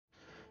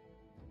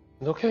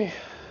Okay,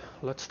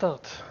 let's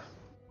start.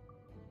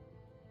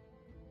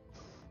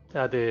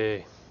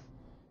 Addy.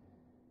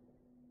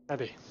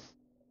 Addy.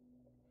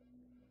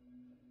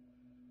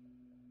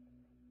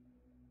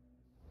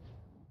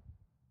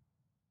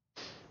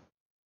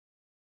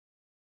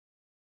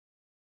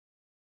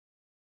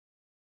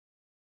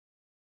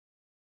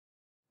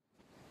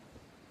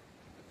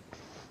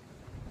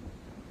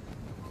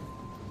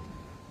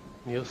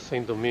 Near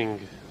Saint-Domingue,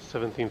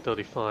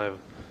 1735.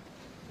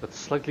 That's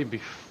slightly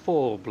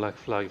before Black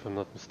Flag, if I'm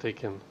not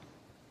mistaken.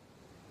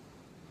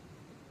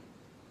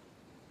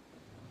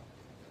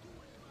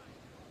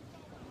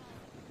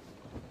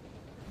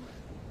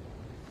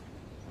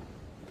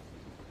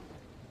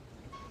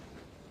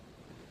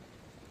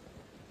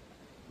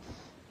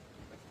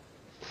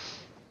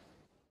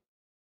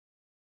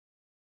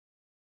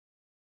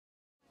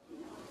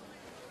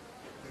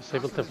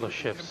 Sable Templar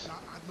ships.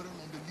 Admiral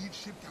on the lead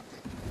ship, Captain.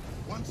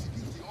 Once he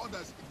gives the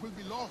orders, it will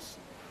be lost.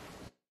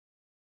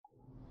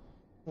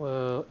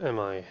 Where am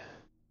I?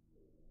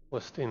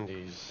 West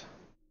Indies.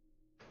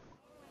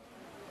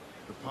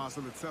 The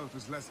parcel itself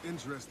is less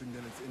interesting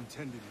than its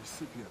intended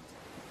recipient.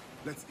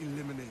 Let's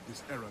eliminate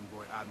this errand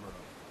boy, Admiral.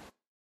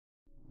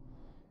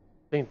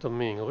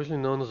 Saint-Domingue,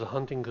 originally known as a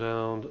hunting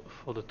ground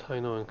for the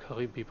Taino and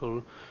Cari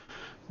people,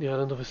 the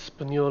island of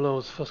Hispaniola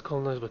was first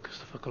colonized by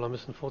Christopher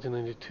Columbus in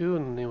 1492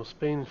 in the name of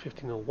Spain in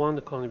 1501.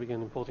 The colony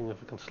began importing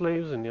African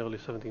slaves in the early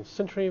 17th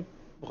century,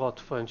 brought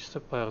French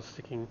ship pirates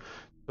seeking to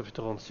profit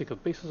around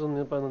secret bases on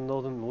the abandoned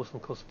northern and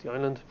western coast of the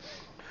island.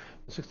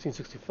 In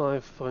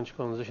 1665, French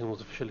colonization was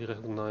officially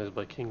recognized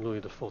by King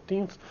Louis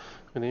XIV,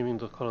 renaming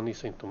the colony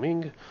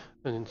Saint-Domingue,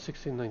 and in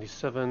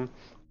 1697,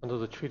 under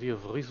the Treaty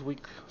of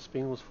Ryswick,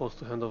 Spain was forced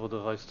to hand over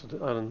the rights to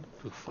the island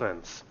to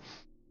France.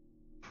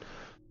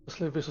 The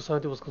slave-based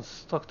society was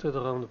constructed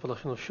around the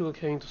production of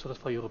sugarcane to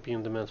satisfy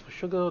European demands for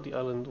sugar. The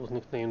island was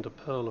nicknamed the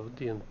Pearl of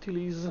the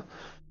Antilles.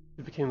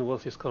 It became the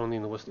wealthiest colony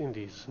in the West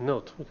Indies.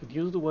 Note, we could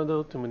use the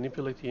weather to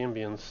manipulate the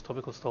ambience,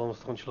 tropical storms,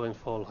 torrential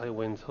rainfall, high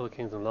winds,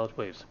 hurricanes, and large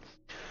waves.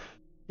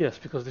 Yes,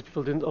 because these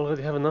people didn't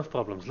already have enough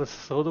problems. Let's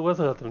throw the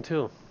weather at them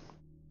too.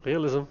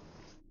 Realism.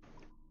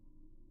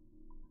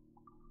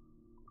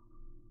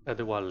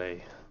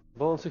 Adewale.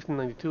 Born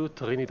 1692,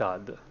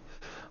 Trinidad.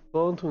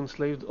 Born to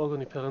enslaved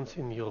Ogoni parents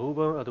in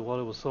Yoruba,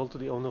 Adewale was sold to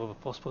the owner of a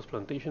prosperous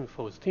plantation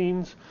for his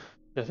teens.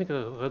 I think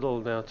I read all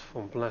that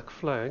from Black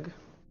Flag.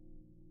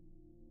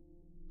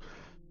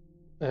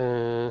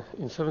 In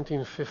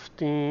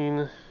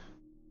 1715...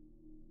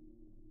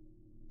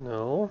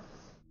 No.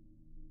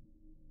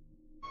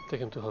 Take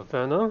him to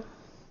Havana.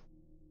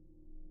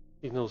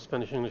 He knows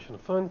Spanish, English,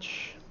 and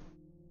French.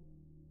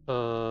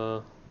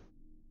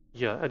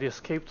 Yeah, Eddie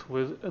escaped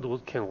with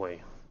Edward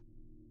Kenway.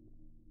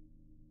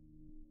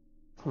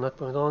 From that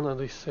point on,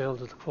 Eddie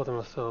sailed as the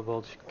quartermaster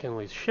aboard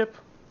Kenway's ship.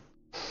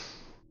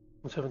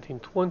 In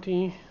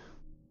 1720,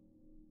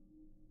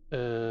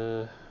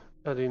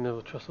 Eddie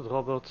never trusted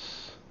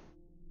Roberts.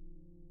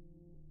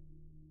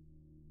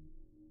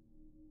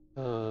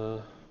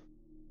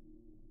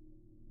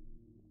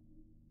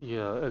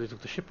 Yeah, Eddie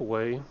took the ship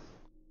away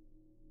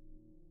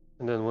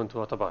and then went to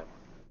Atabai.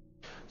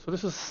 So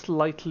this is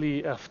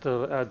slightly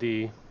after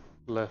Eddie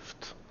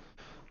left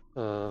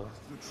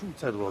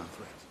Edward.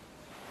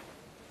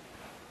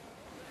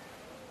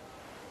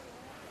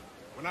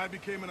 When I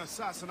became an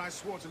assassin, I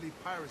swore to leave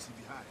piracy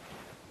behind.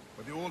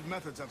 But the old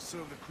methods have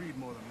served the creed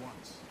more than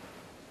once.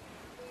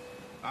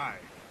 Aye,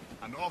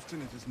 and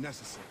often it is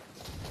necessary.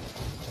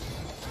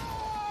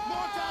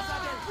 Mortars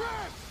are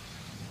dead!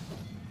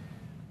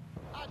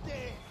 Are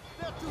they?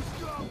 They're too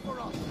strong for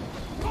us!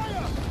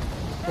 Fire!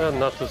 They're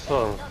not too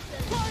strong. Fire!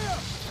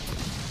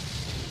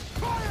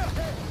 Fire!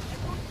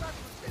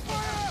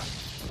 Fire!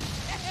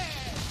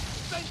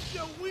 Think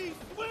you we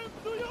swim,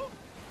 do you?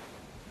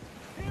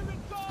 Here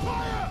it goes!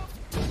 Fire!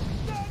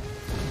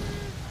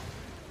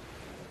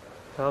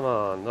 Come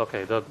on,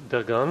 okay,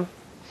 they're gone.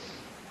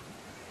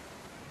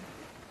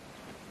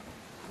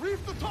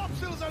 Reef the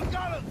topsails and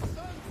gallants!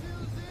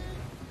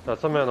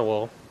 That's a man of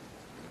war.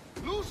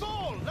 Loose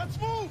all! Let's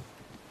move!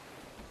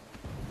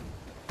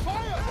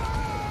 Fire!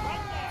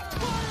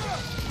 Fire!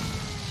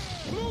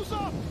 Loose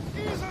up!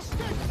 Ease a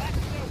stick! That's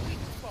their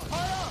weak spot.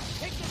 Fire!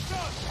 Take the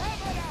shot.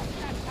 Have it out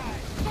that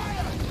time.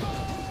 Fire!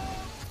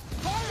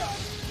 Fire!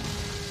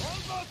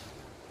 Almost!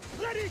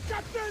 Ready,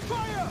 Captain!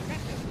 Fire!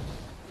 Captain,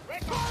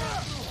 break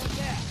Fire! through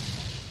there.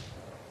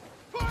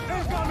 Fire!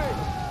 Incoming!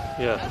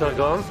 Yeah, they're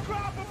gone.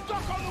 Scrap of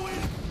duck on the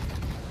wind!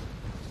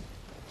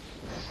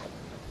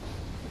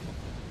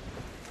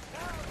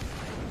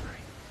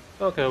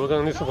 Okay, we're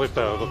gonna need some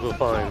repair, but we're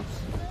fine.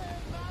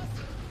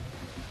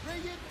 Bring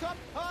in top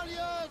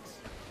halyards!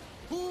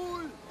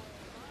 Pull!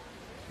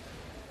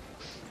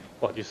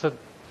 What, you said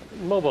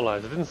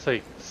mobilize? I didn't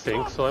say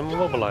sink, so I'm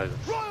mobilized.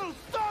 Royal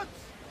studs!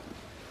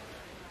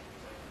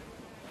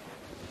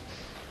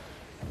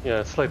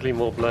 Yeah, slightly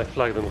more Black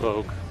Flag than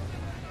Rogue.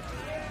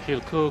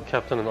 Field crew,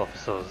 captain, and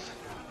officers.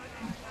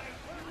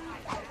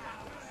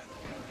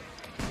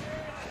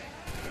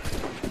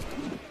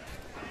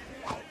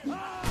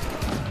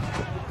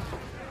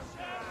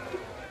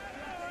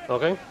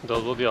 Okay,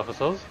 those were the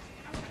officers.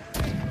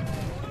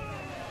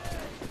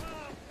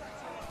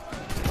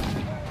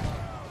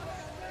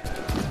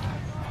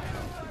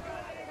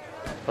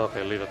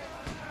 Okay, leave it.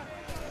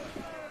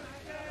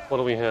 What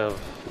do we have?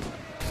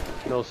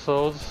 No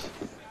swords.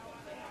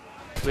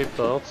 Sleep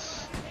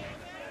darts.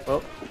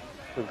 Well,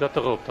 we've got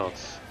the rope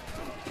darts.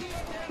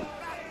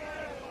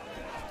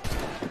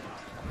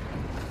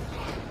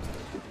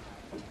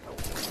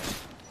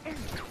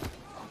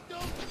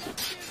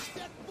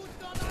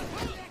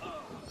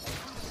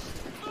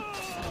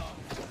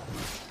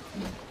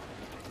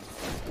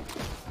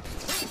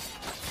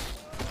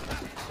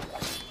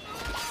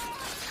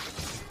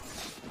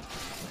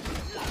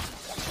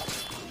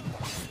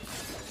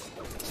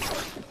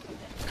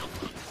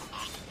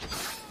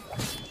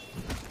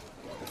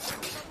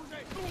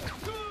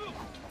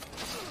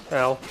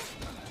 Ow.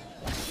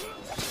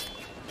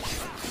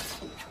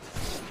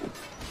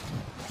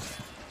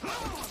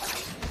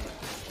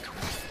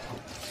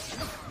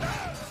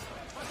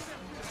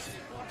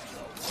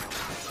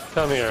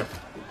 Come here.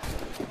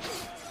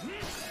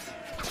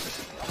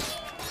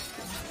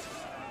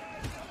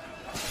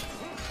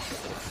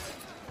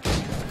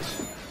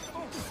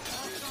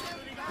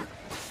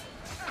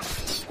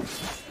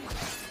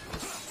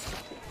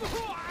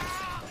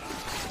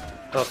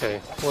 Okay,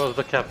 where's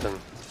the captain?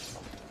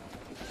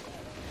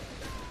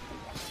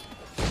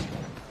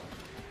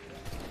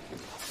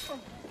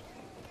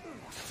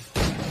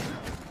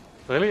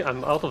 Really?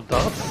 I'm out of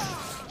darts?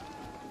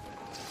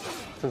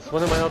 Since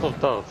when am I out of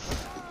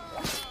darts?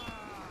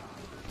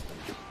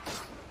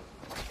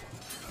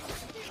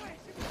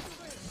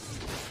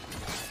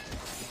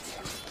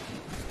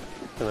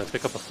 Can I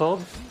pick up a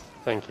sword?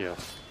 Thank you.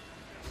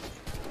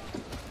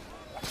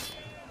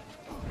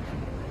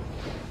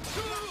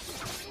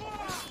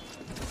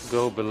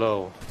 Go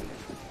below.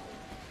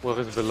 Where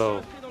is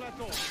below?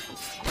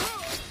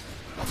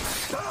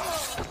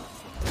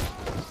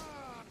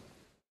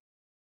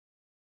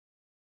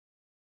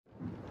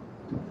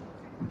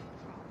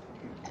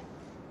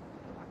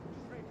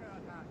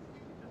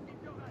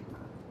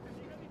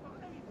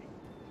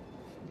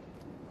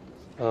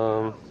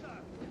 Um...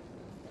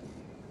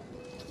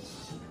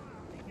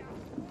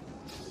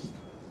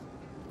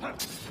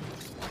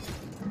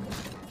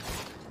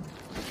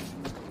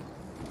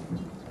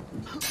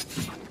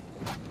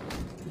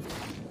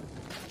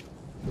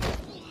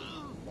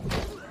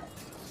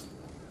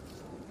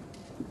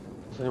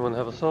 Does anyone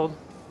have a sword?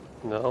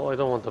 No, I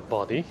don't want the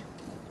body.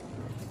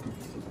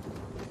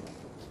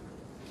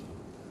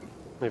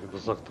 Maybe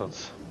berserk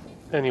darts.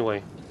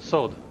 Anyway,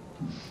 sword.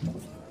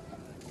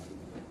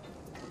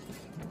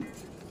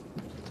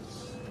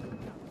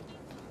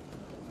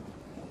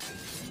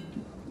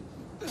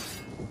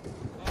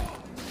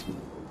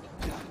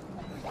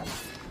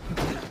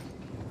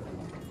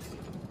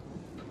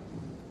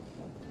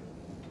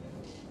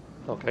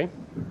 Okay.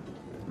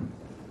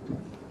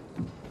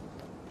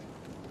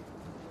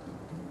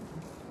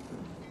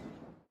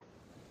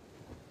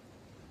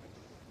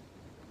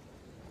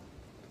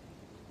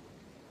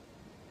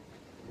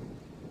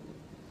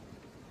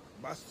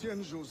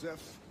 Bastien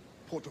Joseph,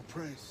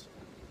 Port-au-Prince.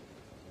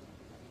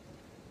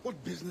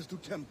 What business do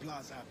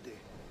Templars have there?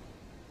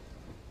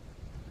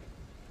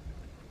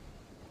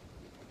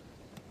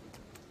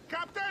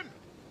 Captain!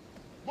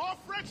 More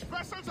French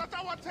vessels at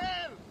our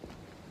tail!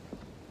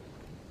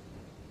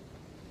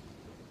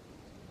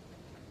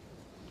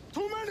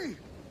 Too many!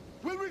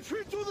 We'll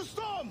retreat through the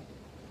storm!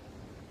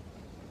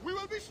 We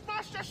will be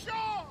smashed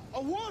ashore!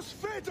 A worse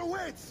fate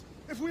awaits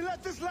if we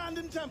let this land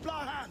in Templar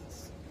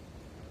hands!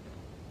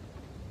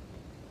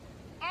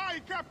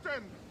 Aye,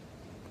 Captain!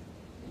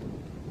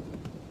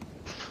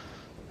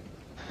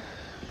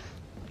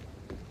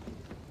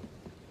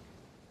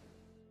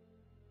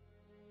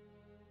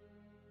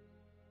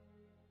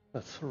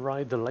 Let's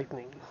ride the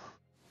lightning.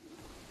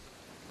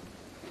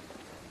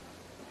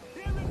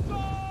 Here it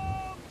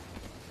comes!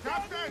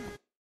 Captain!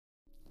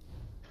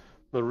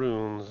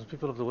 Maroons,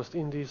 people of the West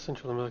Indies,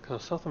 Central America,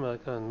 South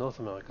America, and North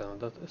America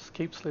that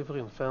escaped slavery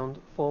and formed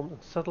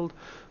and settled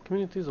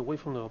communities away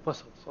from their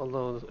oppressors.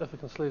 Although the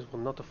African slaves were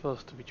not the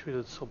first to be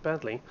treated so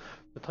badly,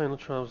 the Taino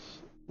tribes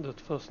that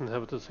first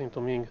inhabited Saint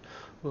Domingue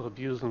were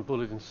abused and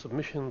bullied into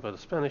submission by the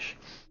Spanish.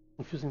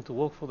 Refusing to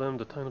work for them,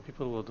 the Taino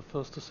people were the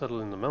first to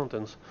settle in the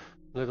mountains,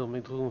 and later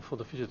made room for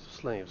the fugitive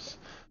slaves.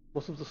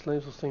 Most of the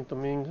slaves of Saint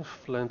Domingue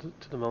fled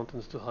to the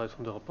mountains to hide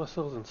from their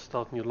oppressors and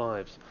start new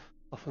lives,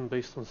 often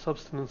based on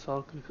subsistence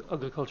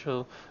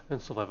agriculture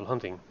and survival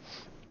hunting.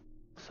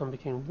 Some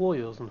became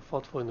warriors and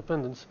fought for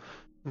independence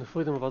and the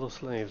freedom of other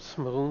slaves.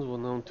 Maroons were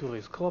known to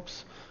raise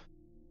crops,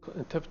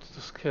 attempt to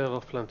scare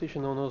off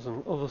plantation owners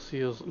and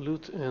overseers,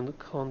 loot and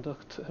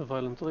conduct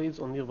violent raids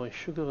on nearby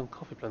sugar and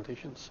coffee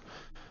plantations.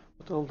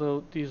 But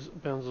although these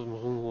bands of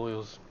Maroon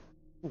warriors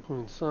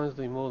grew in size,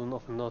 they more than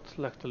often not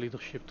lacked the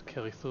leadership to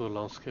carry through a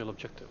large-scale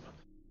objective.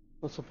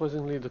 Not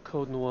surprisingly, the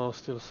Code Noir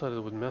still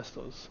sided with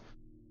masters.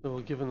 They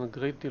were given a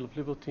great deal of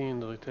liberty in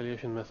the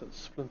retaliation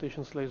methods.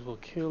 Plantation slaves were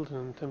killed in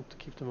an attempt to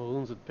keep the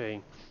Maroons at bay.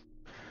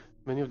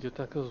 Many of the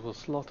attackers were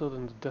slaughtered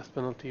and the death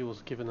penalty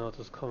was given out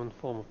as a common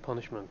form of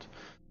punishment.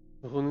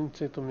 Ruling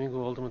Saint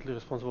Domingo ultimately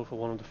responsible for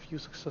one of the few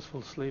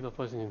successful slave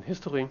uprisings in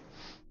history,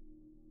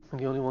 and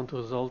the only one to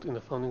result in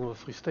the founding of a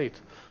free state,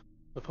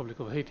 the Republic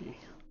of Haiti.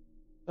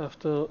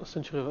 After a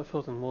century of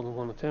effort and more than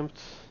one attempt.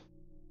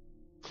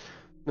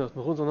 Note,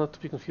 Maroons are not to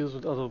be confused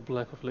with other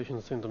black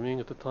populations in Saint Domingue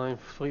at the time.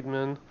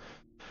 Freedmen,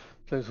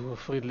 slaves who were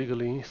freed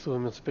legally through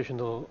emancipation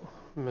or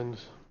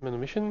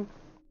manumission,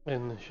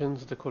 and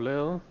gens de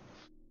colère,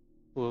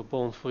 who were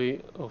born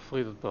free or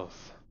freed at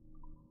birth.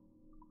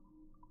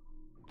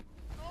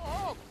 No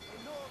hope!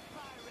 No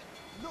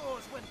pirate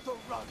knows when to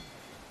run.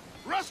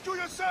 Rescue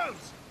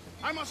yourselves!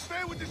 I must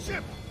stay with the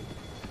ship!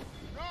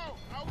 No,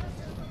 I will.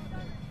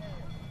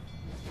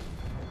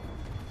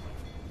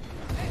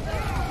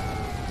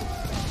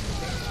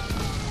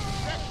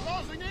 They're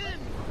closing in!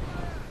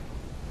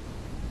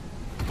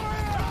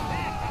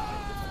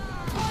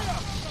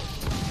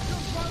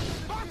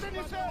 Fasten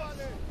yourselves!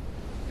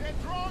 They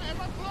draw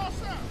ever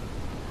closer!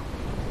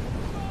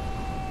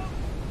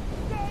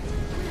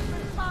 We've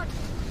been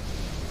touched.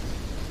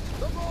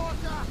 The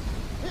water!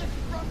 Hit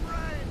from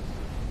rain!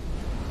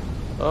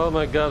 Oh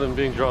my god, I'm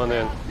being drawn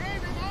in.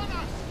 Gaining on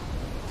us!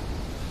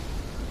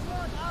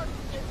 Sword out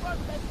in front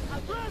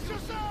of Brace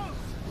yourselves!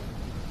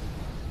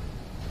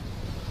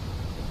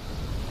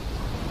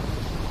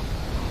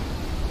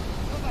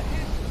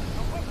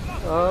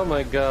 Oh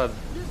my god.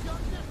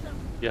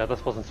 Yeah,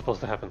 that wasn't supposed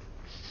to happen.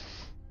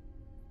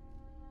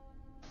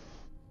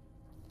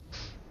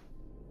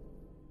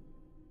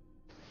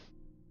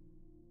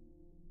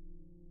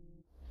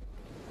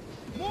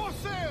 More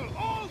sail!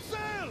 All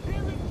sail!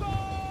 Here we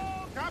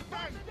go!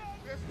 Captain,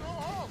 there's no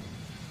hope!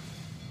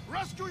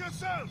 Rescue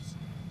yourselves!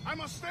 I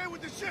must stay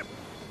with the ship!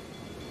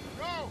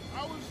 No,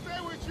 I will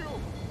stay with you!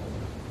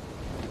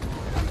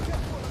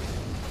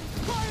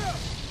 fire!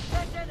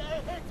 Taking a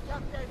hit,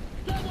 Captain.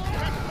 Get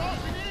They're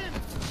closing in!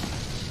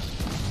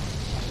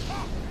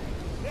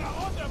 They're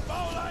on the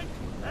bow line.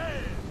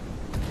 Hey!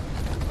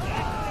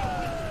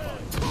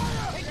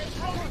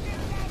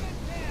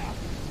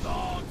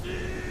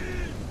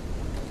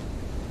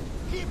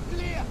 Keep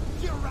clear,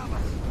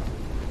 Tiramas.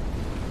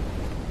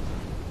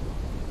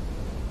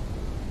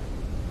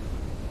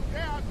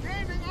 They are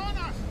gaining on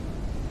us!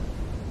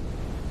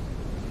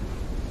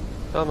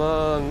 Come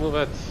on, move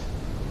it.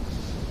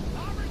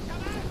 Armored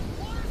command!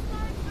 Water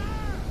spine,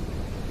 sir!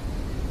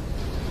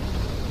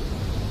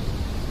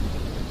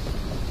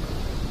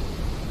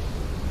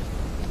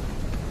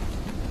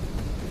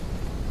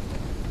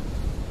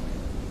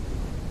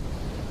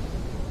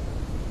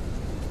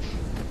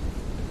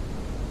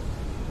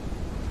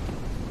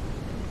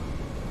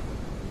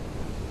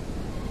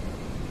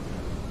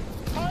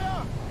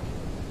 Fire!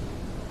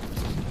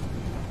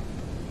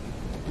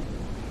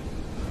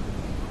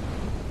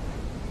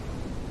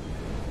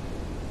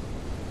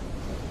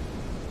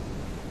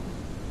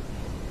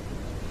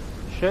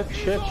 Shit,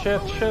 shit,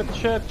 shit, shit,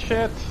 shit,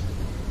 shit.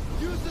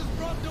 Users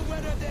brought the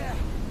weather there.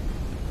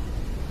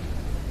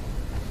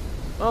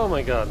 Oh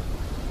my god.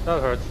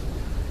 That hurts.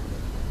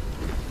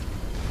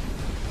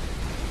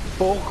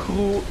 4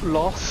 crew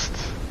lost.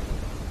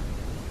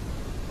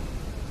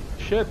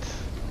 Shit.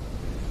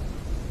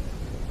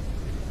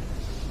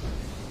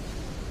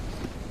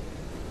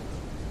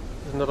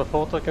 There's another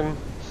fort I can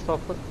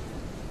stop it.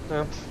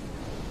 Yeah.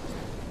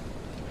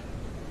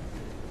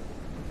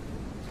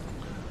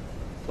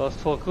 Lost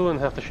 4 crew and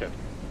half the ship.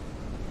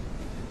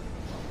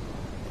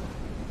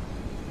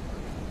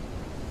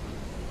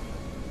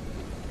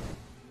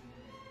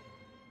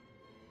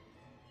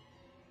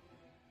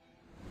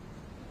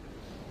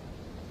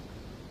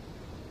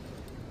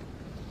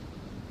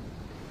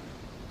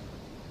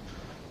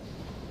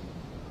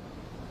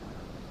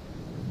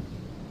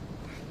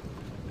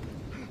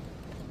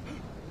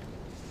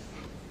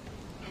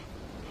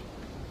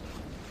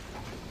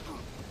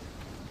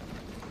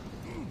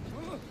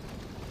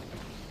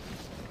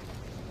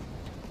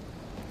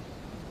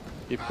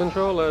 Keep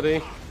control,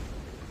 Eddie.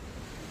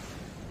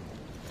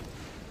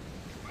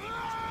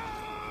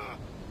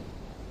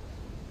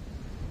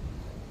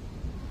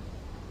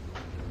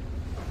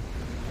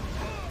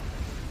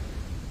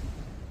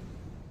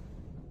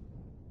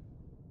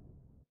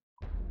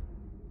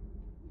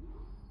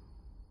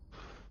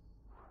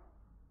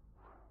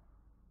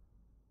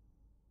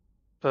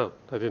 Oh,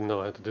 I didn't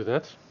know I had to do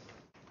that.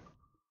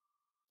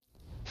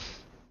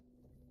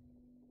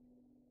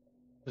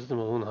 Visit the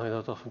Maroon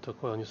hideout often to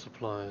acquire new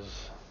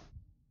supplies.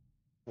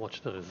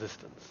 Watch the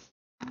resistance.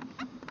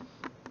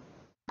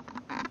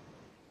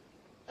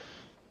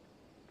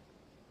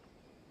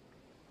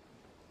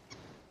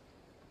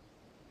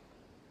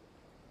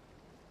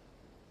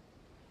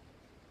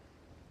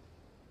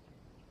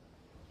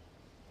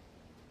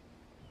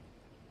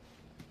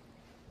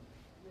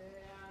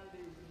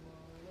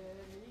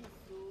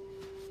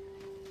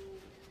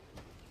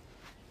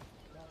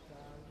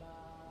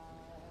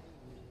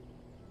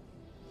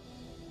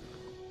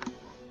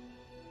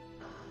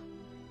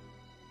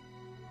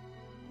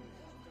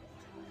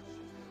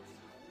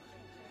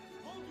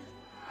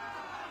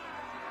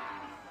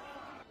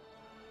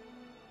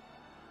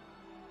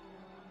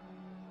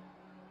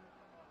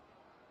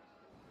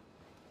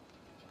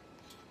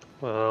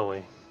 Where are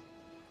we?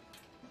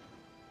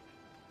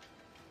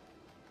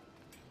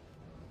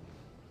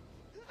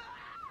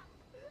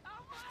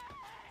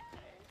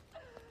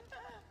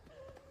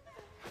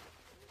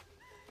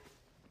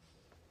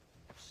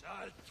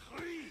 Sale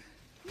truie!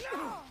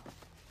 Non!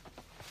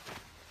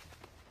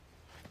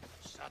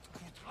 Ça te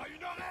coûtera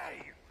une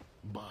oreille!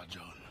 Bah,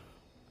 John.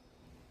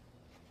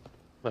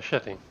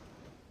 Machete.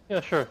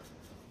 Yeah, sure.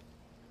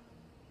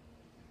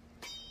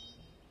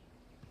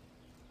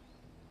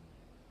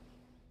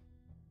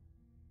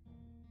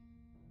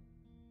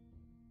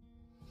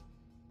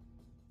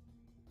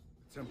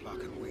 Templar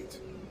can wait.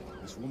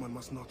 This woman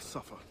must not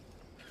suffer.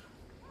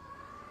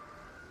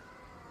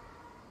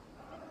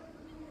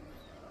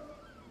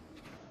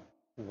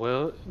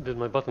 Where did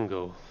my button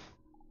go?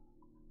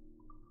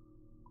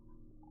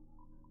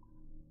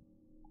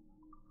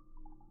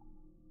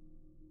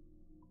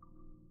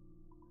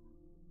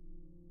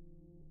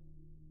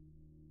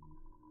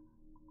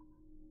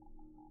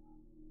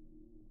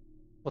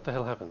 What the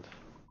hell happened?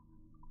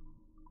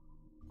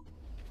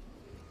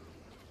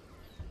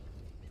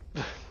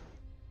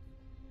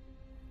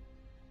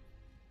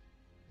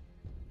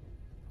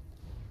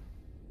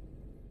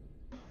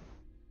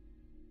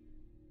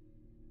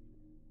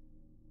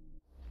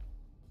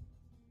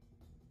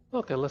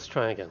 Okay, let's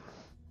try again.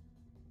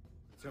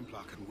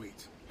 Templar can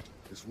wait.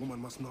 This woman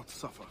must not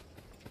suffer.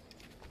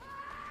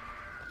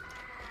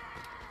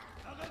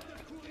 Arrête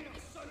de courir,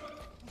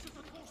 salope, ou je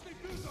te tranche les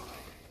deux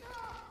oreilles!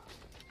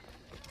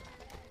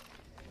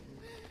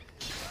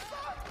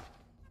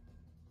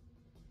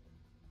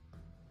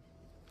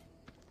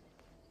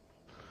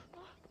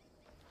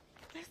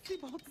 Merci,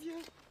 mon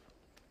Dieu.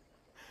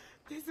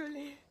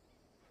 Désolé.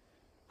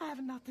 I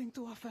have nothing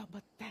to offer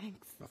but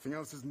thanks. Nothing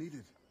else is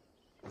needed.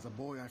 As a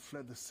boy, I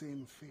fled the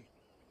same fate.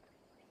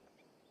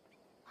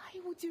 Why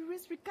would you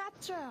risk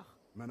recapture?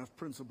 Men of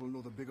principle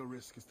know the bigger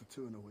risk is to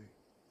turn away.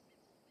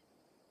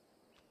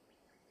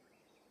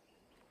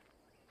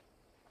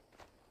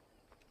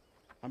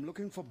 I'm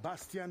looking for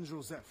Bastienne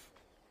Joseph.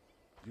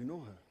 Do you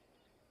know her?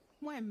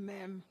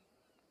 Moi-même,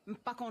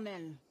 pas qu'on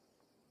elle.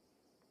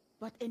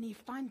 But any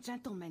fine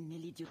gentleman may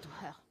lead you to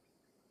her.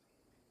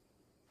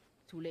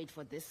 Too late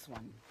for this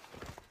one.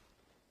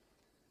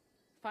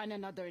 Find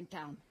another in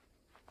town.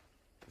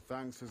 The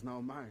thanks is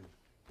now mine.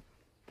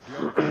 Do you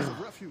have a place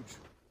of refuge?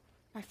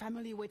 My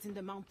family waits in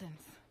the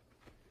mountains.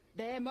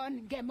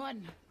 Demon,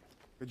 Gemon.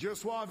 Que Dieu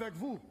soit avec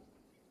vous.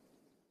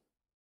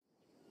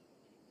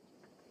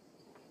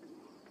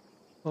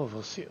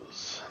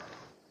 Overseers.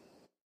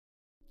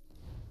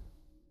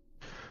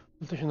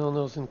 Plantation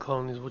owners in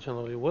colonies were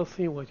generally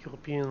wealthy, white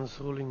Europeans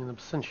ruling in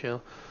absentia.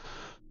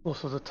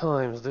 Most of the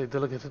times, they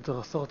delegated their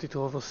authority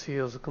to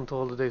overseers who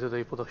controlled the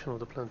day-to-day production of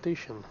the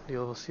plantation. The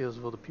overseers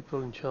were the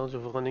people in charge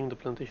of running the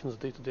plantation's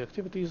day-to-day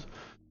activities,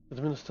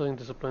 administering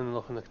discipline and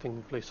often acting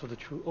in place of the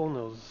true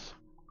owners.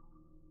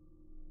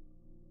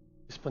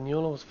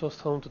 Hispaniola was first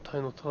home to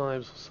Taino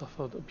tribes who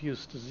suffered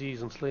abuse,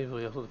 disease, and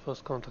slavery after the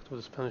first contact with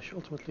the Spanish,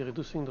 ultimately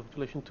reducing the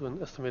population to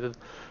an estimated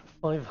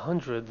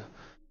 500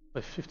 by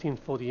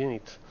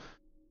 1548.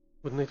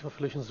 With native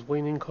populations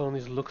waning,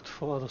 colonies looked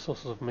for other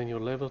sources of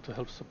manual labor to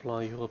help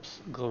supply Europe's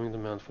growing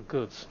demand for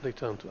goods. They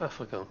turned to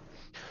Africa.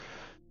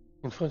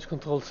 In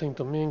French-controlled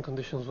Saint-Domingue,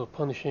 conditions were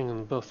punishing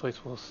and birth rates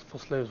for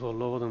slaves were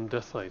lower than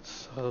death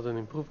rates. Rather than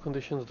improve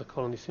conditions, the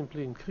colony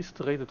simply increased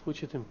the rate at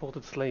which it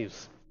imported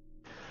slaves.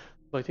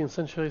 By the 18th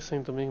century,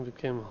 Saint-Domingue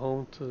became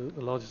home to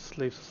the largest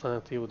slave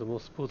society with the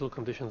most brutal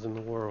conditions in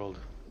the world.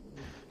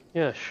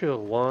 Yeah, sure,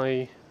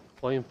 why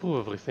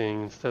improve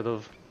everything instead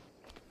of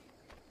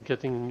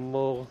getting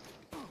more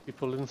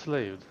people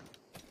enslaved?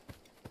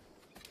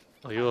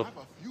 Are you a...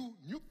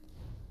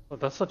 Oh,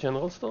 that's a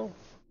general store?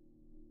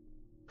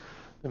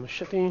 The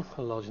machete,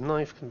 a large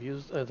knife, can be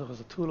used either as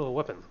a tool or a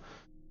weapon.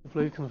 The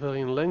blade can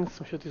vary in length.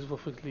 Machetes were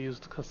frequently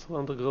used to cut through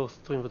undergrowth,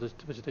 trim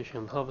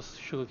vegetation,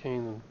 harvest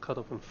sugarcane, and cut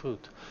open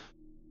fruit.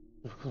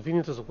 They were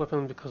convenient as a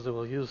weapon because they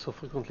were used so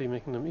frequently,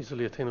 making them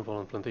easily attainable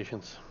on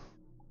plantations.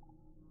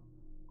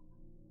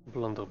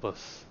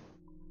 Blunderbuss.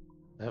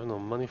 I have no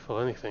money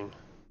for anything.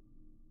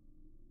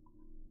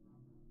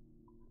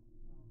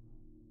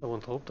 I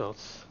want hope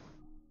darts.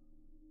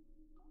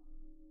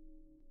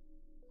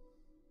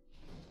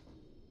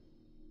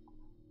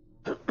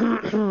 Good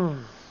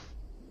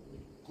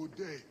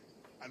day,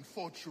 and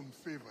fortune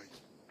favor you.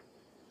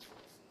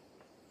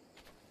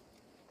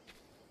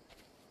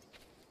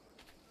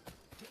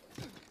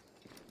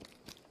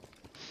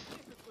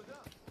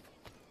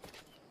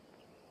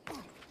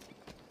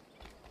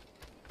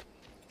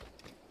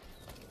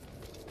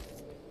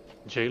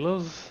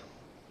 Jailers?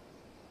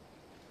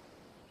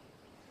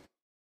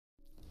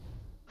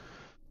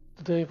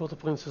 Today,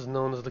 Port-au-Prince is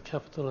known as the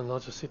capital and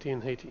largest city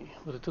in Haiti,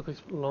 but it took a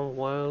long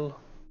while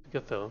to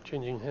get there,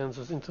 changing hands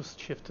as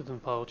interests shifted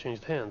and power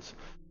changed hands.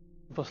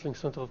 A bustling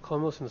center of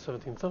commerce in the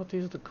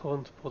 1730s, the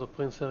current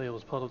Port-au-Prince area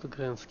was part of the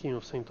grand scheme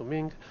of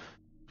Saint-Domingue,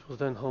 which was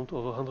then home to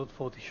over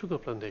 140 sugar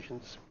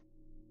plantations.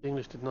 The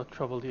English did not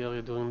trouble the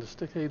area during this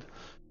decade,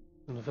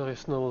 and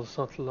various nobles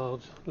sought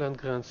large land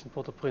grants in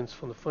Port-au-Prince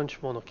from the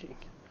French monarchy.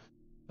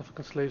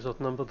 African slaves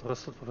outnumbered the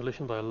rest of the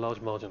population by a large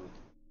margin.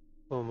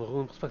 From a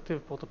Maroon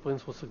perspective,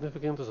 Port-au-Prince was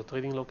significant as a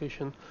trading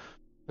location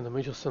and a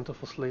major center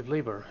for slave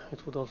labor.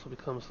 It would also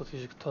become a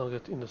strategic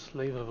target in the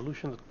slave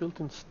revolution that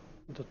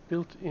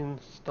built in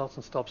starts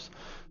and stops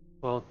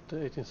throughout the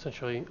 18th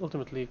century,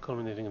 ultimately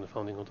culminating in the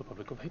founding of the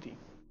Republic of Haiti.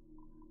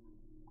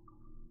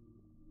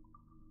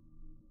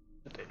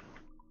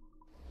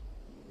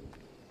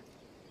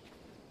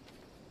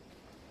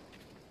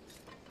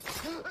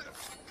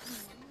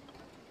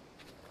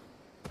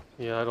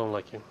 Yeah, I don't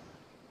like you.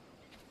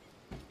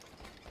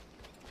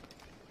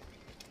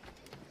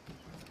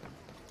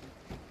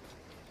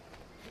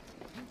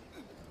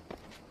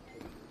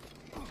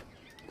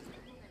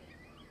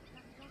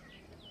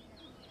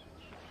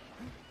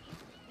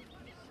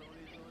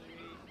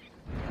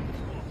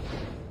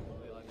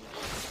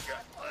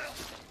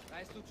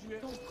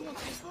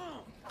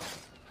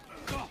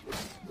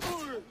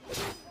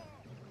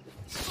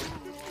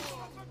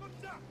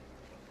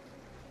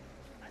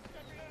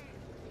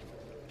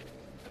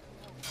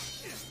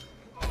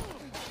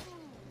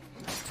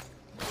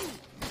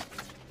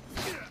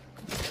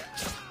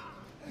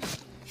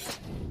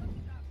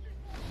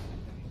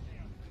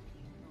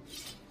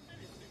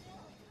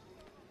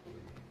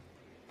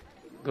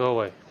 Go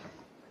away.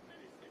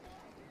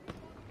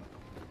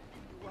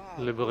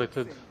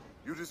 Liberated.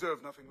 You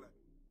deserve nothing less.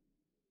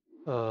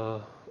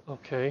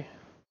 Okay.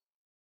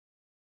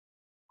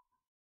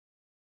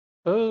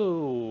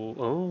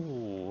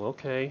 Oh,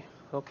 okay,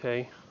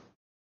 okay.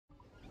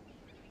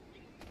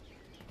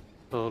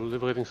 So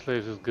liberating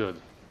slaves is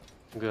good.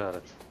 Got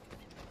it.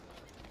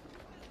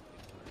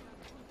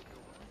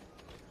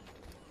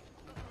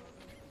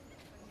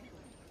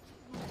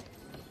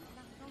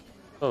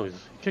 Oh, he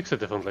kicks it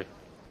differently.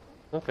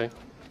 Okay.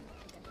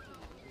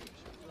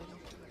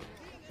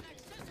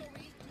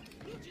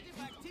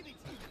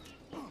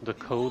 The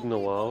Code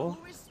Noir.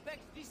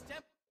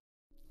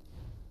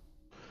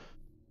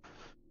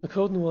 The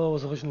Code Noir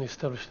was originally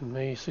established in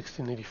May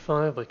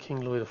 1685 by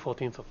King Louis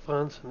XIV of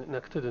France and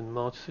enacted in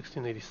March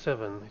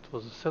 1687. It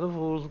was a set of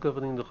rules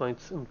governing the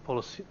rights and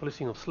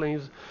policing of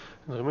slaves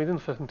and remained in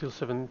effect until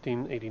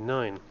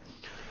 1789.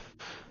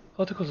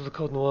 Articles of the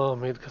Code Noir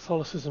made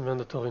Catholicism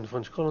mandatory in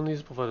French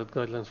colonies, provided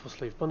guidelines for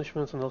slave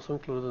punishments, and also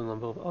included a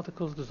number of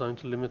articles designed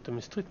to limit the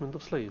mistreatment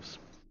of slaves.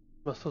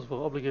 Masters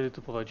were obligated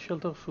to provide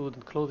shelter, food,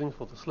 and clothing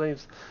for the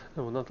slaves,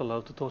 and were not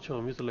allowed to torture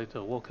or mutilate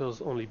their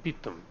workers, only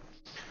beat them.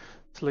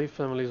 Slave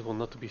families were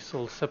not to be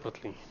sold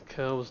separately.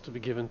 Care was to be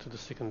given to the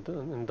sick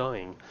and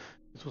dying.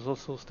 It was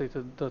also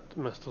stated that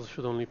masters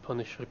should only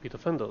punish repeat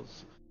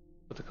offenders.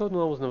 But the Code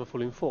Noir was never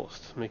fully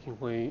enforced, making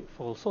way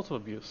for all sorts of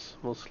abuse.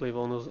 Most slave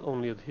owners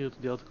only adhered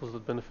to the articles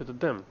that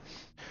benefited them.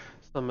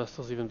 Some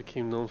masters even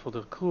became known for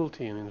their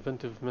cruelty and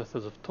inventive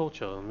methods of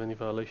torture, and many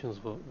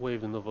violations were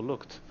waived and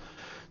overlooked.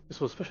 This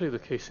was especially the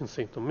case in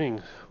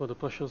Saint-Domingue, where the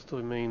pressures to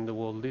remain the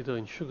world leader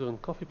in sugar and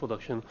coffee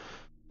production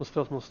was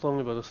felt more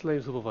strongly by the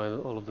slaves who provided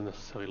all of the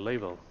necessary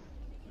labor.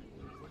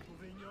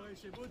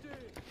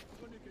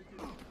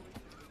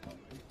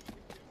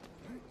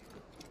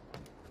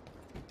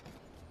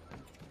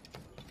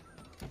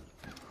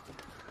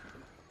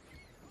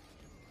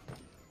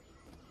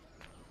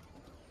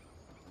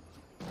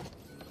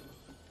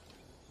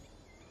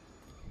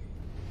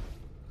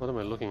 What am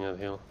I looking at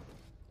here?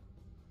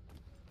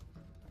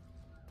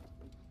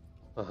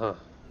 Aha.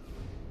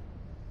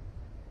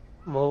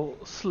 More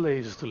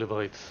slaves to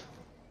liberate.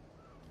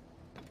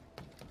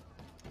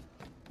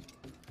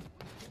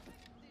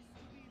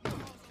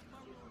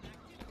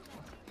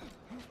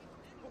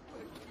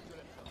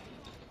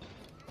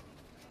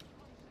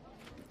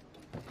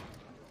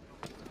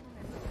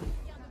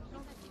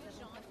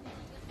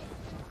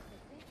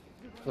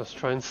 Let's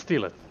try and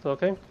steal it,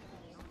 okay?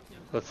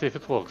 Let's see if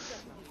it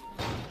works.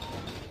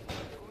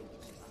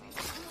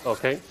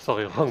 Okay,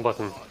 sorry, wrong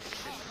button.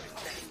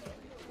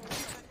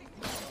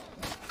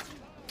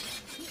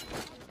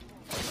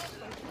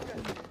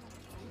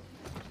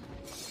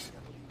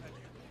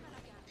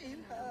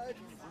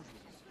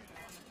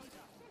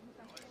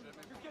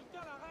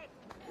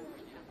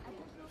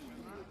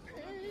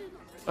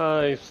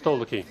 I stole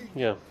the key,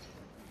 yeah.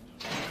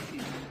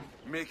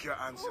 Make your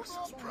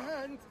ancestors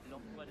proud.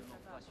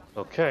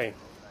 Okay.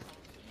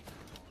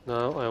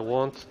 Now I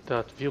want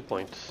that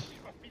viewpoint.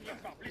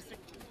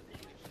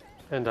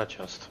 And that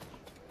chest.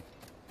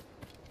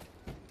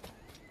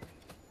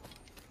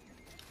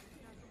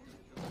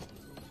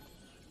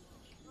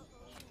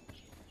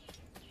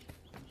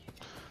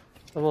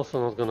 I'm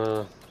also not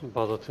gonna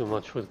bother too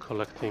much with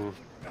collecting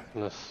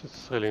unless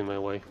it's really in my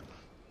way.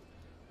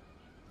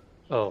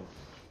 Oh.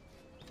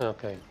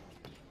 Okay.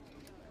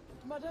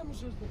 Madame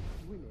Joseph's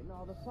women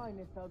are the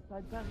finest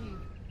outside Paris.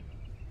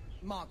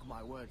 Mark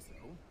my words,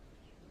 though.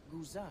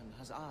 Guzan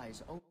has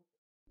eyes only.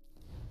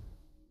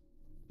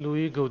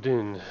 Louis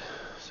Gaudin,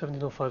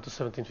 1705 to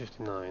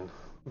 1759.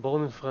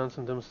 Born in France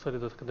and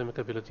demonstrated academic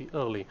ability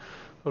early,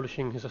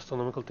 publishing his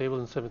astronomical tables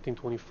in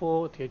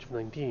 1724 at the age of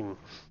 19,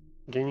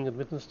 gaining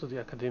admittance to the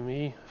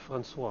Académie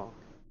Française.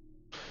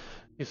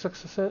 His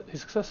success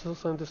as a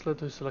scientist led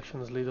to his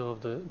selection as leader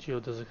of the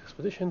geodesic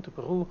expedition to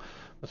Peru,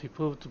 but he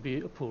proved to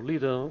be a poor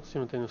leader,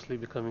 simultaneously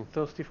becoming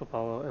thirsty for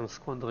power and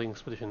squandering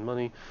expedition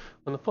money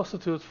on a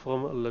prostitute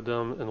from La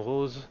Dame en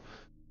Rose,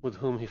 with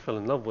whom he fell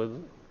in love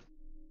with,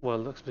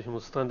 while the expedition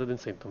was stranded in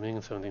Saint-Domingue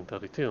in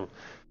 1732.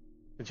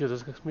 The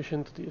geodesic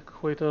mission to the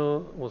equator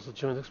was a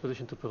joint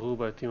expedition to Peru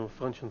by a team of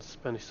French and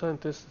Spanish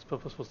scientists. Its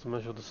purpose was to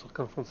measure the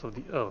circumference of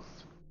the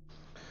Earth.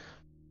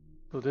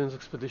 Boudin's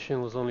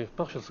expedition was only a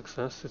partial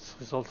success, its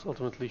results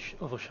ultimately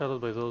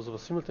overshadowed by those of a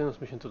simultaneous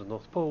mission to the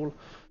North Pole,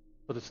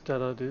 but its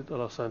data did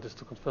allow scientists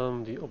to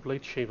confirm the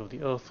oblate shape of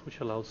the Earth,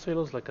 which allowed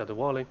sailors like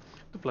Adewale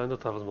to plan their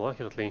travels more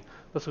accurately,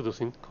 thus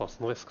reducing costs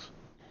and risks.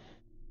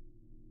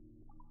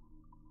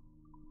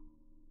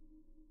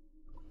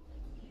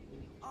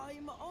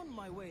 I'm on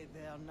my way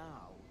there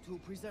now to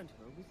present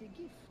her with a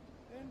gift.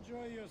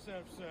 Enjoy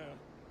yourself, sir.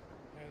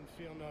 And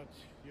fear not,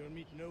 you'll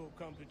meet no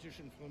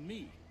competition from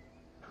me.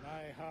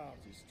 My heart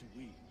is too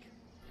weak.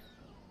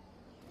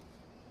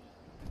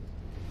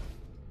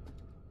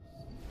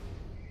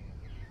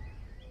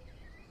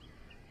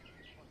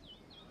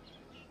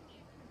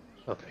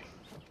 Okay.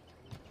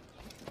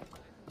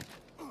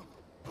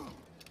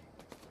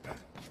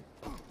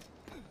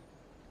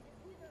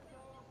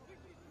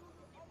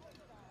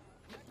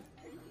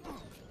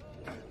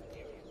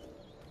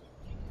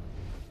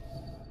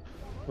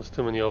 There's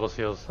too many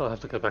overseers. I'll have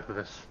to get back to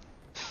this.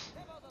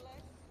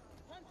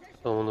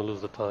 Don't want to lose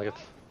the target.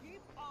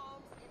 Keep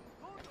arms in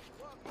good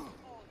working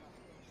order.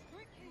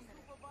 Strictly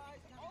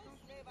supervise all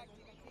slave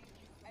activity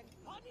and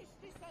punish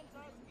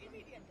dissenters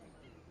immediately.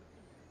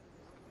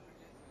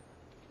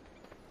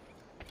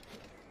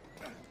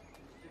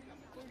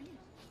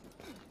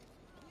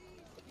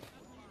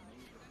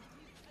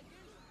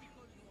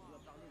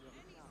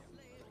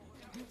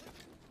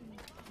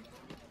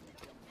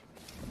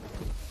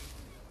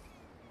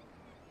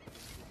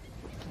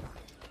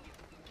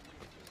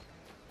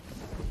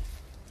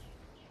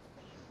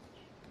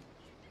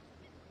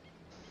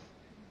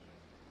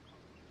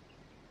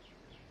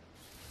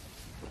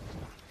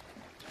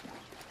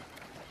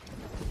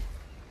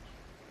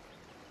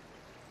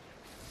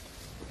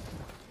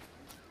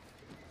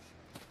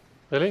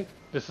 Really?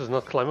 This is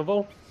not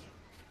climbable?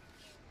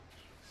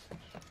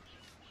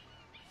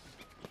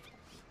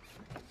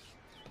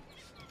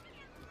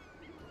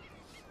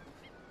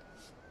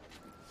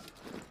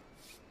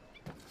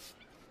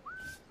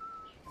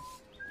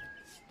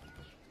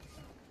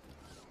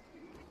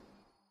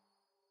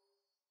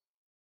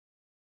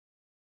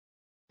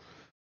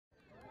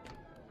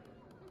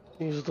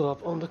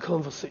 Eavesdrop on the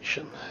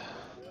conversation.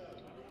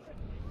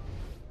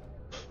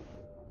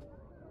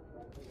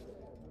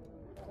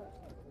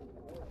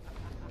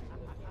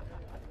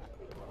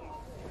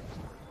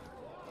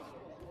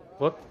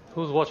 What?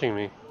 Who's watching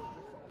me?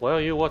 Why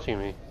are you watching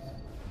me?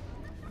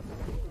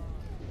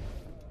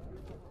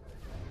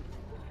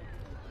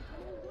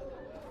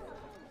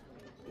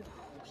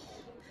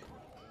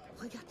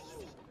 Regarde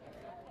ici.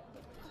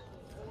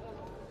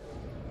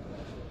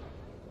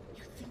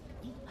 You think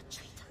me a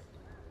traitor?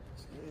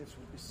 Slaves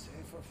will be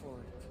safer for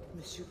it.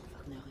 Monsieur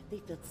Gouverneur, they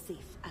felt safe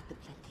at the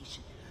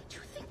plantation. Do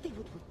you think they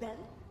would rebel?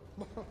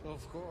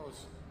 Of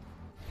course.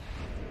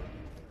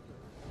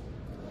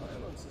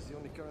 Violence is the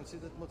only currency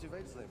that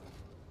motivates them.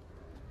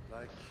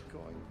 Like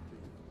going,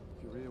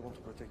 if you really want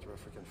to protect your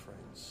African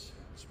friends,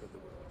 spread the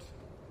word.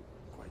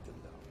 Quiet them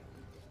down.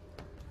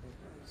 Hey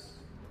guys,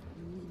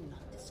 You need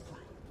not describe.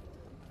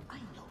 I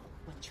know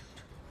what you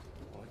do.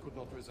 I could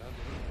not resent it.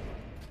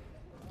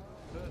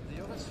 But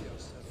the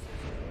overseers have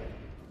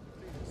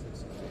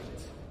please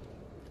fate.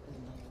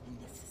 Will not be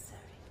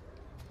necessary.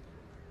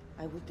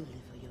 I will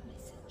deliver your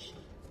message.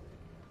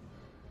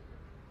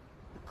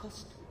 The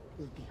cost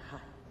will be high.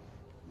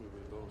 We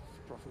will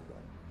both profit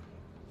by.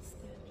 Is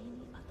there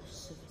any other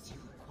service you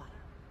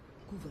require,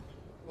 Gouverneur?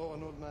 Oh,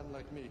 an old man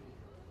like me.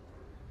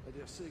 I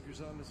dare say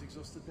Guzan has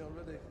exhausted me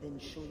already. Then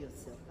show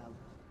yourself out.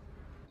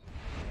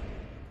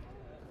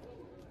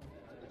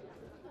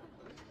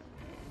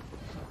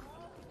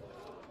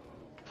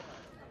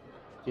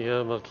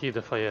 Pierre Marquis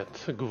de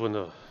Fayette,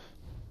 Gouverneur.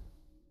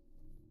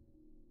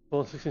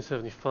 Born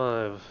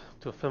 1675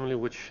 to a family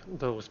which,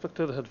 though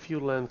respected, had few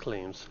land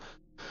claims.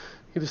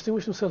 He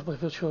distinguished himself by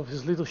virtue of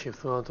his leadership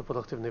throughout a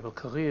productive naval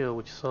career,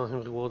 which saw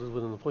him rewarded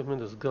with an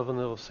appointment as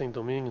governor of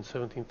Saint-Domingue in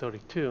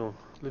 1732.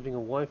 Leaving a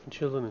wife and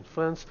children in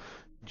France,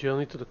 he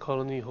journeyed to the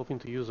colony hoping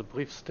to use a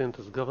brief stint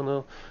as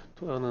governor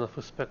to earn enough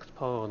respect,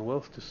 power, and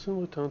wealth to soon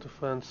return to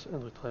France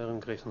and retire in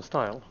grace and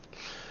style.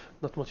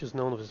 Not much is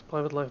known of his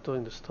private life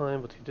during this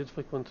time, but he did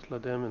frequent La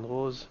Dame en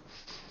Rose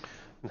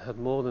and had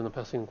more than a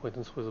passing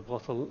acquaintance with the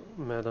brothel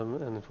madam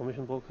and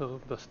information broker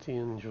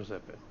Bastien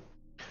Giuseppe.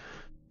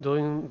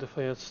 During de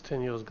Fayette's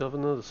tenure as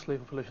governor, the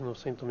slave population of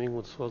Saint-Domingue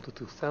would swell to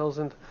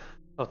 2,000,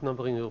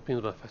 outnumbering Europeans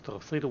by a factor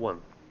of 3 to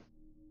 1,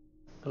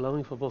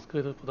 allowing for both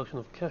greater production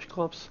of cash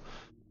crops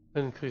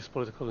and increased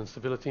political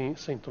instability.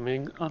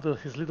 Saint-Domingue, under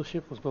his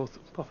leadership, was both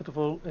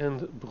profitable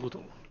and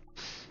brutal.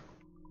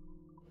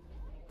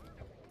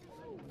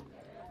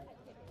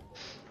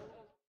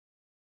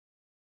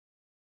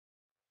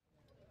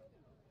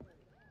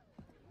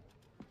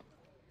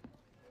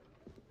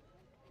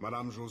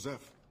 Madame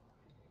Joseph.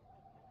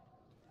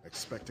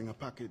 Expecting a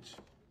package.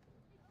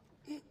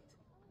 It.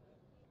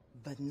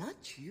 But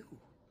not you.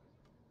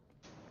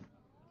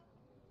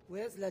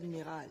 Where's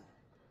l'Admiral?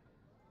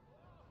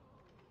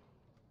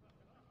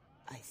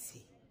 I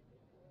see.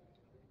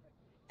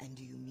 And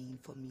do you mean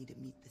for me to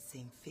meet the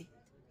same fate?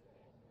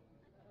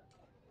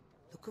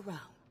 Look around.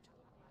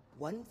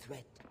 One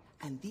threat,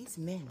 and these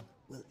men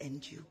will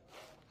end you.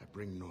 I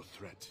bring no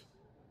threat.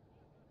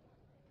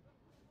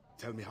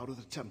 Tell me, how do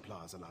the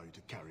Templars allow you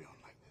to carry on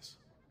like this?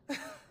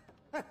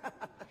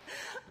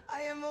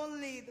 I am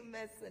only the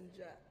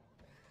messenger.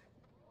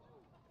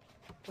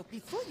 But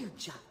before you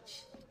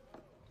judge,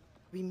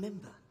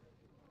 remember,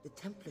 the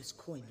Templars'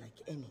 coin,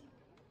 like any,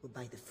 will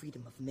buy the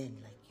freedom of men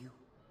like you.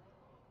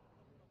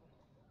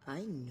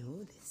 I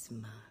know this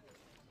mark.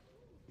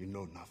 You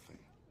know nothing.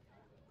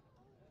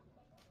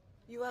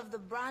 You have the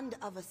brand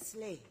of a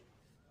slave,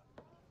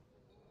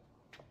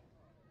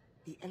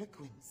 the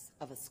eloquence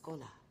of a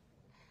scholar,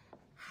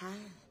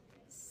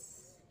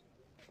 hands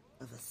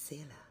of a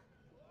sailor,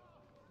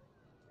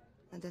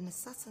 and an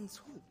assassin's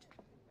hood.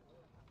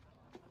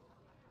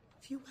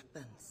 Few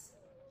weapons.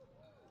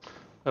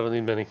 I don't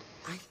need many.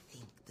 I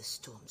think the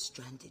storm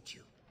stranded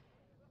you.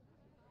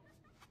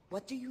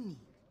 What do you need?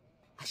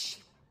 A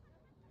ship?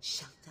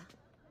 Shelter?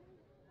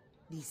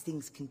 These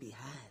things can be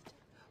had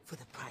for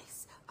the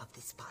price of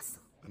this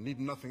parcel. I need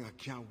nothing I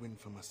can't win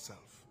for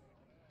myself.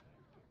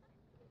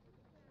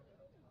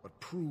 But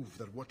prove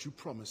that what you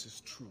promise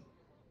is true.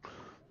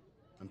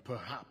 And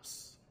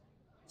perhaps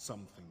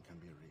something can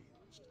be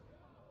arranged.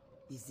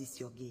 Is this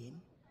your game?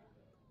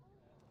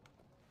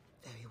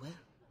 Very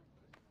well.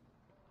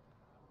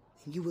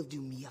 Then you will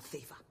do me a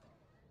favor.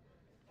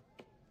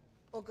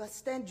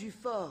 Augustin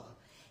Dufort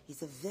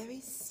is a very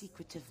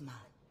secretive man.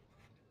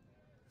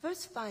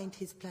 First find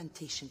his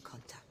plantation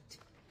contact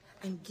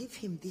and give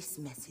him this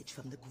message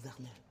from the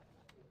gouverneur.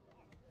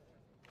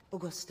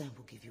 Augustin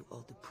will give you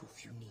all the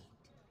proof you need.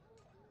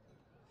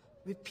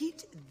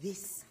 Repeat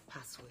this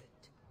password.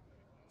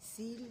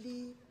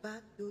 Sili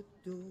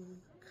Badodo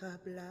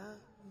Krabla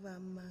va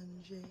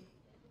manger.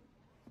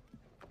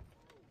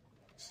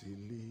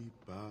 Sili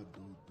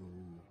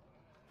Badodo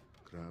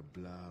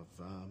Krabla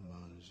va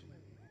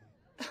manger.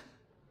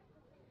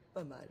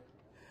 Pas mal.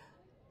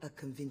 A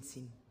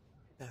convincing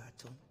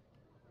baritone.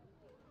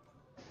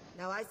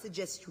 Now I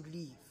suggest you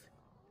leave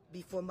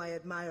before my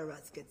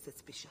admirers get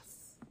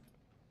suspicious.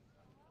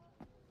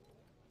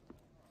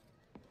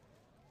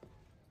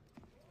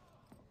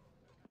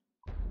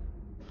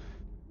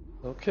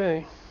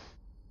 Okay.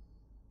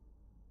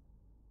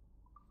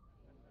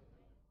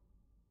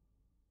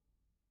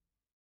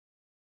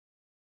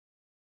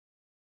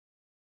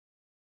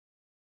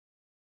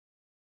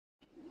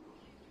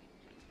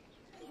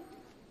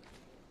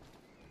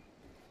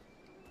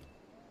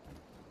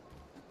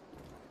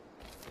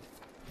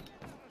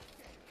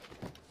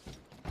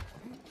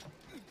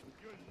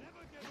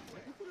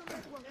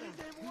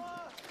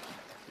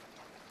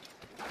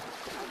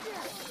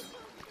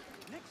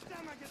 Next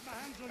time I get my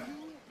hands on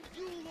you,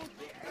 you won't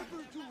be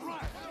able to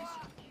run.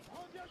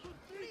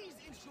 Please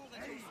ensure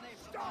that your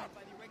slaves abide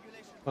by the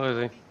regulations. Where is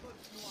he?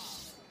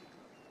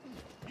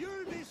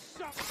 You'll be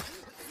stopped.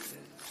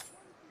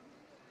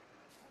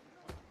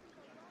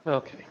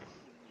 Okay.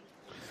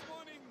 This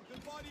morning, the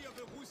body of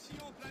the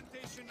Roussillon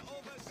plantation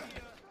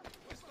overseer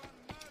was found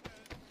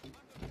murdered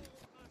under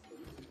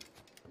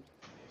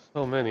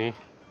So many.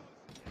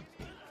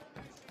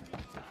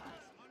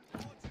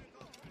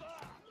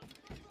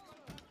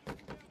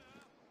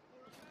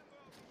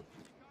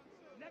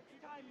 Next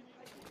time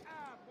I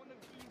have one of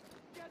these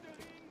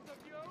gatherings of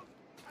yours,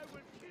 I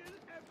will kill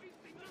every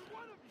single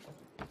one of you.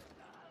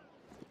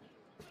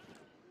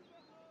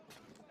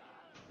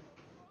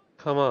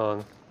 Come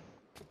on.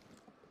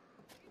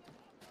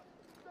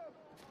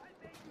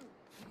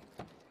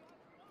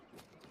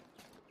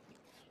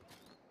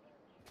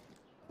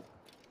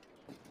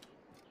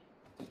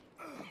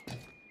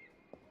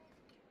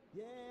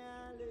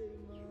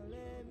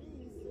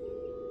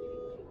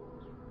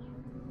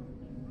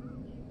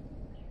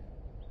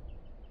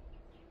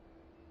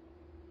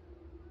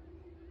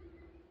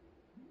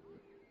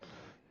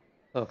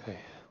 Okay,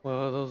 where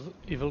are those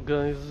evil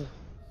guys?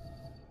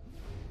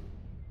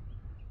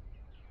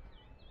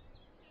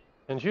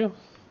 Can't you?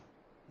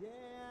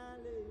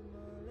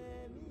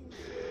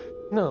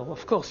 No,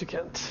 of course you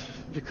can't,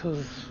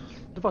 because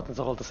the buttons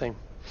are all the same.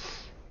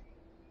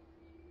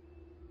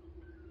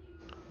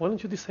 Why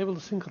don't you disable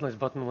the synchronize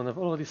button when I've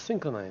already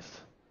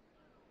synchronized?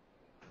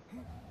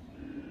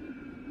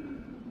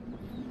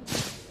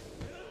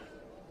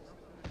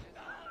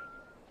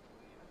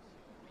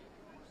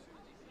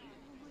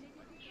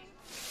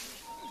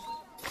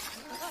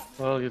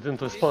 Well, you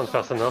didn't respond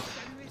fast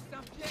enough.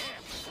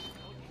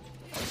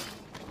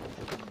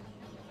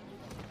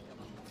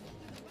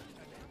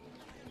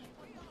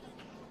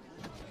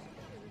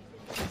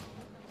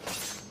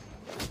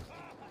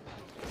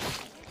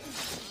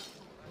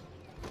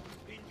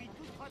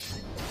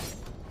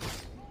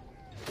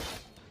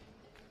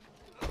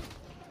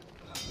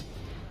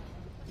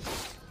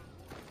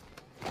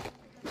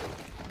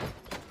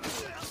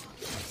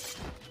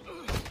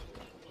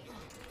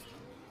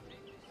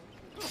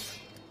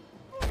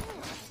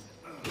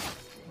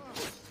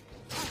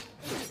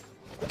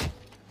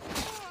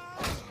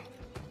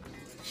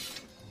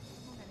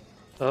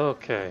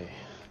 Okay.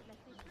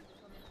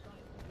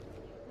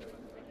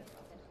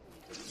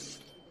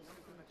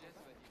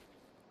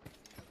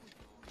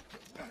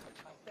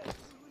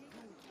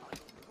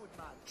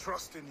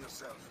 Trust in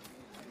yourself.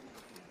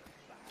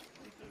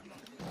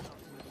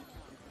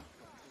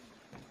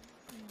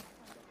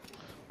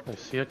 I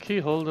see a key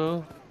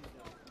holder.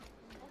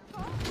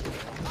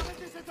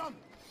 Arrêtez cet homme!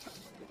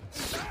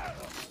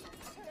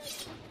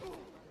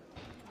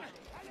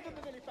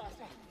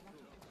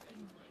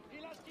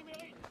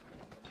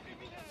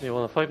 Do you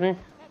want to fight me?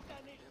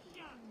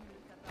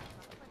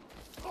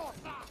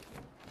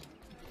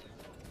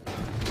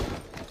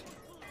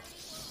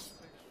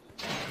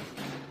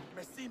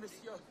 Merci,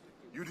 monsieur.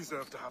 You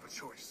deserve to have a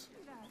choice.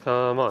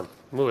 Come on,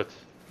 move it.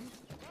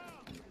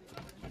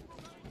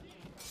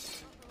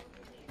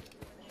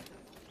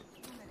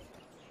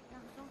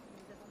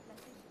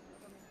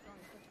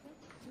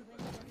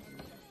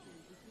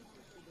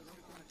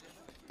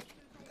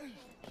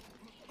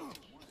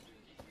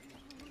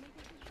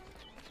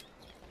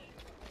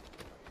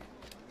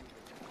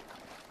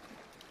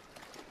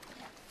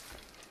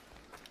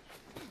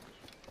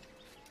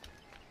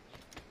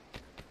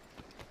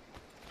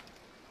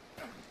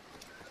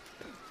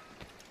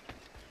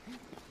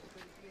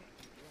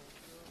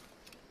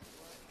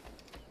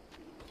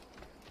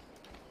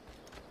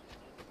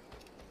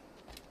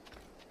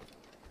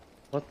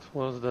 What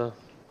was the...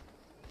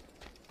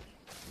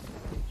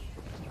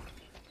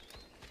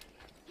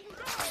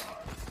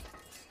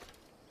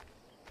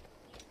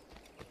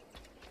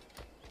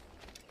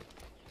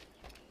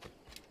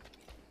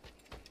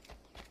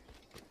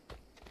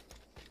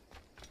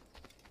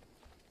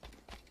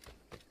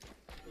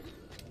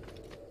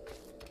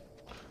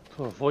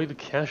 To avoid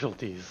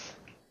casualties.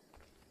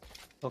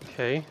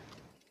 Okay.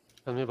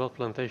 Tell me about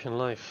plantation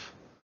life.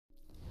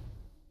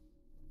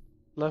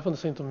 Life on the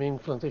Saint Domingue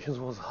plantations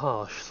was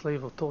harsh.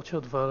 Slaves were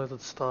tortured, violated,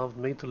 starved,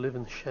 made to live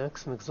in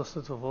shacks, and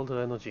exhausted of all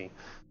their energy.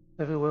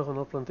 Everywhere on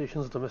all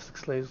plantations, domestic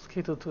slaves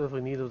catered to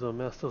every need of their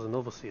masters and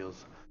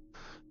overseers,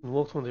 and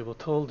worked when they were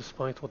told,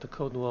 despite what the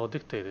Code Noir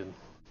dictated.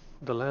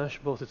 The lash,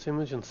 both its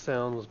image and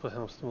sound, was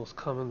perhaps the most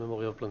common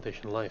memory of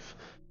plantation life.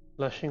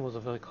 Lashing was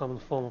a very common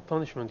form of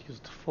punishment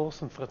used to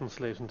force and threaten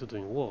slaves into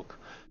doing work.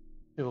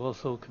 They were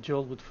also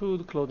cajoled with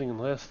food, clothing, and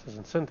rest as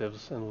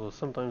incentives, and were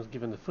sometimes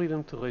given the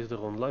freedom to raise their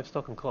own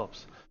livestock and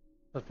crops.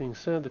 That being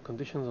said, the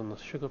conditions on the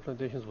sugar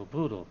plantations were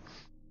brutal.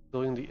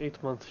 During the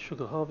 8-month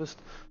sugar harvest,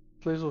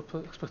 slaves were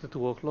expected to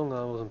work long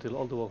hours until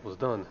all the work was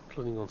done,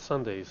 including on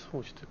Sundays,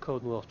 which the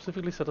Code Noir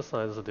specifically set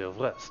aside as a day of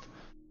rest.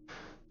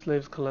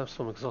 Slaves collapsed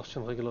from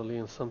exhaustion regularly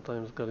and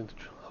sometimes got into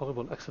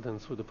horrible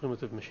accidents with the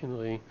primitive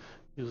machinery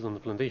used on the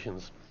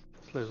plantations.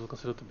 Slaves were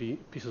considered to be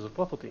pieces of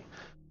property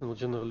and were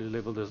generally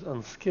labeled as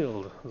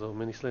unskilled, though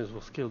many slaves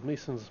were skilled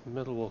masons,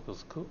 metal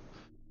workers,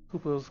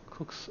 coopers,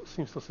 cooks,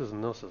 seamstresses,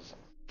 and nurses.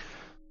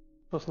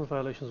 Personal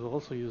violations were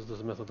also used as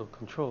a method of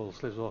control.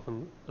 Slaves were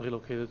often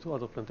relocated to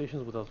other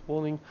plantations without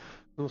warning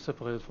and were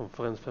separated from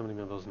friends, family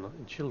members,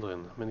 and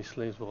children. Many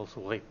slaves were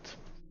also raped.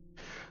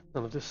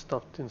 None of this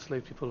stopped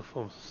enslaved people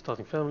from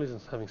starting families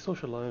and having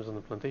social lives on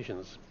the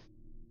plantations.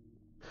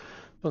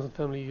 Friends and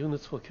family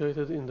units were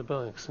created in the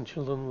barracks, and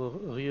children were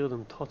reared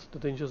and taught the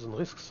dangers and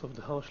risks of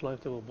the harsh life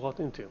they were brought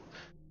into.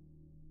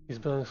 These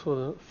barracks were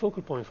the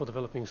focal point for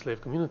developing slave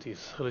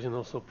communities. Religion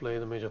also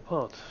played a major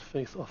part.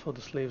 Faith offered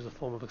the slaves a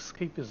form of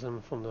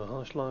escapism from their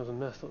harsh lives and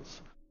masters.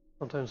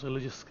 Sometimes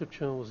religious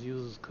scripture was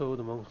used as code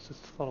amongst its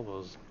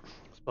followers,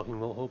 sparking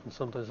more hope and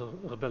sometimes a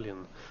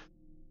rebellion.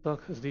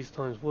 Dark as these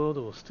times were,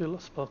 there was still a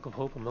spark of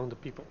hope among the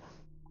people.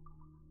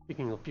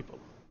 Speaking of people,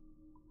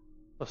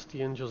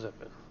 Bastien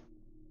Giuseppe.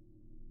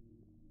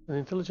 An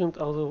intelligent,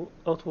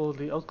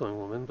 outwardly outgoing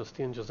woman,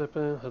 Bastien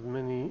Giuseppe had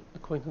many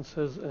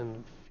acquaintances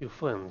and few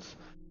friends.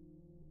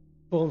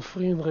 Born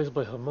free and raised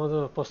by her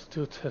mother, a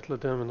prostitute at La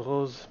Dame and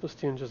Rose,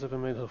 Bastien Giuseppe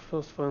made her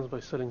first friends by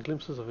selling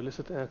glimpses of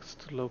illicit acts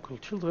to local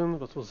children,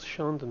 but was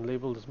shunned and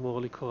labeled as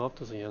morally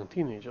corrupt as a young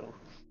teenager.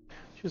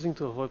 Choosing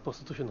to avoid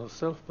prostitution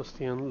herself,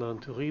 Bastien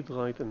learned to read,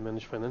 write, and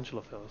manage financial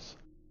affairs.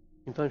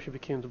 In time, she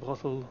became the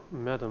brothel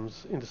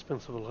madam's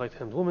indispensable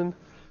right-hand woman.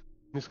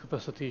 In this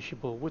capacity, she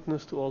bore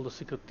witness to all the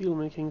secret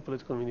deal-making,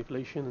 political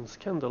manipulation, and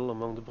scandal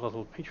among the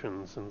brothel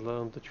patrons, and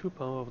learned the true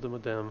power of the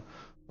Madame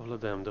of La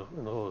Dame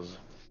and Rose.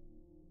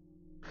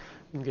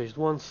 Engaged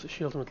once,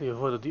 she ultimately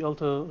avoided the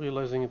altar,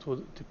 realizing it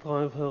would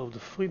deprive her of the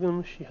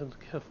freedom she had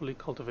carefully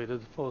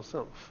cultivated for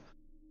herself.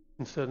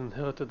 Instead,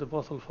 inherited the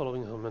brothel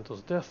following her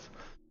mentor's death,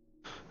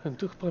 and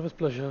took private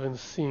pleasure in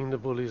seeing the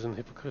bullies and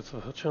hypocrites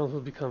of her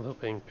childhood become her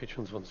paying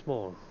patrons once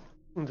more.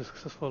 In the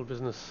successful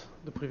business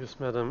the previous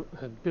madam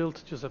had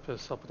built, Giuseppe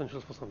saw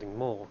potential for something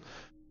more.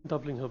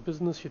 Doubling her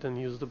business, she then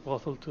used the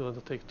brothel to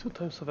undertake 2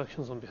 types of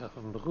actions on behalf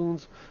of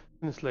Maroons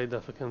and enslaved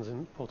Africans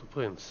in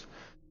Port-au-Prince.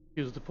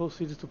 She used the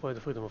proceeds to buy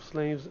the freedom of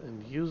slaves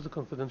and used the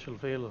confidential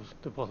veil of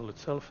the brothel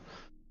itself,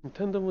 in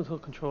tandem with her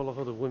control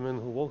over the women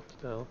who worked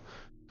there,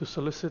 to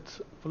solicit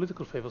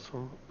political favors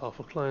from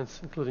powerful clients,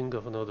 including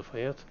Governor de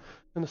Fayette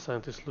and the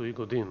scientist Louis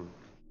Gaudin.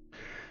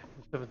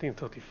 In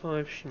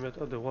 1735, she met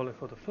Adewale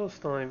for the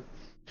first time,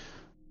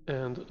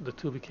 and the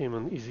two became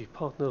uneasy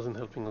partners in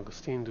helping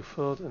Augustine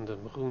Dufort and the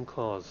Maroon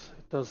cause.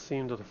 It does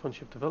seem that a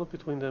friendship developed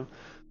between them,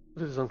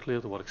 but it is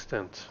unclear to what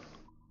extent.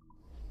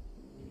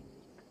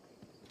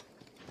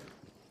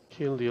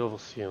 Kill the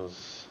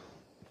overseers.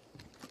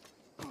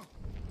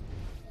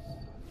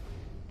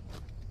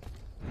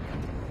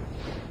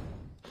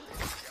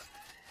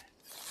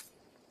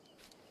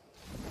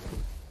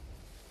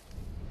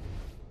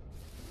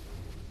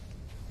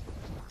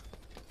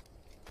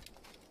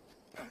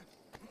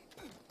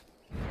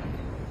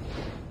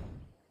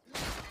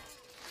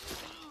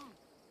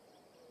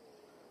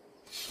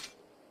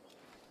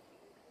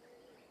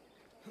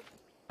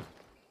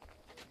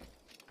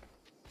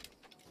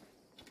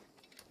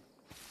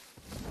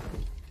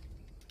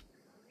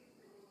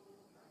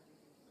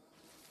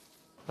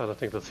 I don't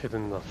think that's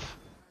hidden enough.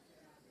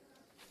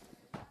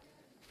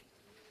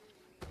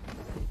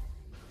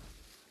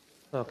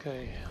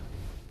 Okay.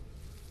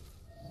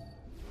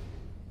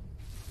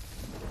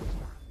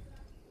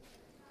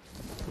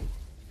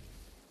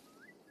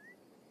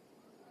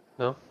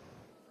 No?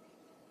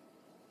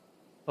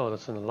 Oh,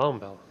 that's an alarm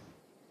bell.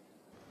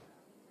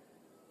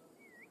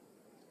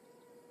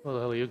 Where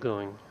the hell are you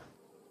going?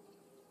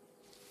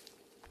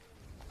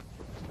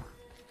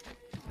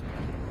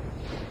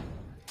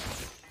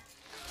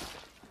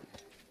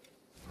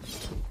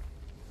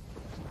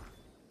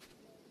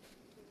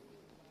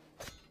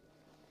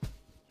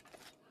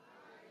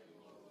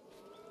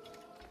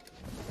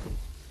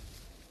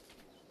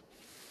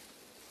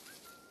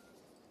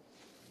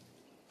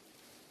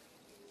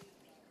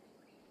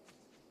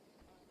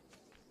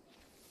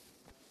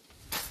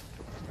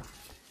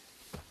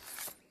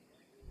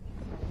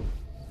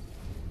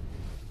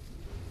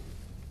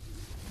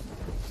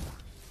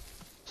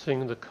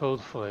 Sing the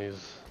code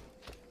phrase.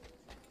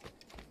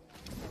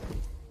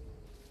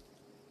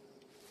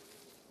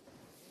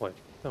 Wait,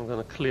 I'm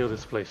gonna clear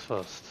this place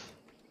first.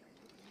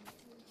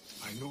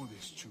 I know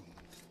this tune.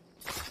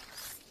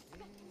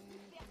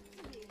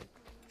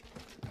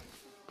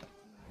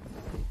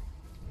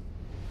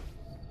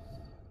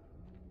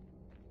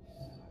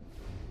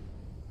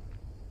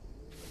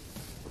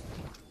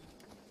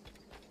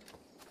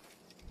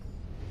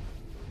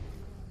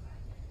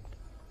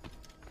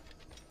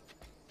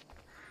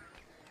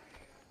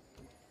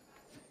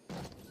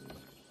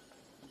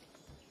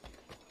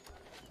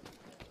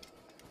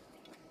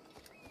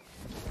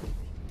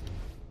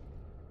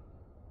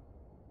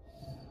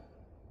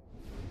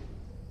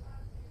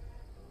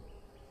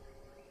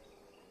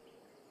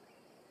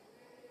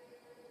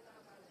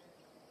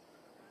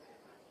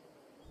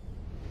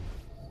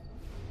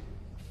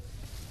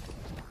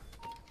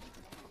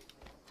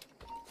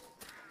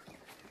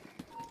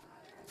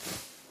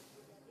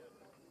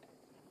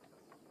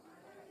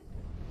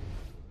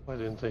 Why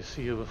didn't I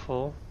see you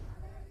before?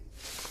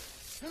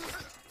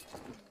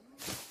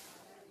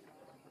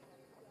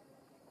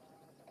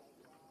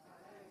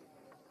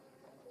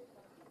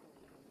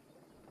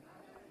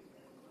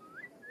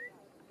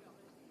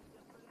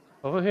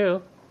 Over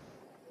here.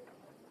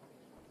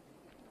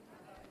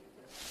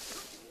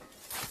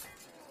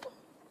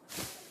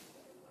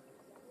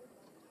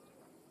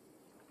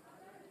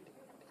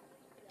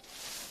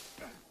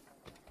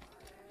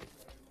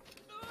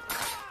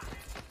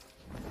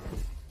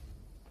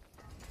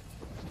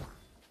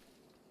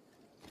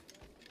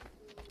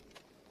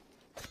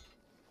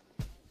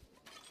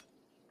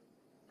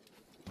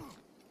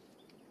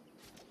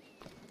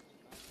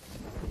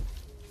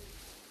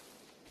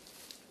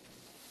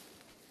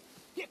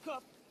 Pick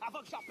up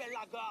avant que j'appelle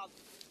la garde.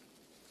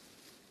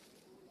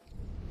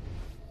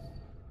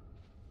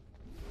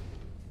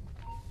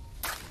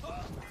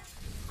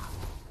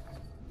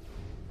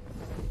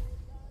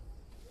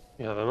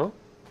 You have ammo?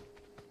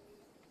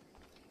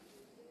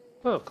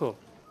 Oh, cool.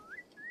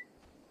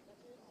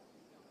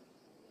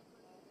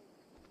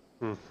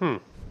 Mm-hmm.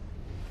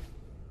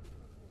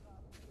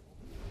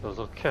 Those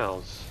are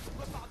cows.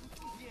 Repars d'où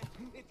tu viens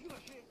et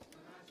piocher.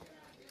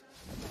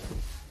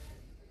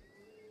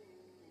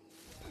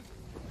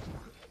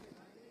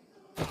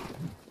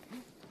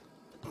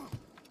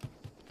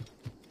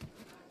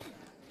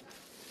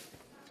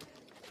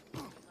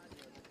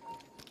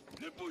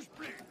 Ne bouge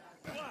plus.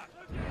 Toi,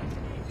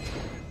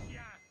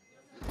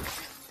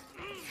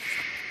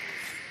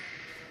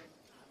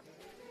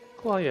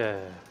 Quiet.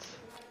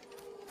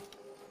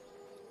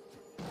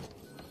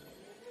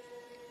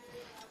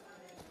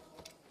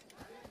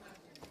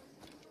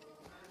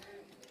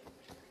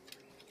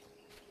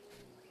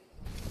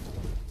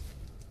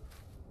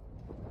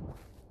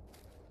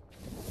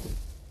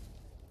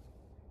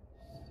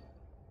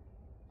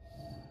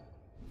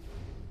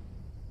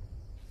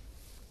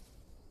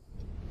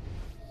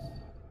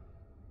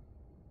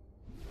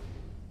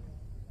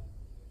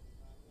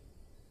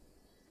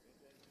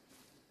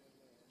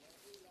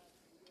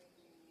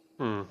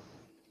 Hmm.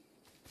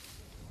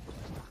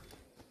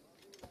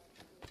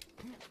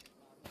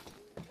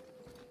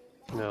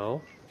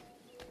 No.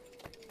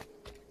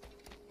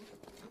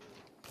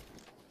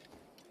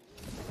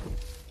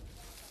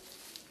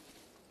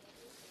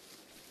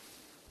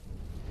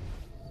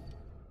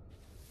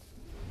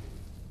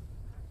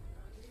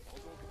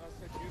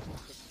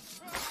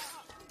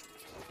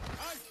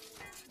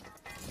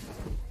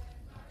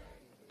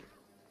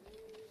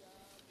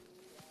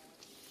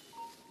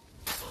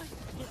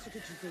 ce que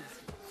tu fais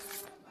ici.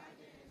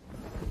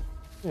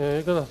 Yeah,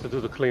 you're gonna have to do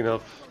the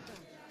cleanup.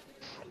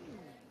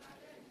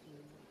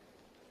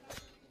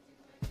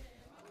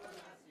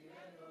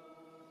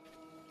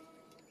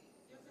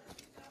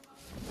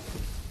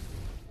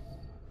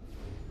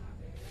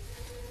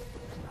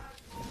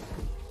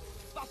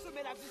 Va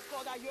semer la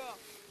discorde ailleurs.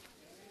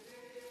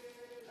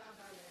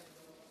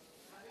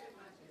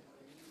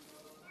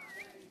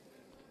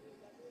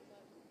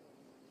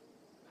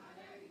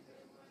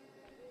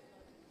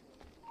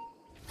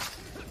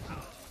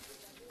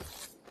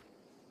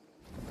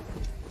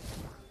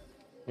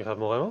 You have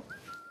more ammo?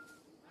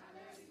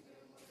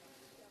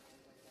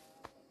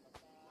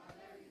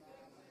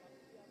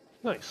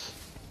 Nice.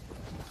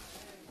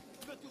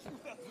 Tu veux tous nous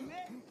faire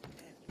tuer?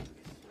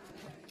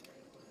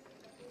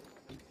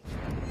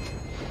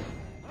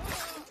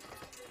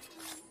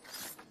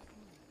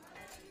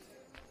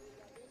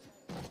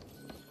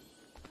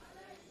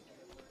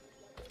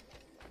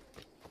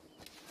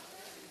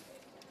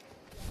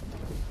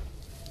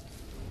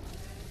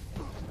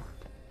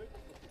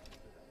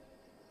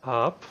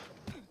 Up.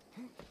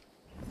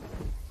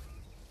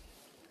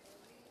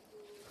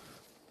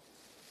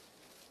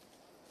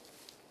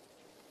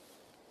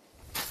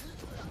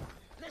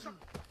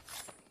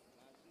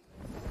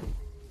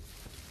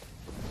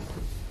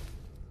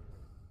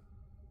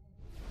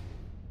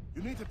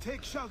 You need to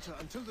take shelter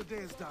until the day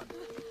is done.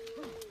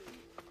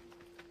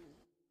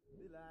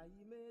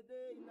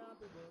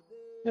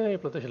 Yay,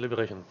 plantation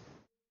liberation.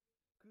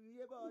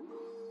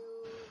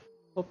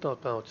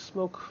 Opt-out pouch,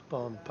 smoke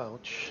bomb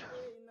pouch.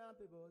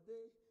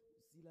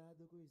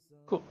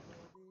 Cool.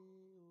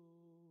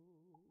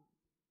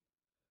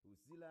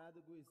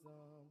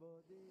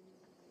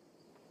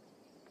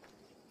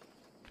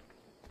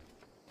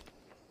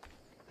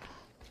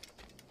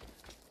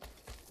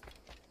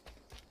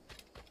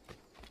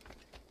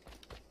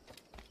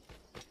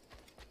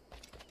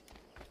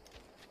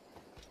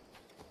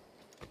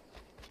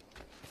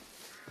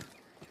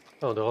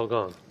 Oh, they're all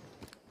gone.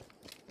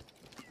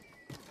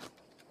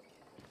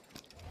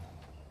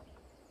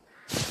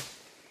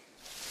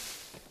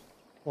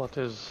 What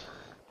is...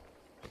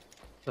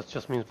 That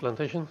just means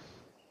plantation?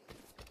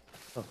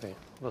 Okay,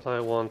 but I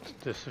want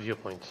this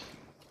viewpoint.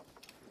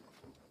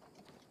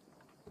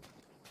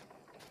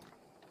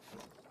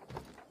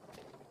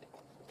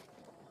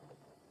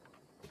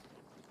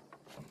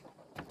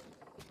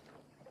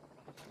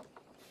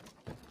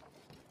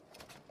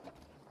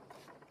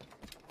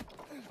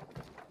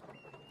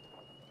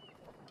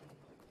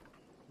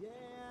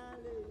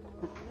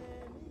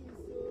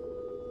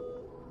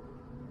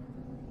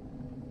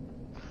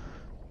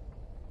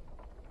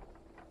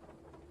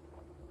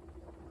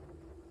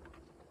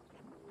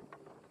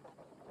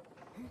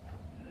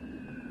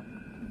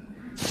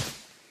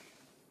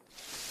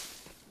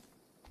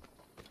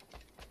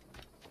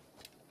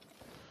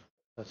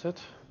 That's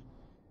it.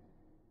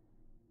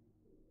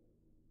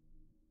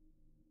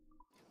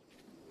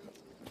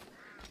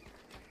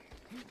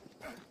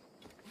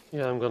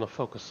 Yeah, I'm gonna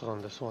focus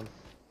on this one.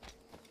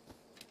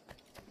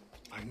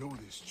 I know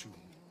this tune.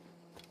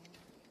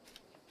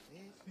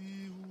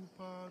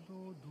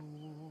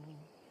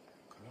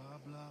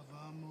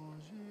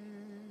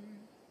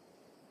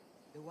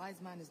 The wise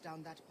man is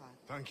down that path.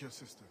 Thank you,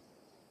 sister.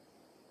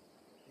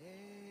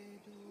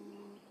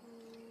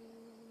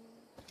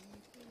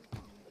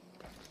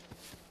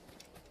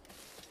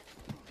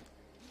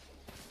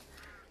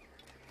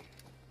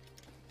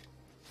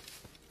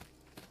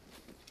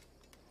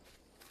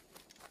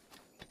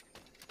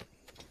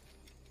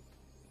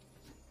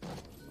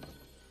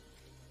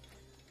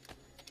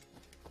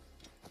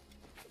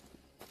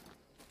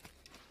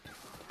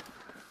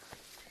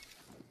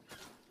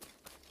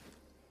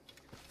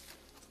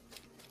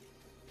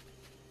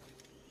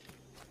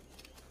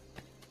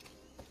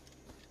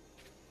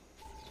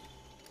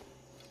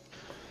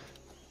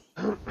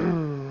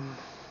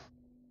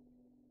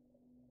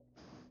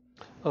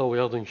 Oh, we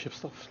are doing ship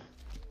stuff.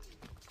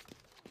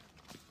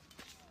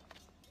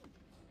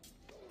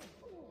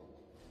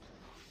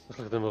 Looks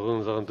like the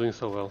Maroons aren't doing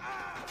so well.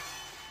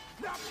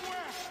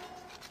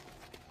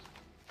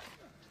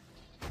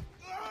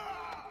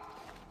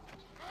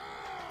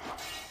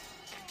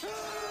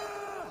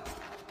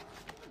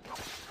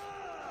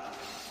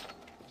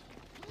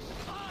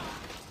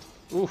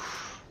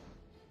 Oof.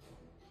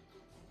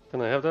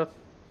 Can I have that?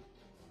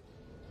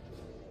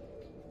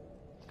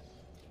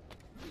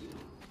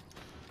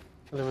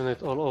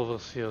 Eliminate all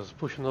overseers.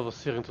 Push an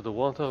overseer into the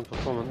water and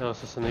perform an air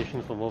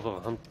assassination from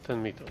over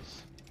 10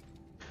 meters.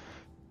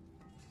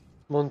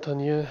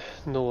 Montagne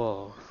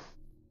Noir.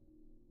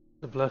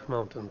 The Black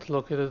Mountains,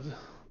 located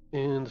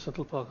in the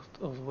central part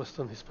of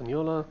western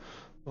Hispaniola,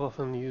 were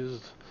often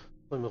used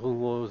by Maroon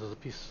warriors as a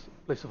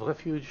place of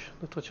refuge,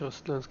 the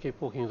treacherous landscape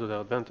working to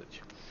their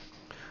advantage.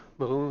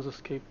 Maroons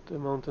escaped the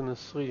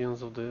mountainous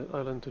regions of the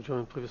island to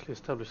join previously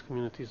established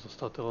communities or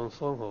start their own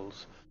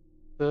strongholds.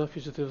 There,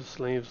 fugitive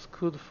slaves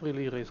could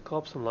freely raise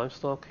crops and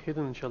livestock,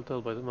 hidden and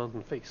sheltered by the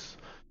mountain face.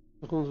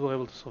 Maroons were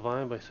able to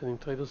survive by sending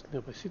traders to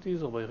nearby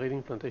cities or by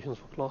raiding plantations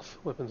for cloth,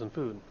 weapons, and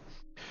food.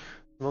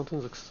 The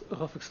mountain's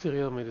rough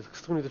exterior made it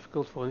extremely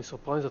difficult for any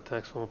surprise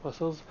attacks from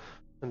oppressors,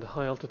 and the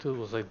high altitude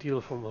was ideal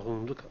for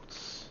maroon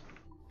lookouts.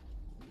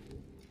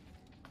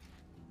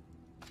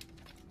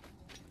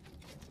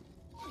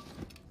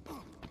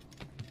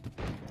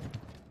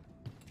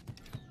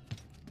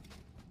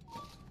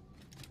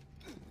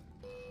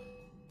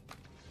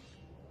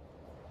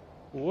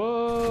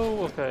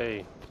 Whoa,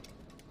 okay.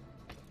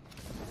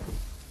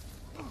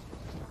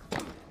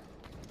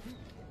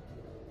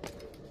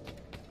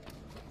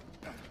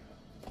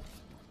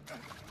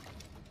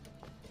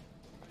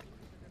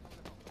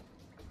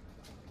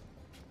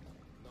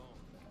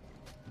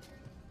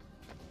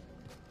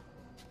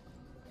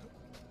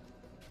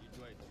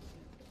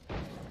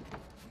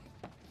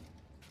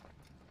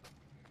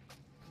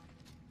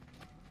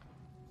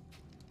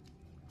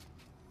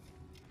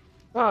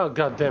 Oh,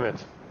 god damn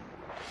it.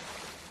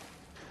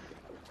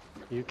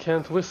 You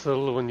can't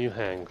whistle when you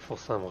hang for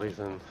some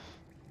reason.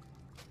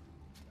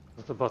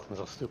 The buttons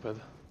are stupid.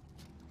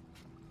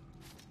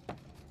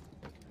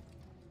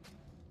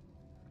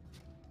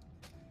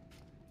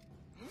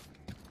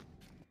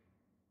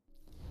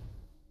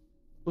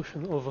 Push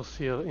an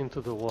overseer into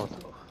the water.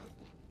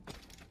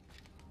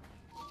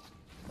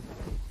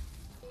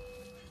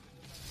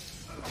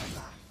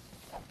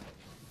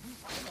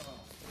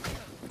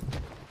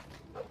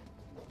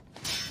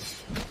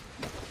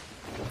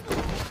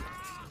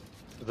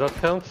 Does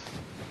that count?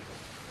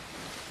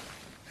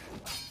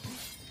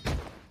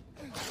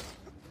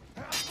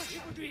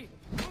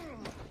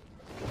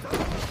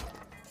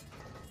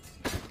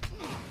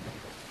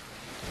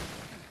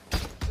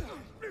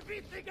 Plus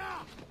vite, les gars!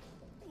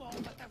 Oh, on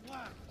va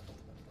t'avoir!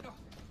 Bon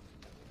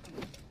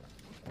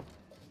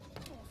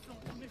sang,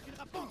 on ne me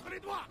filera pas entre les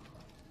doigts!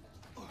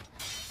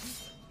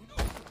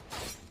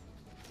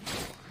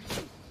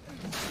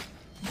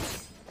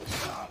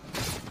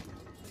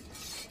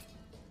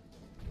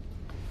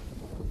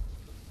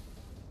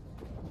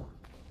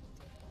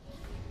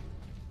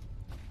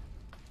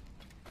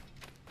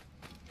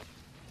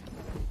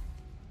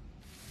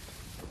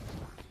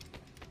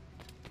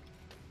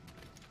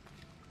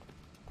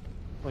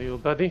 Are you a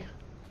baddie?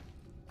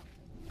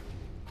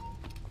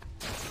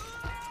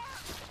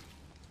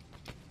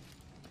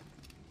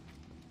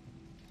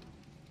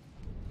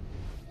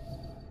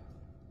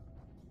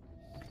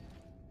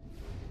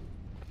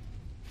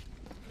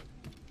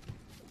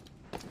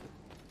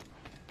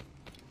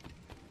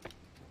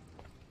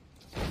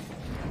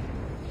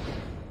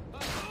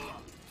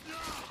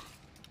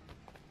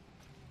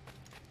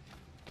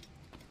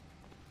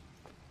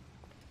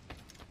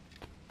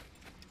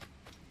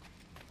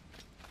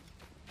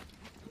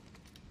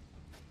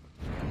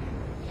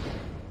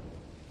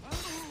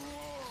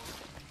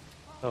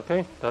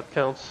 Okay, that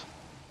counts.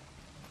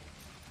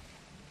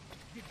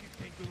 Did you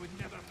think we would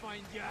never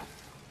find you?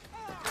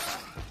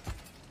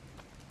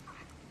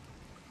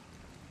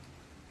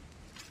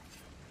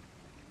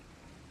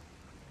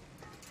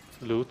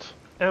 Loot.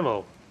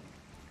 Ammo.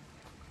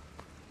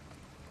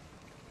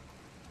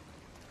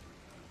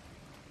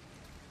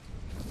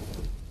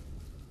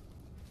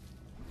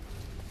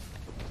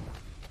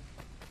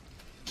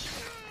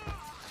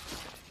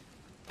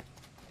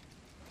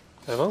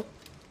 Ammo?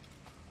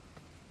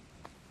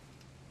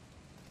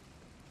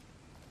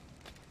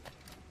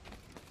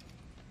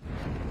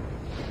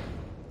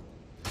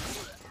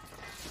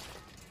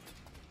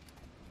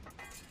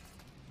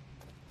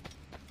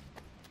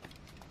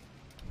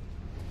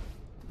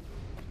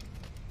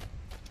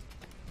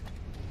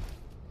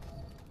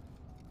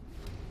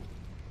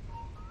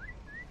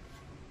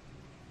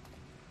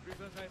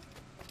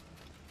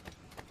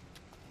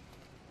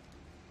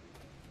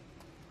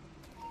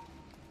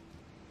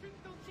 Tu ne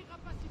t'en tireras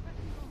pas si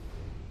facilement.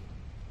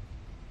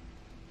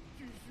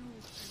 Tu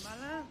joues, tu es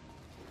malin.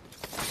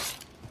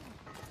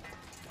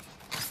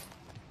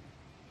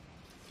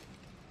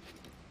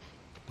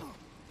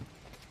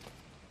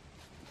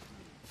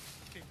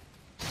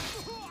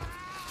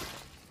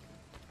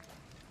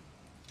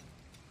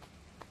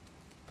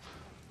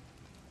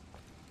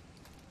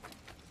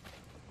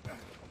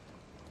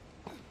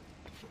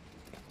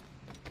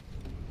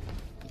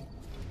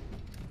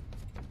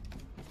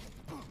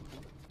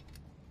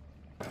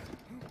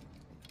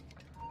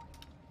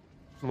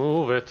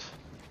 Move it.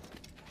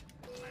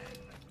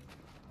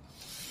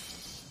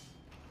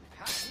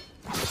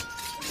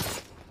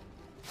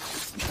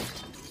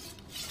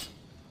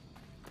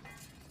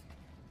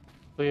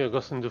 So yeah,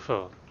 Gossin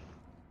Dufour.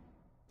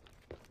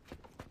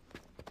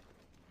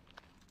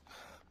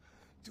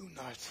 Do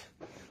not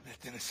let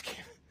them escape.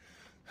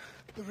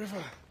 The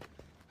river.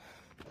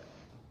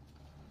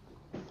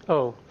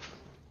 Oh,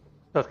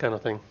 that kind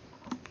of thing.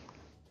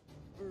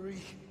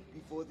 Hurry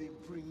before they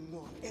bring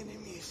more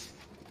enemies.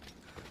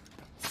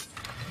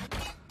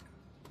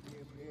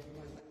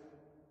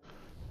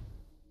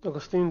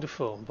 Augustine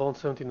Dufour, born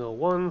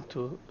 1701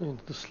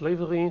 into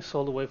slavery,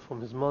 sold away from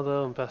his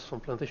mother and passed from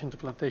plantation to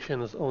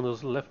plantation as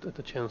owners left at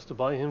the chance to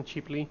buy him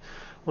cheaply,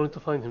 only to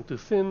find him too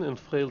thin and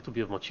frail to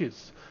be of much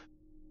use.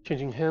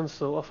 Changing hands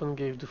so often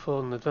gave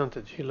Dufour an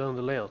advantage. He learned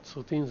the layouts,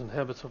 routines and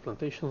habits of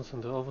plantations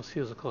and their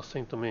overseers across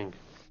Saint-Domingue.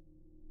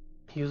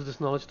 He used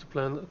this knowledge to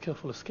plan a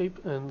careful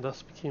escape and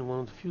thus became one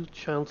of the few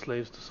child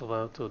slaves to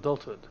survive to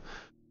adulthood.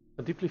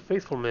 A deeply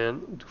faithful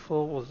man,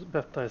 Dufour was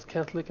baptized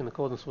Catholic in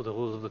accordance with the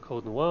rules of the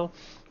Code Noir,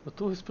 but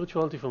through his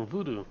spirituality from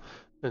voodoo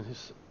and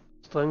his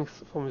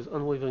strength from his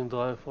unwavering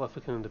drive for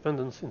African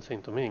independence in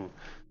Saint-Domingue.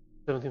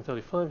 In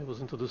 1735 he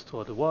was introduced to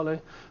Adewale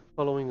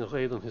following a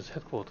raid on his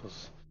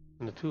headquarters,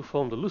 and the two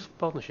formed a loose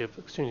partnership,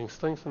 exchanging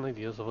strengths and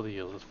ideas over the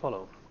years that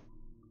follow.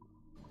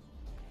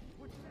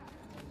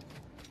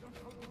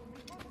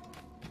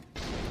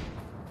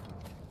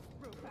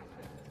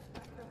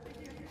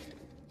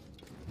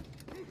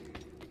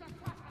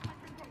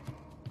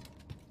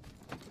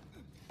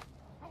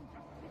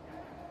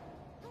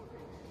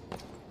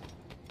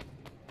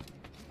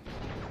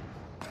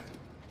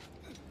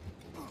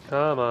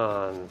 Come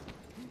on.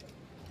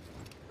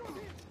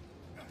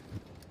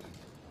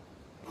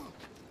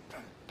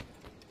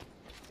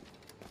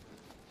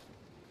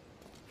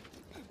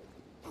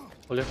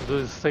 All you have to do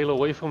is sail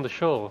away from the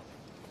shore.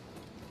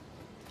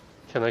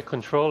 Can I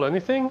control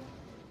anything?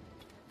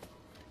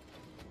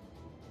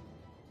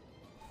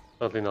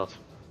 Apparently not.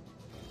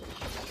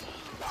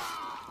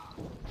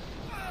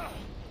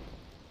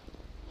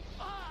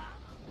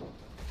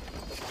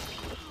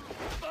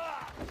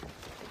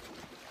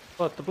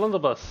 What, the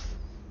blunderbuss?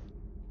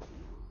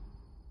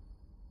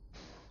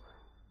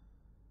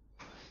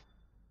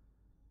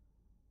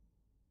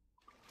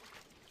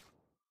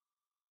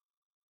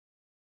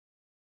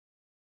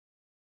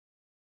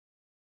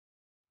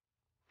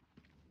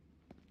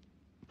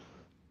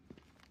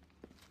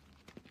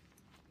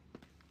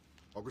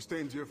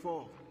 Augustine's your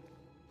fault.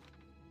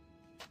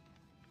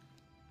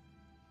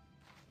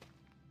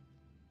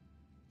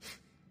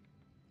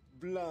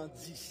 Blanc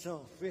dit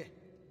sans fait.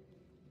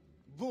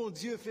 Bon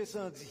Dieu fait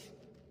sans dit.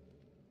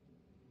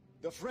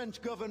 The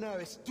French governor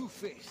is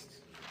two-faced.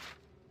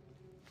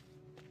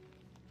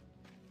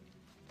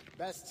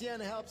 Bastien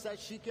helps as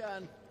she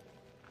can,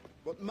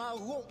 but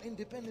Maroon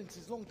independence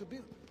is long to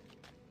build.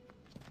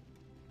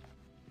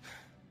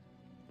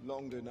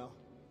 Longer now.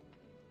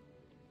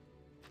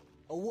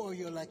 A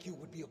warrior like you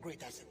would be a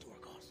great asset to our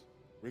cause.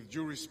 With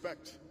due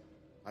respect,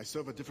 I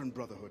serve a different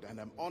brotherhood, and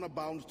am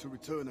honor-bound to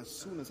return as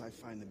soon as I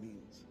find the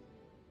means.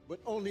 But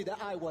only the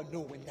Iowa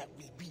know when that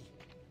will be.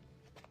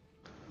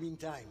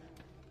 Meantime,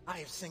 I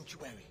have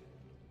sanctuary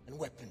and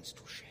weapons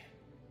to share.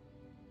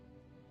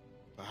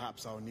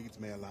 Perhaps our needs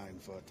may align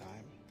for a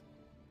time.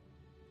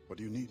 What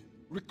do you need?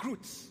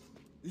 Recruits,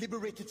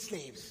 liberated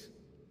slaves.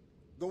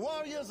 The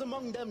warriors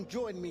among them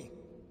join me.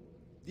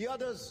 The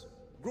others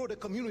grow the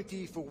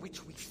community for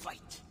which we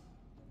fight.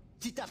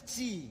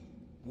 Titarti,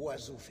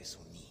 oiseau fait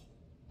son nid.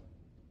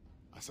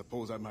 I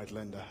suppose I might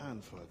lend a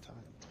hand for a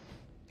time.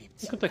 You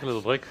can take a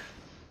little break.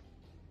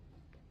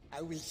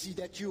 I will see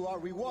that you are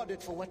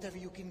rewarded for whatever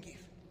you can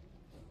give.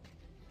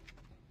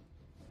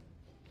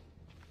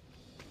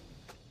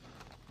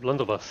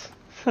 Blunderbuss.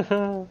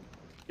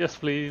 Yes,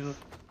 please.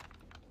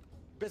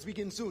 Best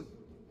begin soon.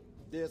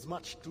 There's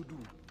much to do.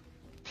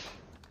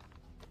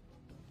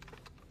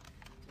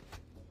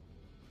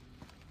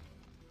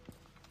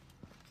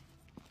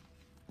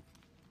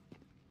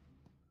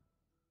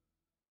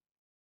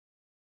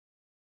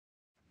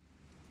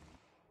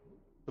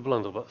 The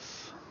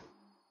blunderbuss.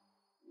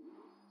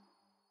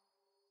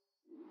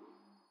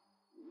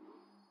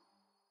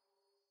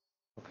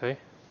 Okay.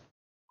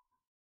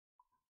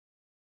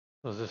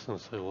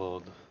 Resistance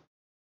reward.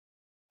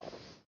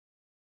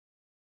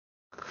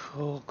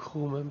 Core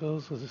crew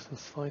members,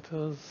 resistance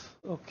fighters.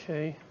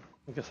 Okay.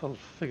 I guess I'll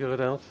figure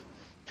it out.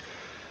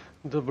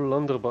 The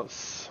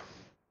blunderbuss.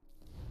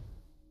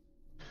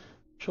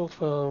 Short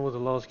fire with a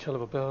large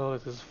caliber barrel,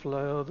 it is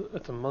fired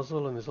at the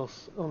muzzle and is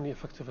also only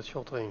effective at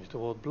short range. The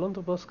word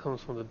blunderbuss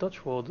comes from the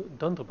Dutch word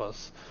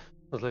dunderbuss,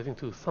 translating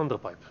to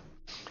thunderpipe.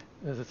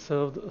 As it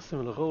served a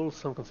similar role,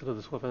 some consider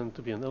this weapon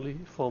to be an early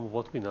form of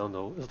what we now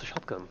know as the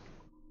shotgun.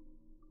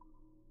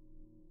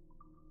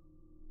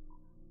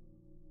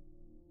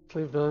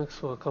 Slave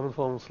barracks were a common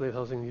form of slave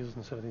housing used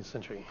in the 17th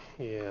century.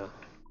 Yeah.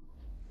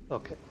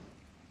 Okay.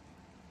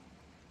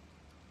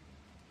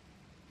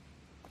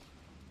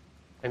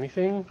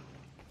 Anything?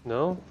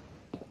 No?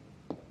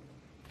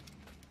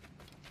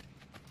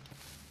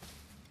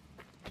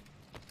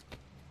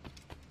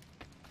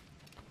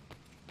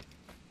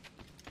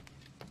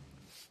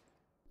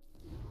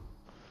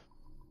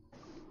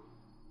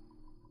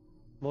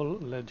 Small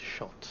lead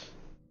shot.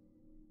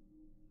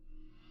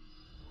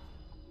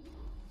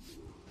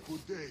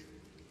 Good day,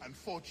 and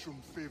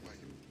fortune favor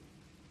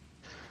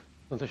you.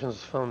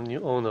 Plantations found new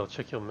owner.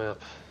 Check your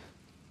map.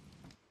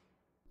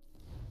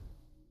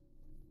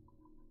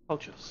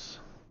 Pouches.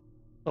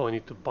 Oh, I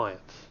need to buy it.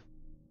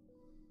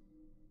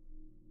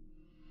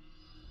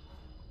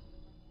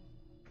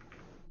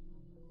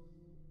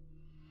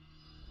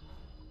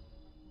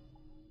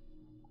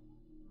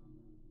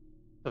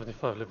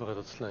 $75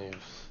 liberated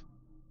slaves.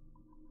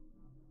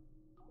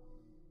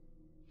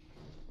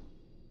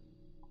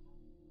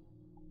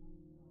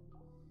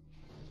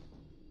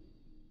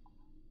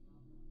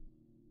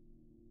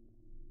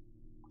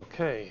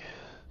 Okay.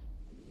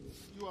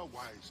 You are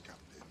wise,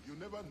 Captain. You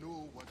never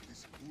know what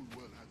this cool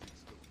world has in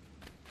store.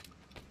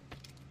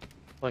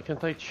 Why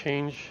can't I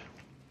change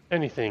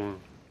anything?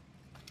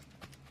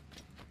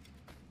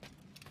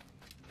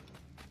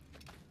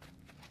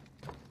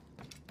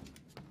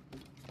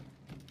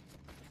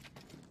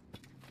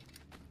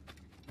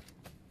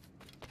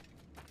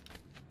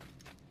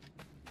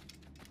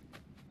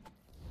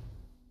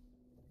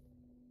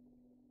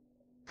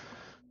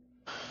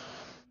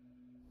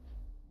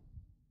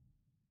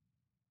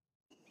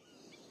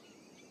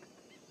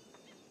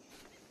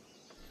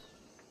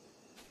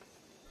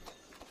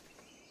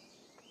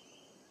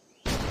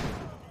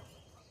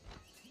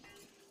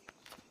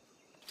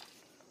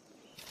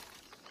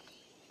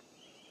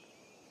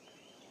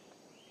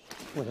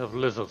 We have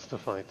lizards to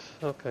fight.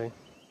 Okay.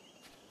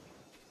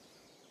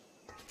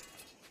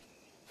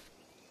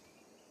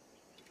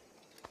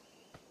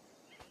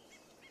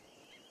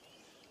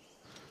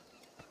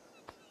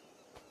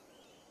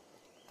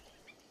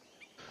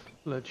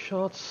 Lead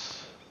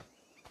shots.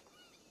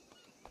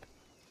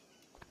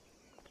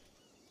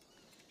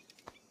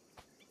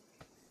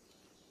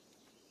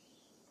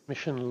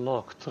 Mission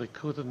locked.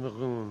 Recruited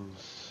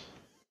Maroons.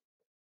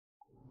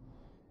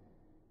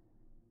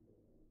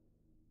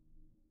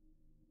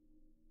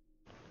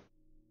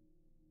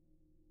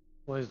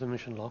 Why is the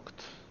mission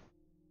locked?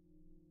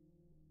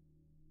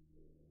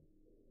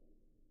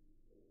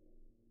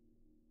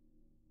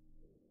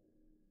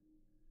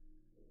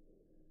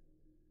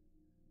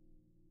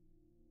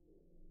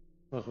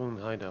 Maroon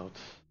hideout.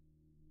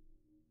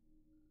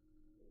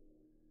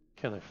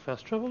 Can I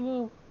fast travel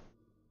now?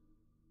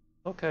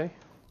 Okay.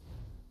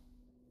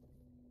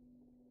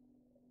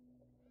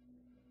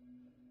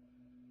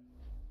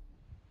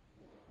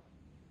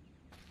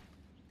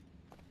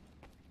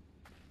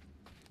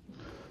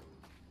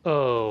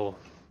 Oh,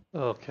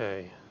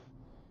 okay.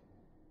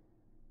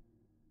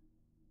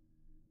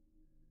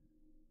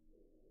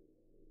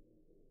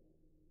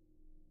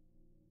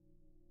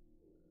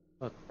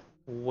 But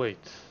wait.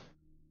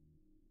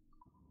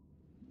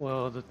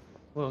 Well,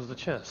 where's the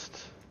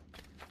chest?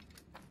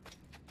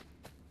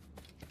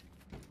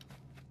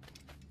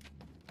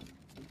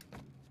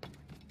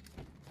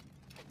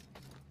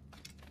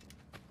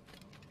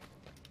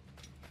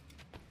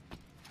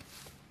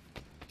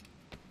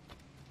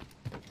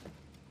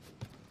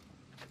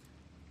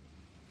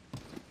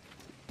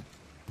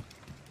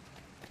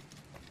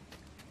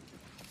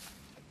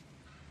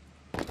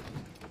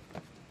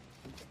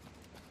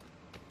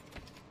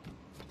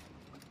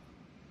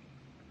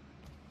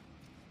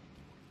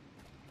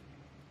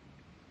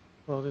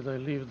 Or did I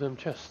leave them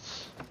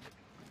chests?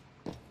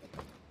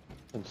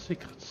 And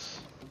secrets?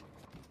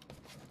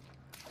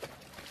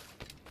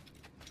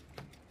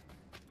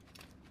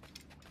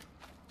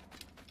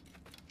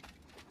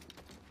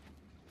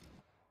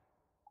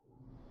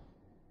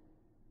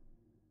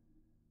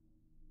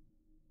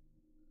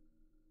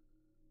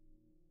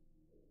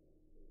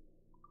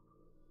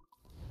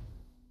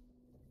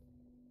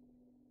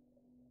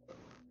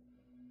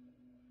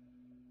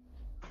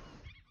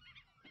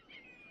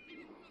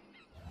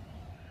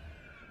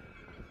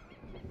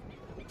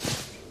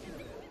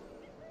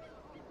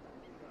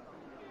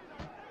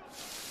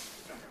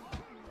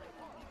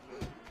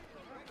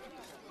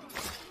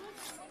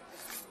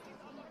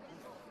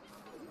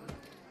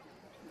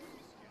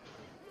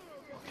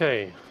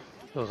 Okay,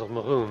 those are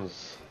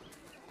Maroons.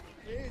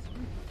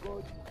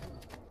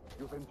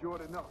 You've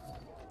endured enough.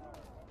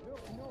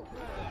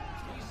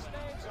 These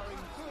slaves are in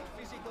good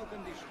physical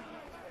condition.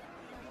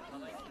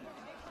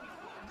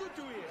 Good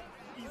to hear.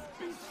 His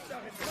beasts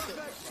are in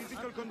perfect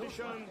physical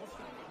condition.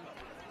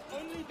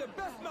 Only the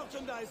best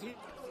merchandise here.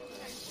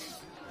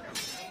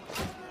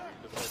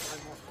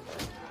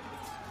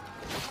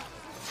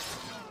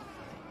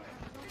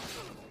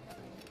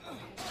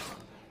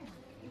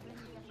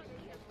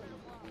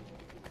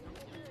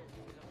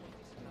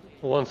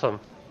 Want some?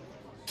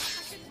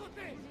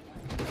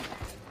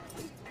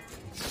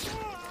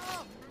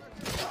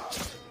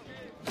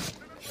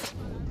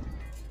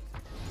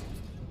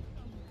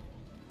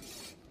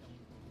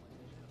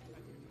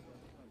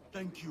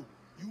 Thank you.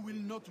 You will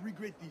not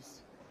regret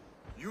this.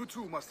 You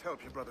too must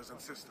help your brothers and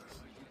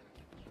sisters.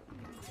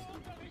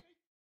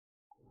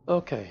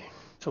 Okay,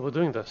 so we're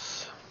doing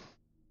this.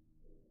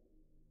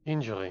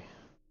 Injury.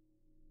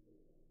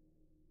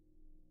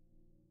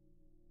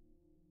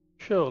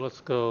 Sure, let's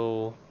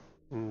go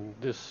in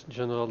this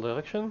general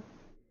direction.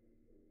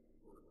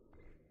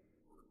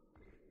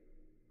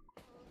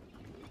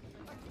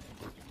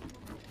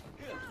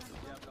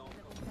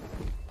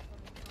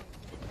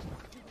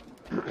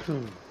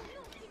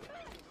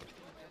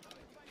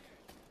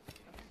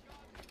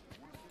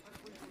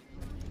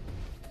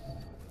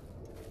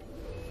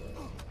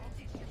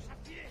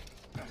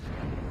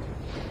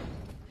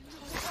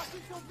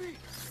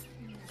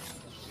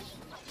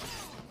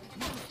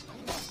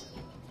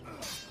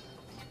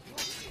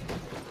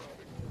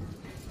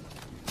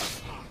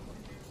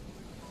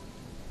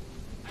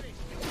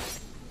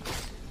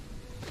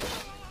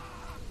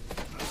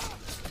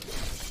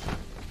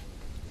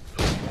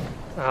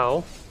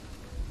 Ow.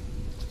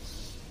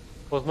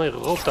 Was my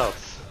rope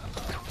darts?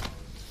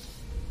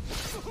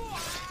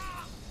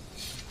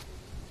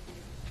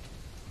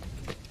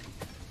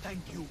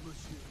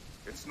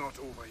 It's not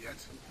over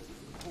yet.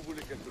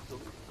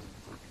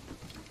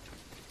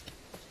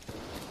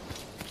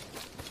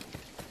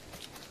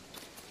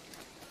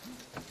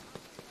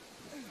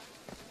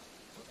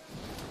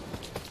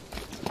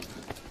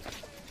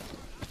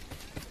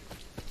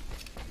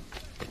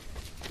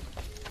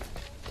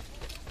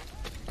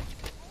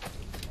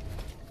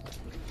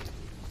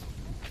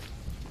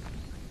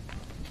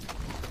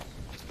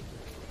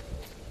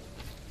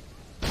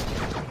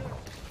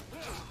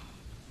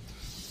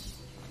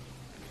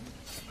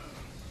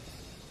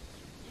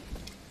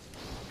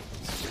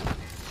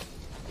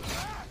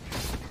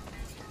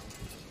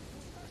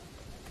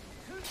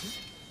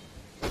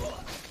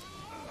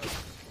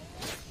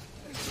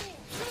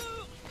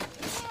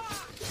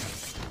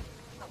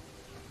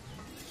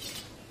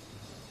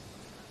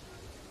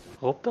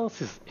 Rope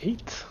darts is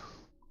 8?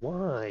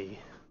 Why?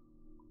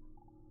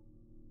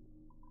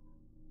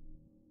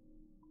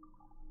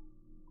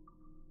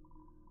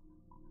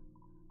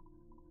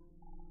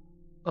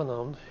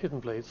 Unarmed,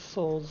 hidden blades,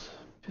 swords,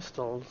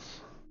 pistols,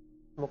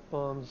 smoke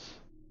bombs,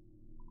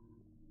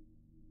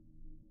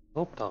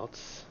 rope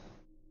darts,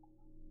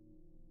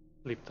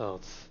 leap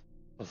darts,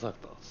 berserk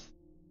darts.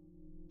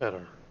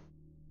 Better.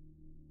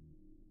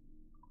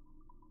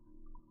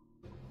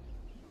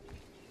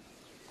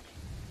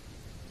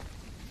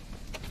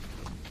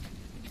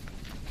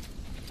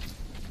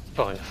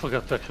 Sorry, I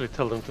forgot to actually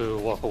tell them to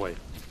walk away.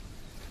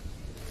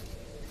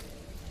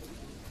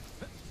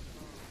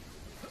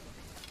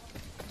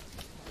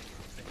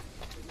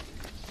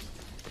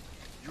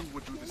 You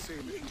would do the same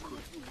if you could.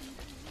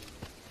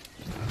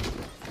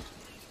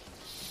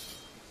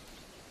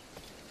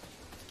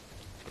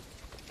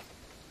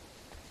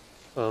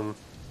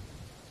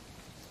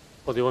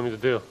 What do you want me to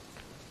do?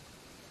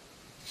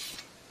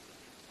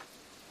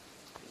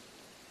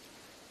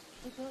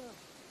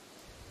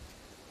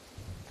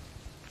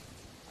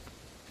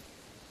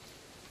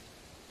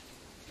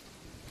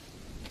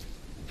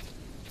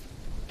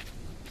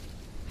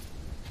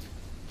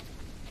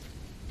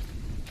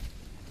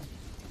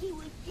 He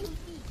will kill me.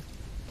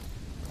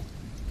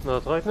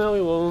 Not right now,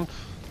 he won't.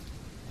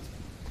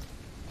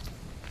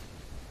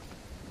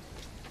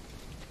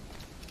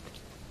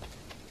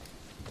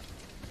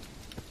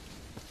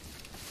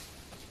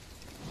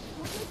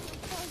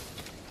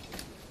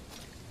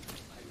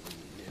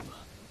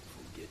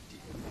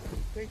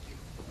 Thank you.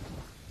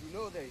 You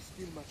know there is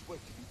still much work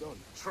to be done.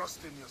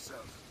 Trust in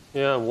yourself.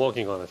 Yeah, I'm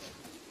working on it.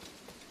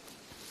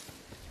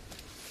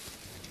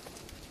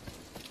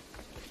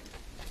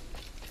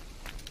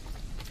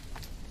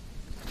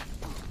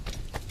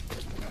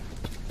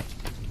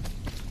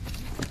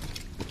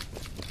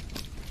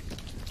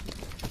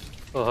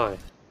 Oh, hi.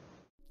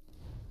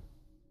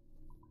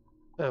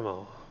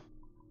 Ammo.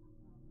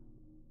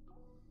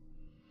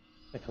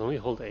 I can only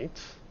hold 8?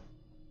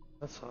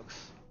 That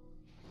sucks.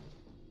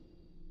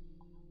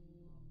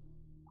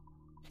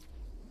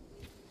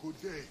 Good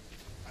day,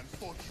 and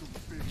fortune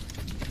favor.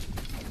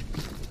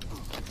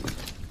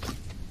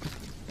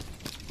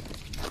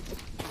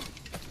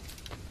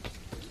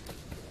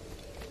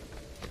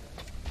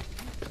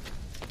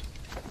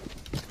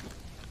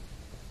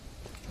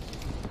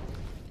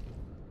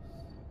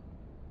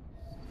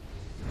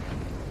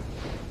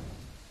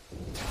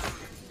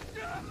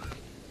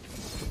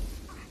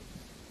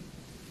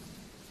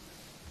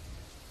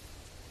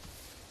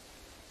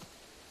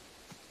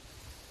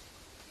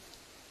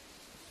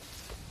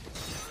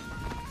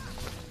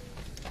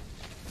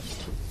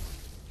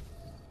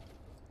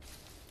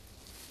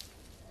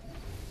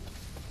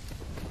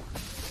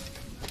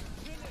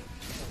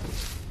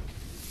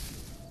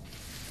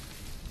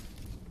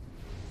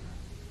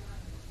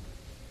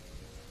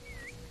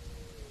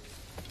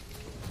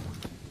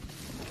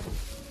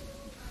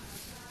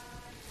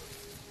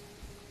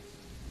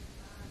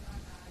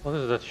 What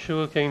is that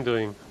sugarcane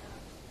doing?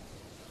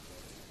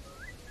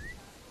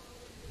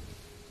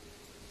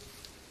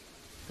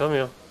 Come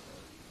here.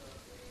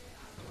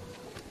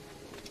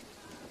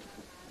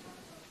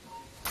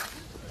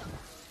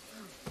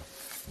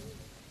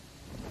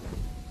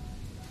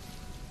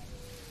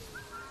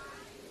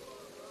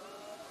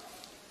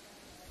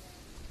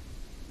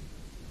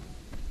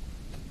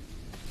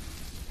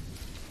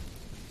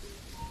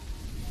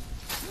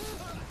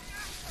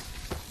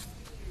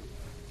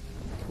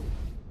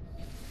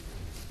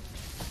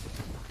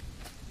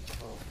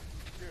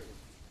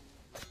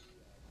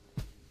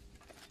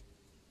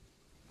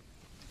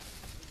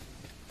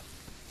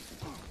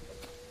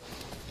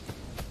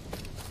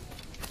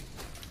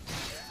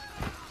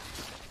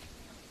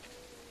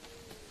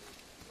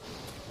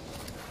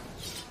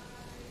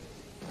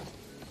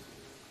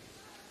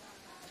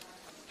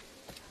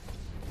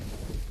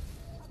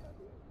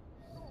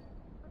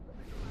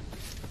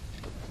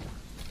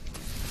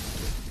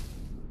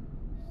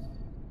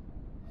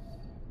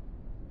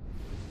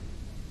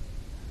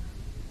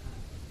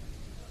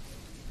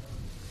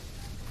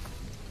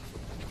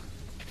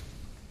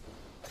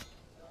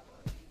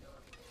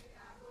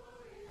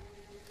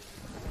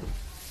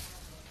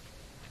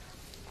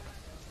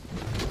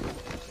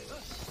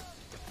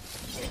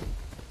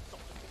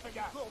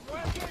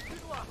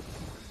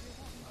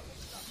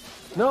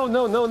 No,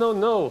 no, no, no,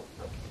 no!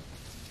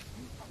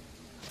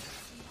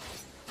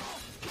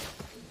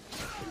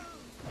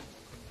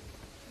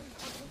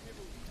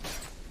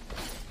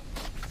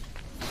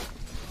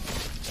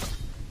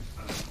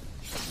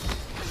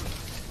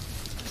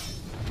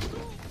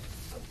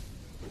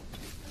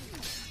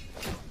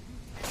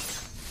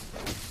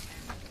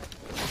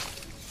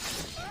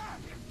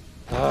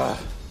 Ah.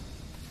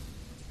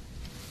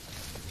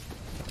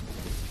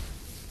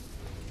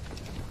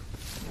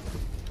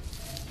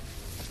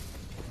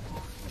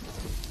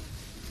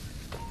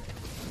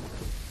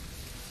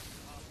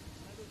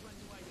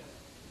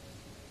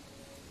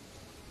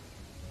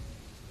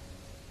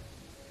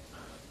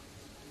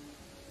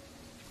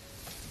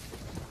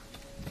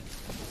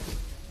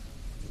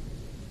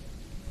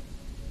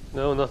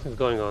 No, nothing's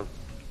going on.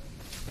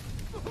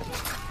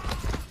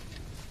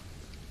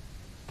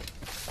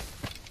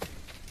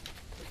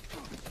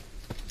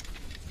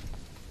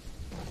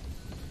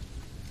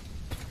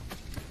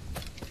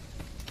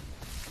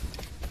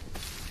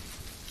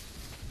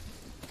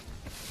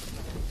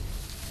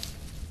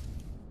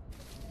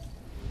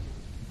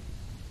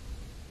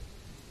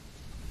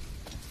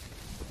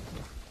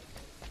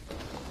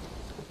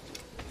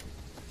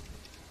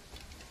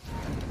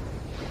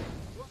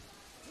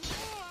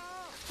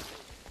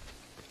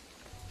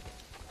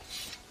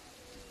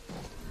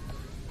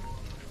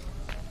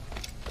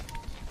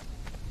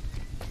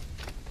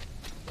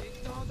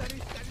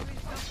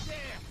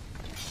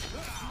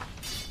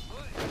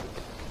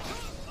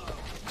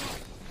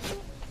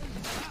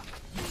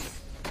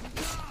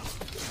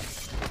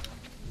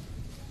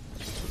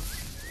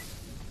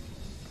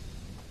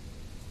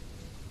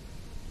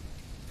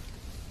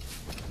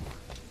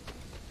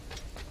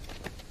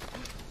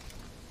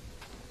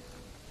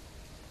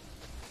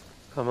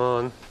 Come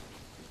on.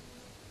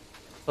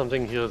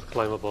 Something here is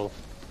climbable.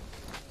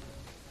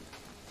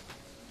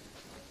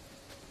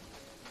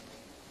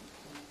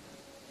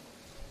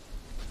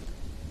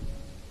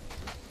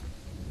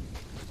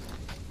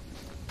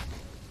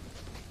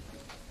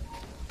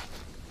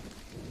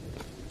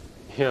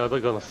 Yeah, they're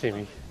gonna see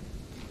me.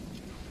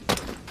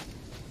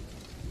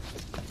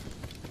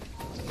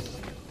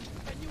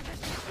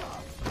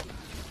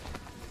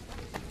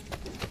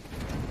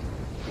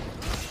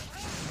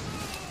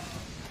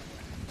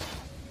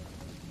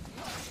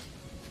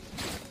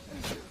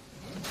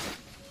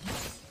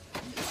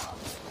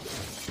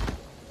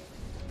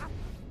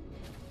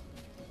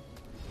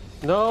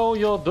 No,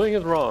 you're doing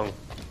it wrong.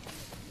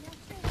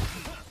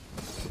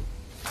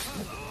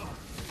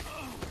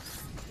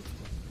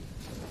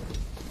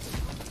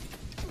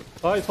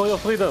 Fight for your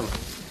freedom.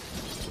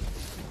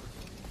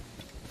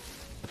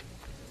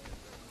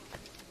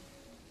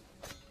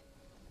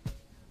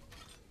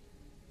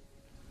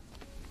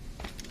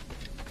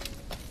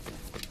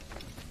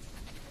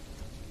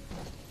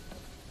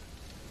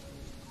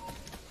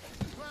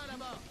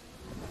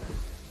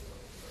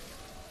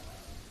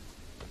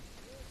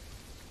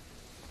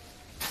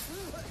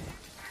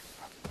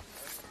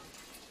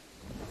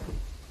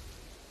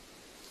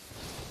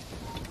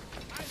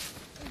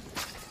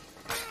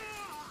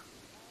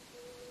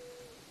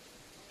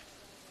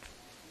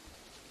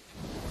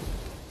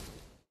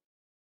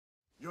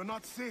 You're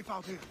not safe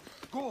out here.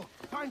 Go,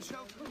 find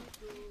shelter.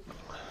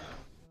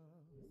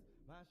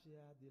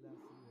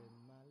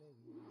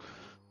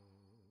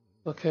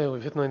 Okay,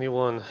 we've hit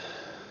 91.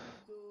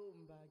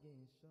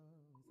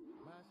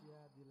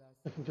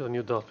 I can get a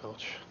new dart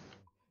pouch.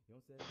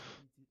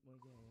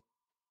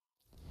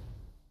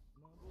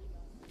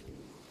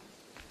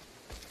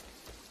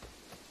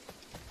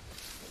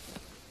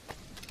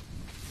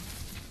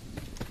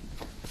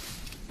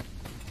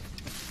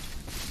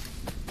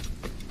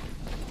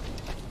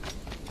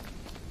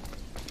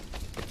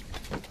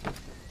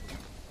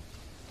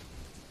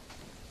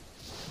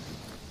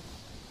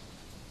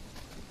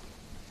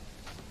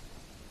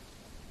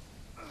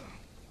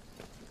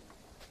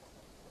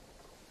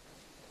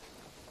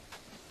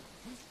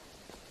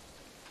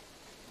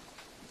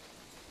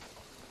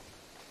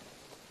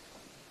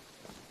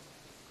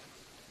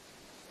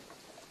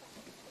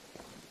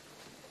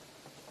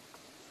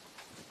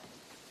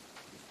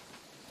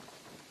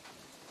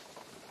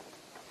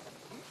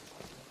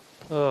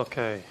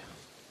 Okay.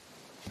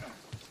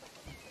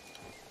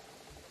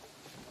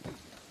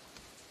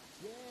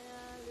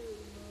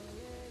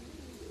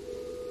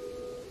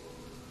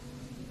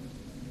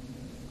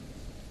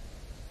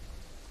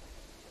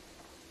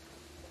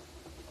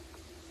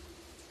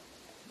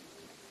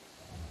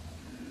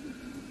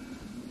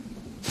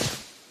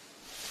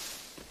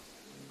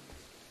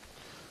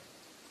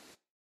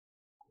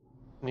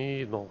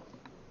 Need more.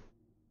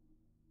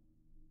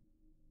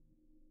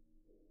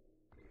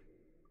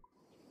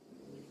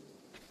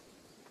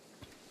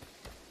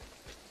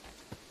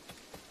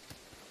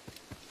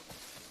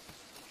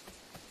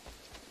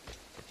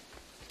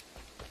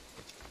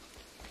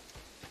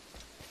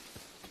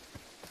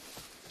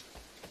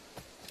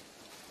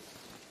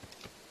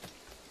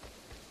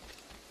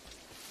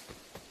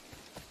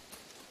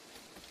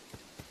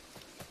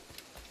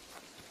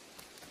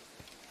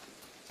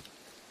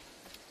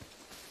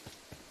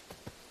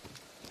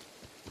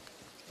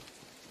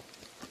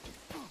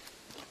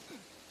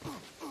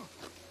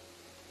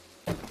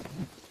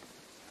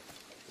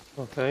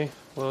 Okay,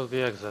 where's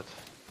the exit?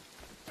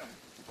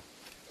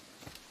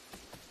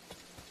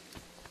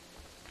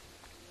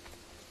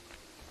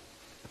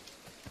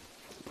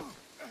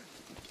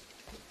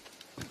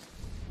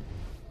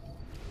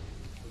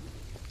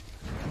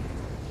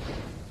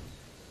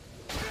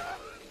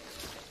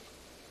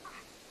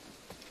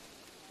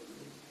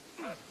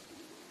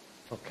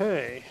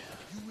 Okay.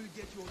 You will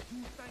get your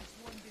due thanks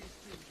one day,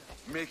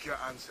 stranger. Make your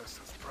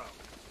ancestors proud.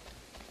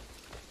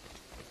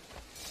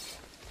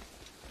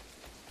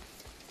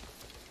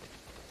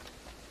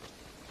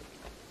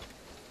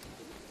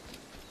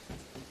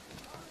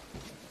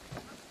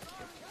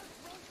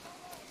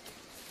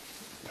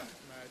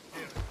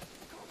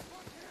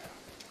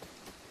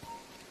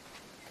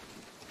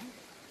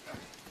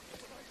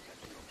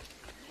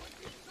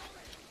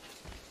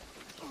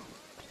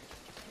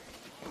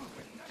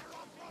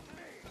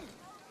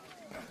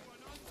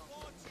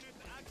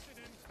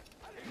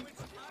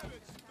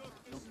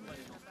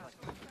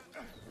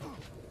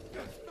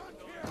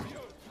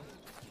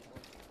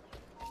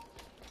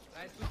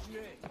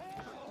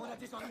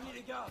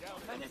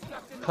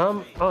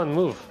 Come on,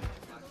 move.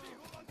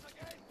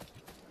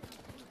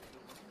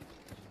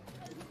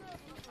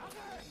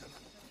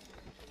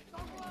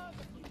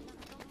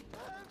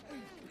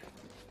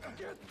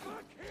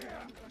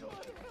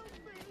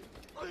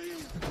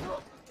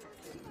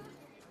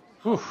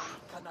 Oof.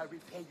 Can I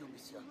repay you,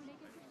 monsieur?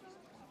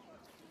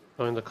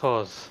 Join the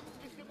cause.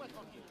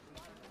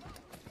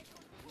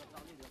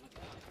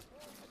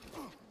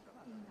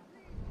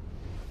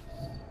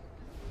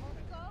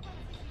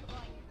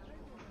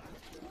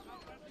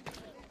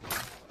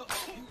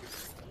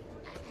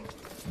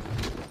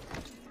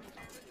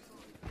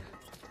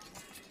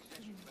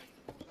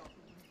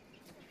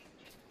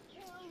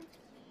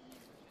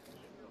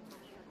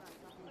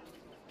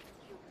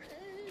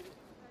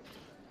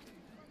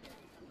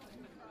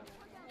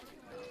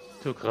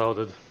 Too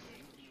crowded.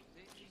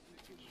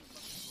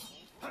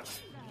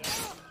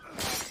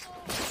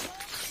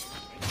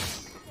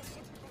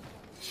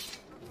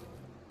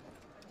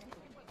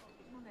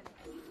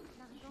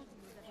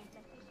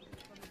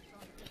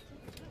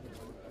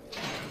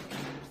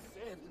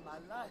 Saved my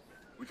life.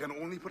 We can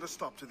only put a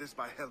stop to this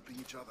by helping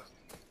each other.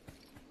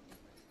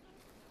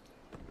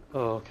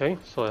 Okay,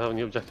 so I have a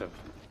new objective.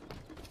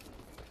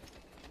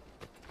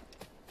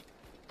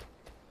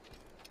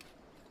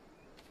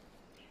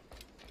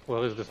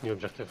 Where is this new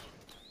objective?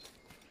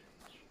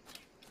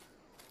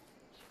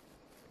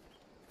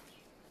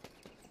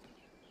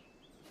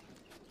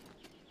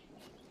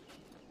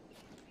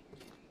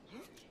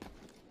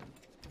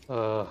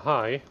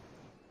 Hi.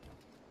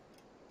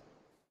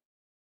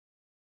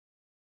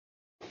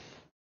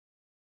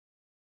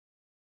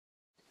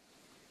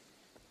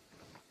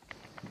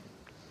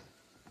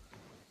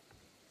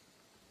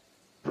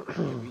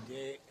 Every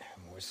day,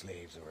 more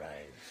slaves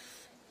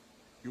arrive.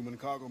 Human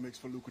cargo makes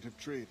for lucrative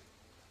trade.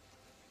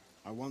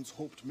 I once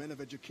hoped men of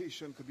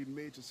education could be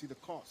made to see the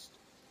cost.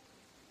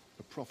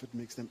 The profit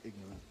makes them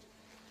ignorant.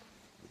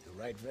 With the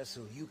right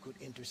vessel, you could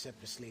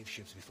intercept the slave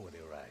ships before they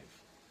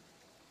arrive.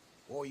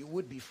 Or you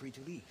would be free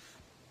to leave.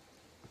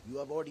 You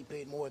have already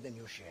paid more than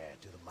your share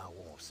to the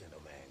Mawon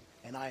Saint-Domingue,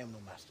 and I am no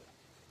master.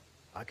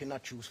 I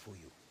cannot choose for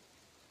you.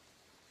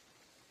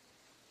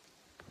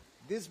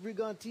 This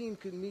brigantine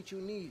could meet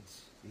your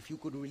needs if you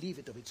could relieve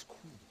it of its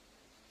crew.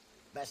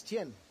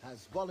 Bastien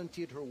has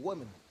volunteered her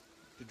woman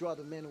to draw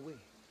the men away.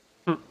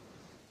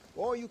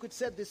 Or you could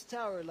set this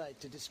tower light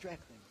to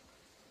distract them.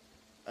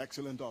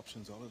 Excellent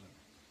options, all of them.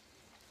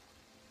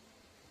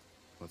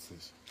 What's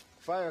this?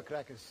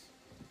 Firecrackers.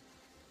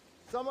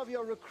 Some of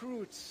your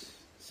recruits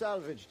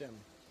salvaged them.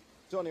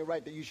 It's only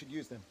right that you should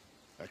use them.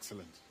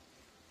 Excellent.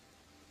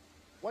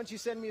 Once you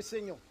send me a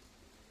signal,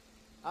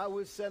 I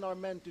will send our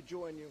men to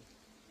join you.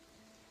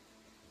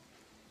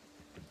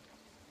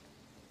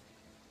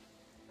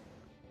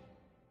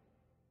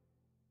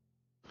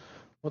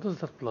 What does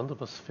that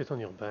blunderbuss fit on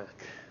your back?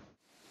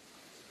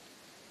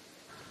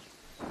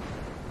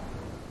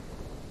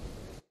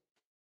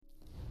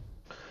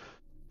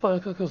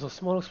 Firecrackers are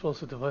small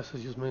explosive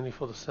devices used mainly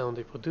for the sound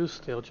they produce.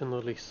 They are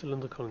generally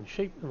cylindrical in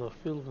shape and are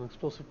filled with an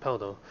explosive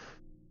powder.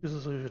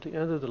 Users are usually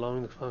added,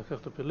 allowing the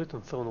firecracker to be lit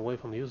and thrown away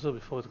from the user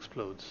before it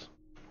explodes.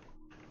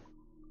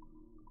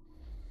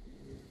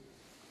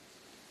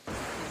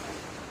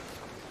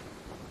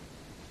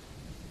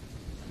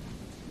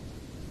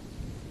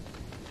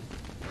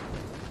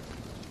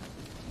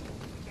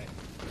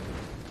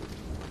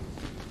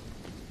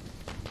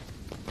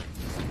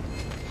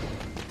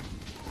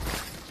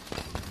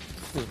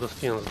 Use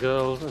Bastien's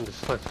girl and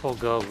distract 4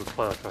 girls with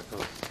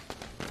firecrackers.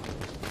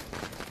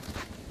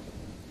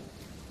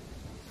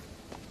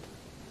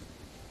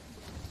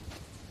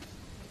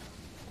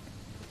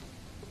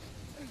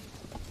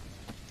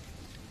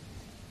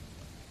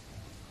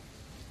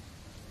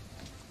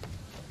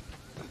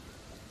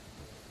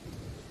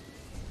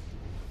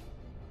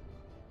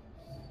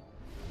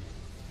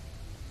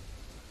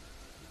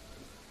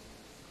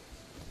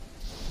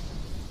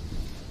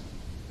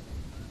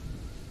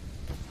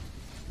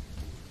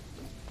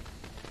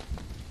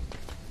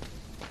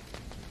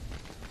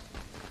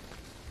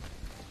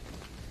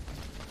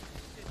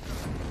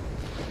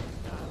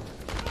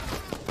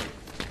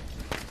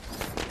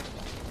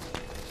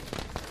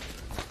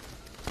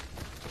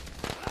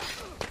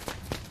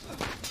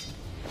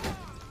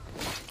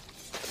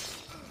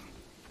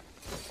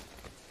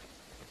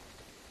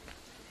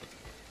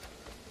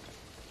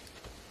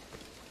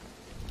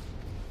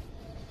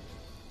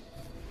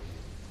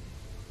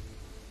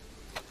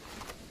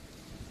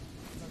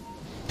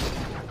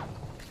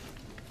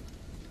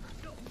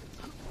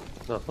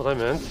 Not what I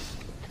meant.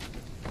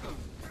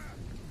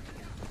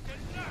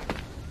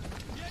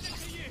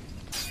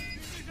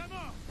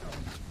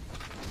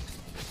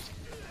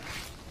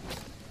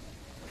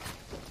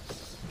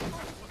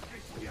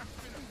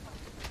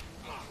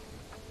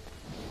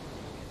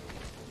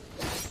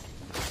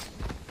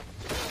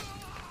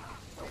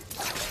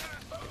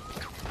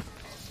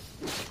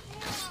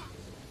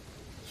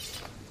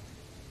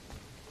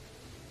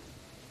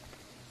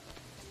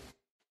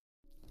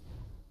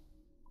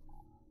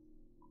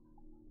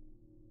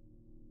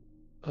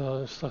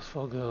 Sucks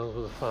for a girl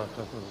with a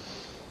firecrackers.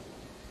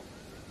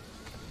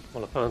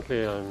 Well,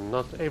 apparently I'm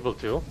not able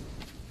to.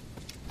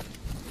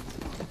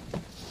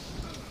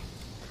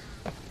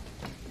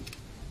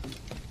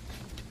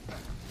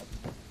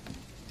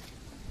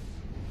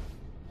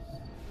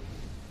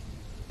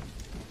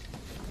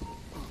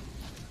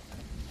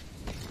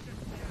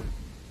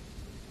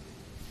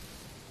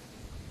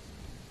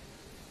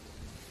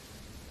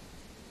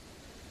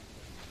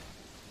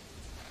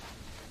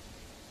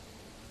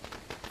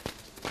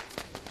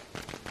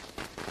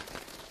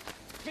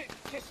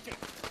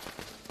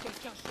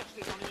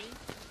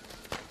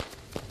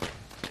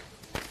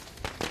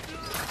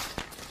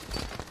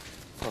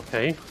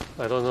 Okay,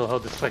 I don't know how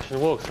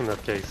distraction works in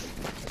that case.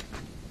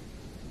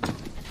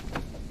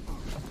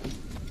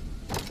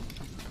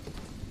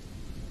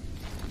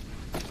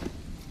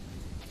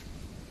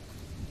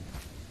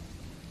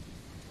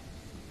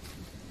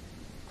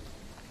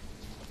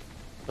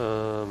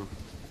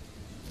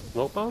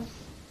 Smoke bombs?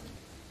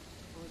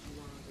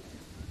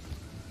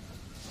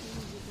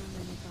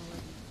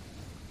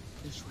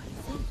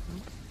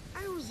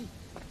 Allons-y.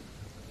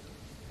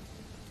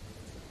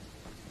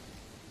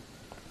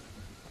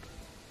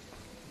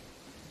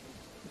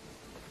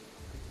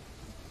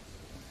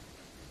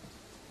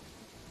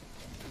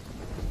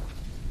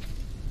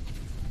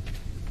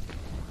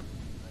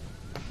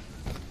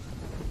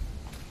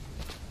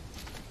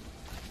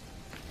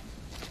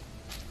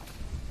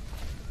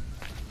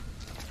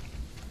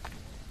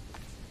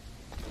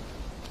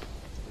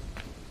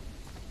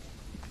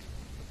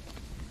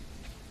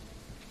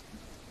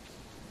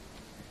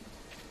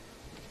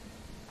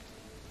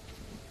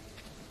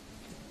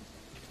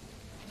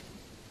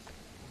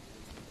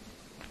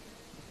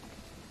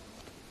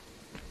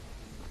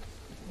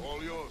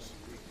 All yours.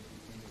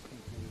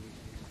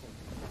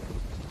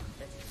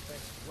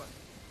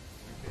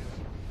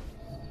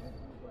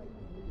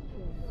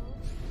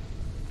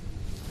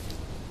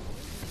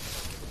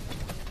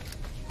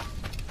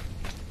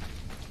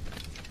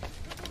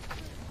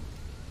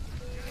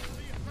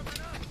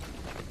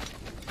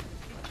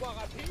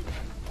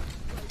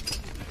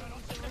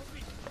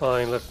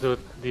 Fine, let's do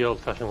it the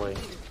old-fashioned way.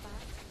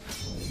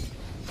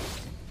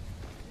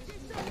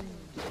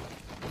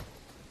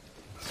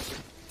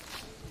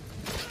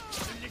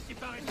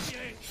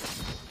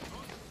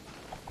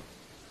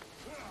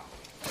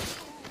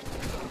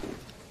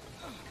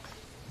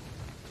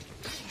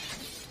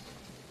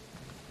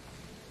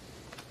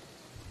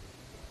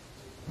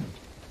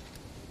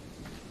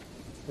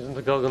 Isn't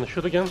the girl gonna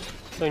shoot again?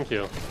 Thank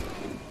you.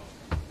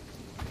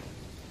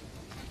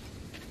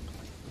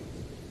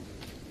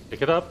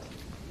 Pick it up.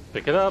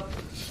 Pick it up.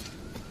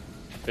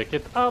 Pick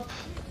it up.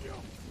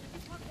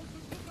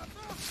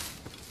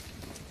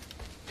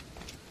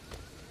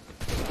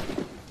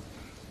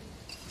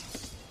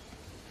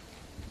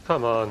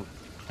 Come on.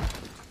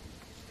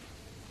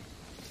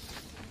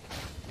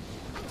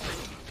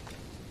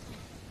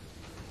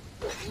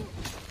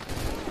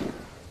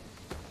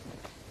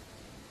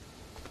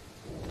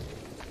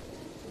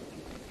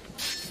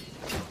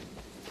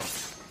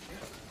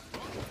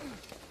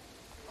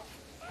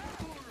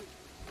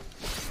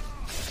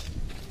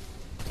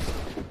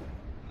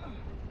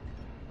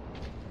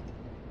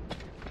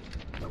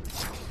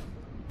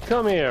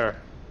 Come here.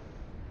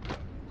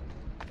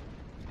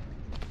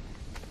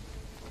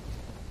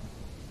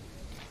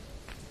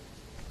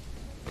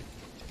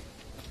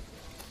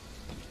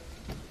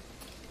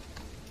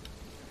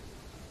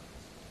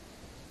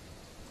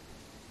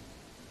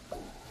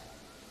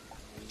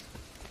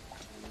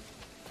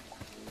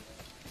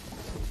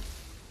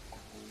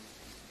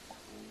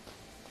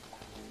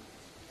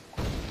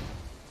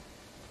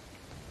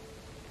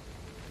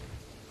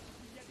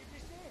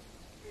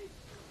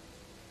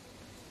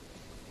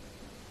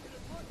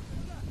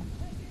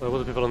 Where will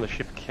the people on the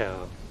ship care?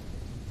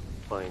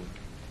 Fine.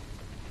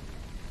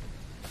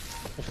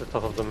 It's the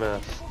top of the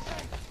mast.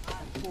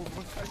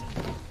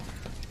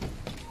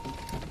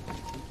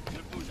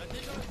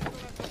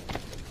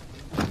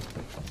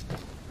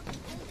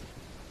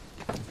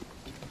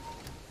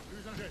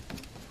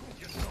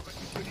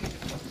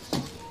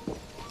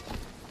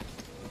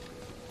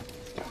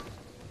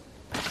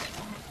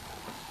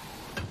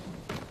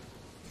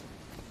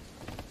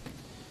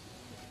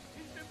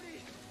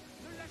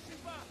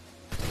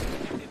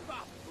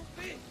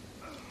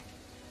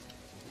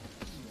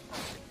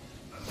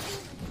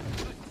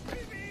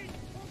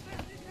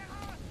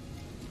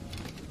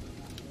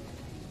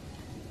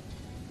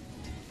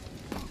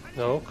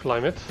 No,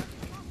 climb it.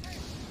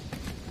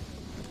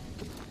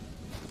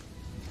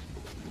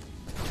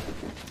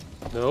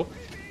 Nope.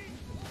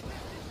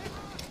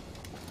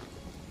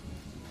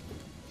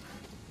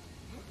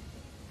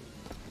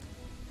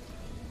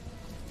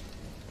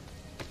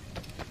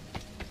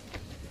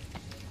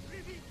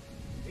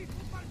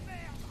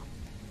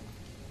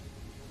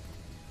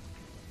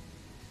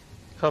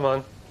 Come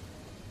on.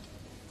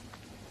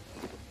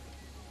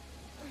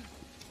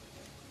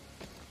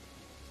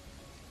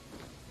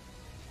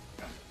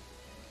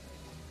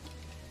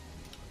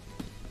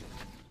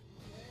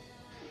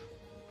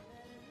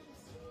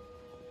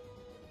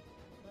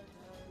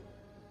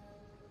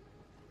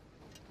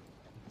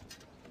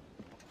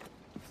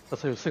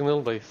 That's how you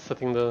signal, by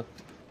setting the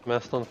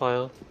mast on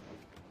fire.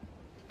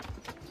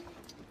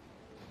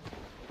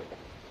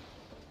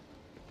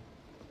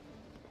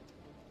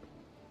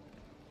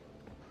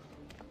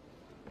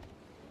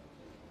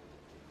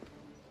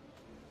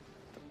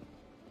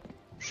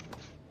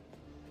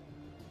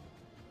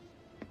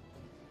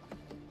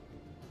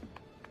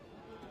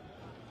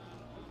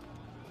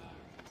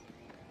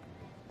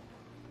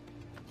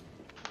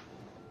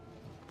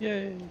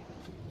 Yay!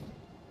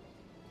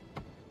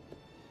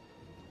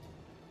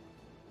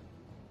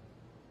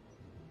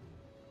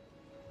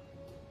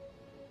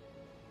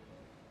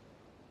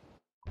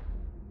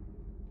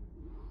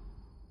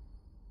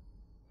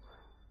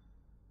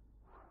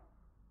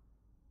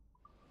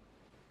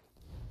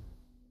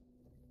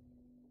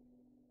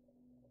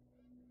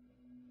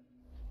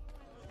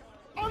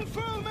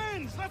 Unfurl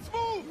mains! Let's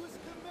move! Use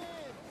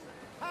command!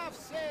 Half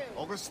sail!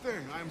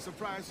 Augustin, I am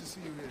surprised to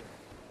see you here.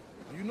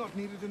 Are you not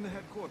needed in the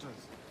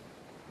headquarters?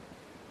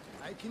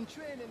 I can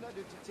train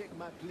another to take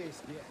my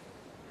place there.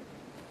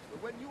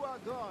 But when you are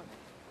gone,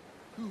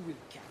 who will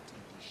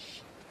captain this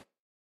ship?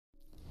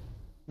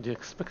 The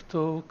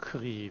Expecto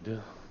Creed.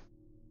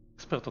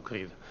 Experto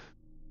Creed.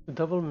 The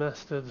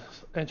double-masted,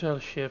 agile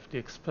ship,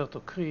 the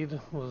Experto Creed,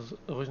 was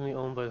originally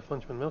owned by the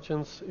Frenchman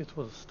merchants. It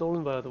was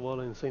stolen by the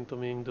Waller in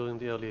Saint-Domingue during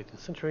the early 18th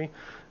century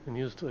and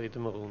used to aid the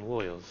Maroon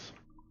warriors.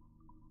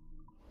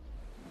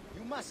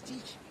 You must teach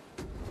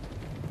me.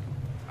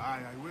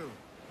 Aye, I will.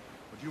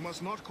 But you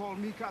must not call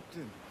me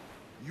captain.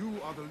 You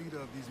are the leader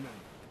of these men.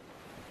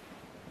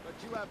 But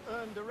you have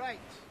earned the right.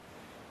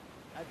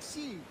 At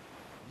sea,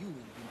 you will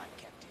be my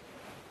captain.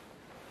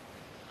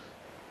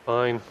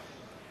 Fine.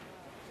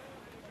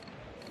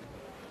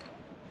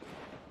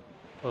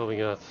 What do we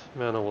got?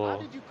 Man of How war.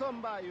 did you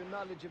come by your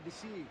knowledge of the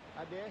sea,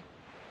 Ade?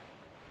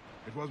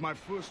 It was my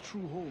first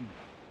true home.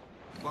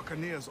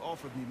 Buccaneers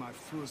offered me my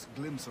first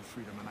glimpse of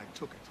freedom, and I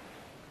took it.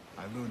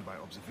 I learned by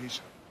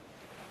observation.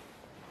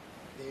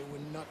 They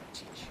will not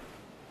teach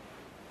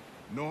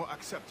you. Nor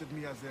accepted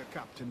me as their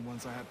captain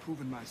once I had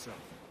proven myself.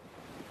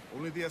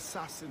 Only the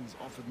assassins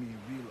offered me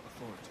real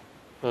authority.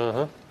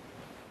 Uh-huh.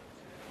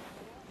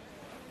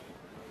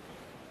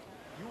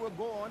 You were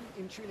born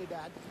in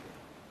Trinidad.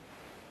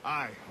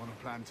 Aye, on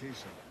a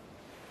plantation.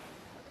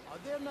 Are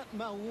there not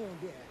Maroon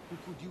there who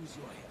could use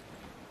your help?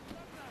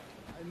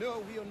 I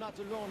know we are not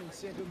alone in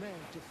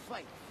Saint-Domingue to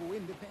fight for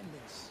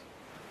independence.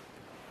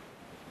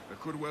 There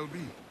could well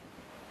be.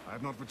 I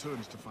have not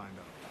returned to find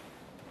out.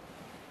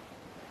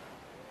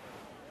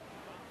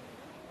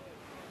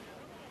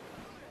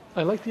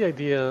 I like the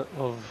idea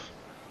of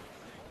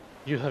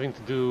you having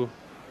to do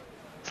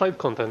side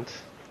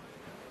content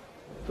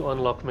to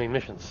unlock main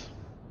missions.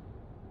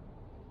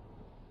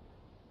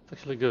 It's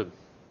actually good.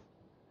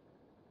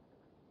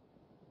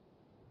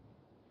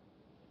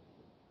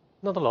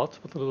 Not a lot,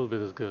 but a little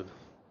bit is good.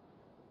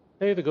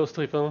 Hey, the Ghost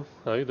Reaper,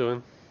 how you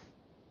doing?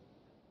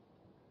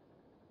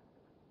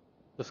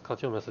 Just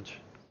caught your message.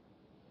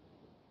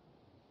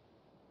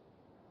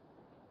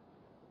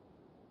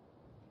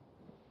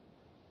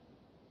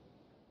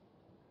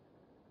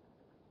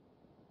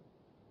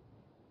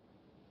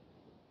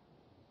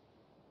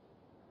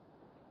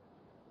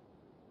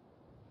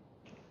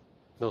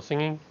 No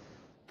singing?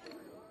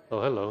 Oh,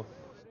 hello.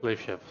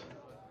 Slave ship.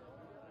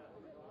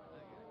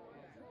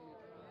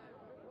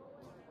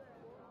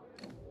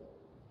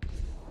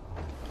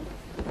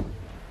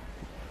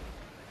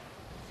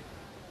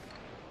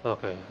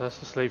 Okay, that's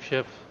the slave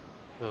ship.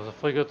 There's a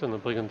frigate and a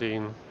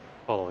brigantine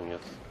following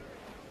it.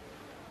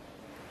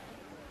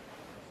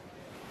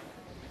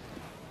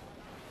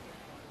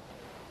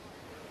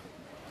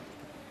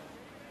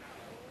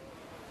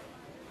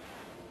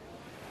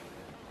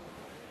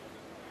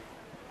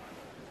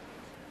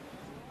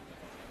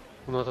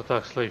 Do not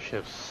attack slave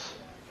ships.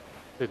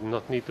 They do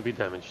not need to be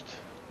damaged.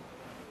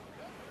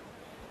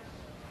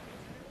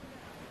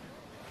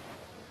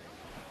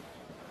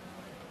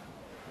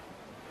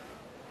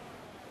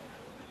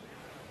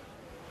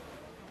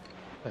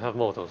 I have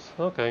mortars.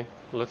 Okay,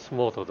 let's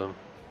mortar them.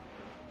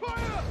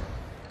 Fire!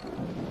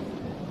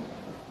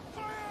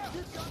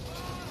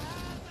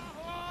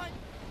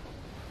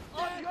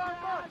 On your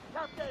mark,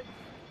 Captain!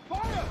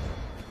 Fire!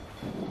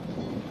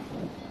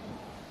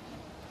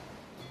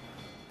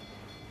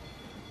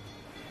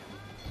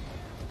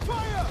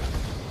 Fire!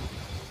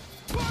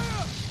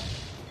 Fire!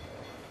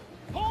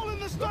 Haul in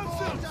the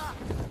stunsails!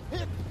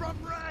 Hit from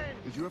rain!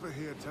 Did you ever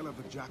hear tell of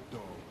the Jackdaw,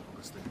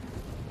 Augustine?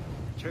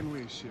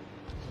 Kenway's ship,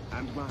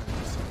 and mine.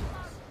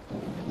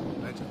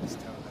 Legends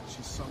tell that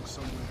she sunk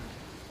somewhere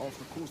off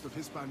the coast of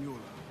Hispaniola,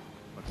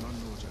 but none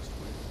know just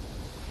where.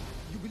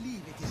 You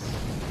believe it is?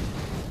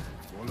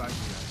 More likely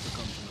I've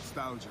succumbed to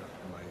nostalgia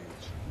in my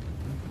age.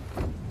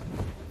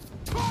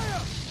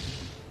 Fire!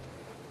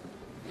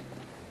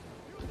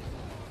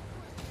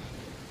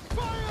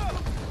 Fire!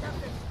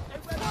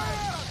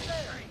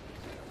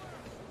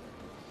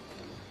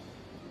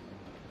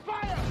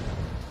 Fire!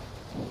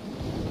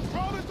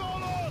 Throw it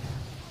all on!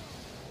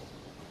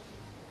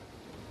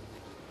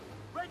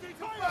 Ready to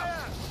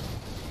fire!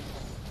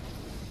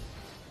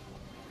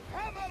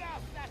 Hammer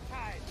us that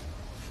time!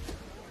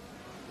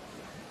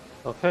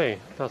 Okay,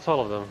 that's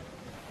all of them.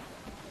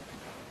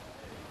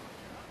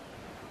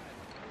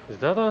 Is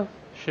that a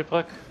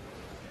shipwreck?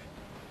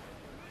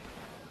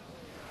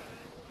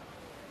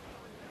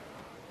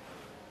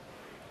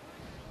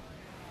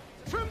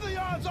 Trim the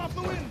yards off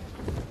the wind!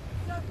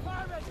 They're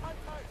pirate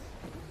hunters!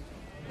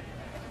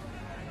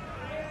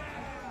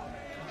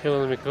 Kill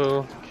enemy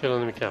crew, kill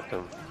enemy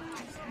captain.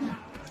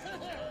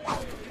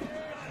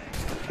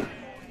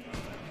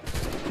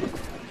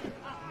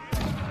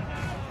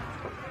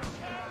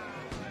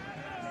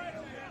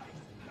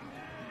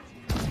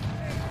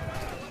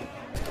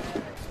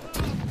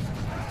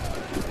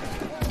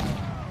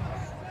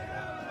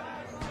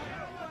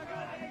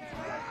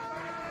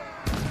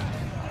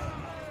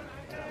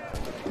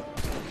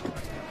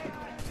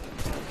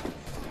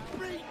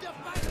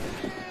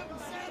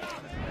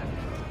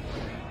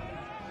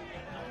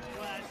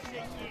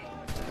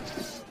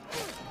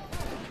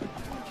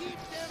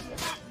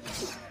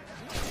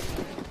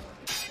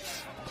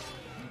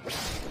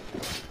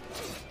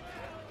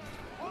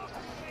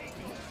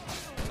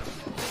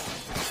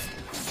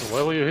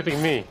 Why were you hitting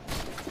me?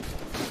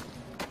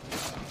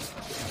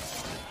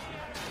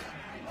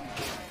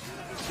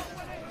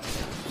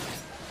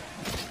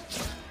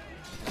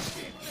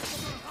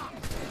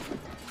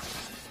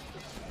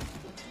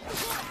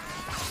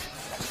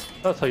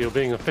 That's how you're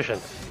being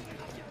efficient.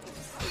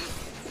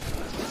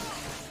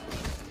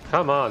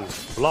 Come on,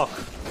 block.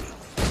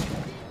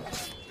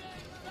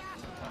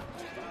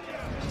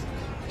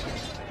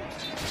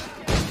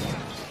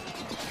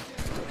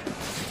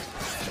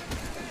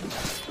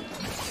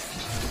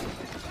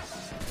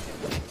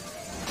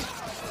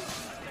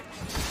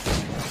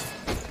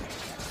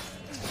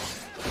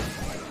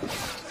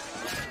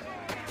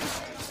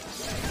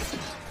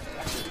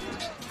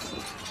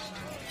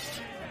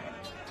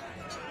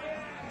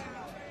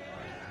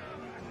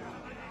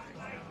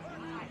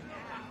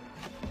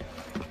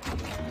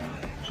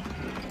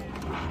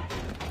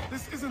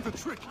 This isn't a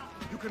trick.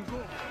 You can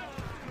go.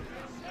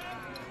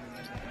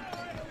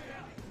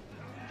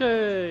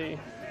 Yay!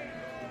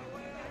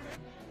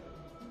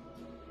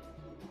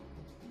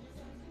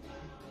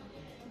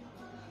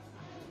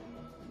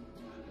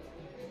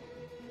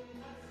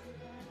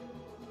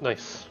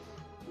 Nice.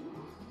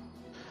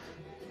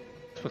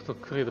 Expect to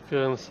create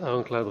appearance,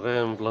 ironclad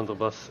ram,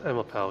 blunderbuss,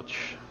 ammo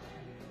pouch.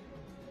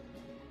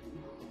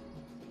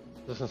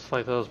 Resistance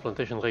fighters,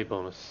 plantation raid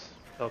bonus.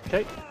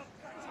 Okay.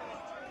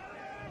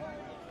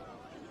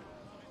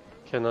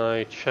 Can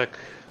I check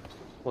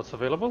what's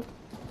available?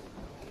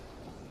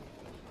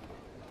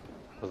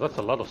 'Cause that's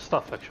a lot of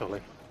stuff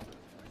actually.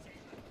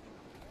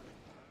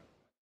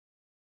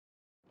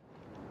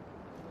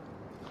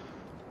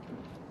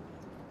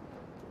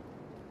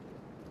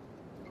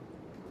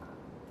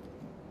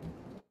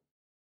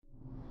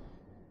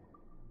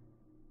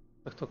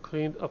 Vector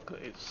cleaned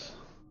upgrades.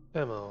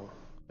 Ammo,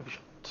 heavy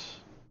shot,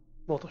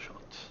 mortar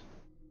shot.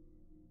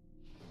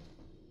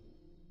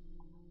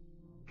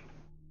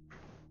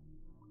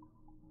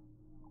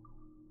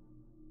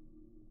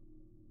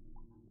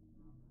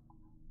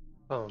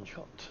 Round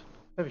shot,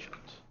 heavy shot.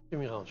 Give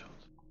me round shot.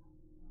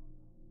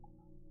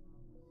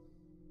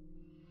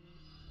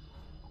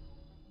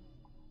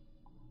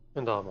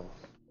 And ammo.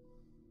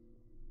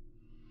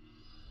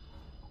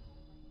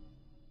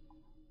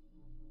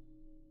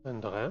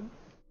 And the ram.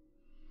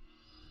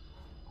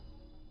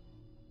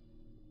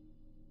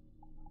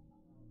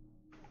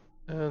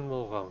 And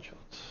more round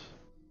shots.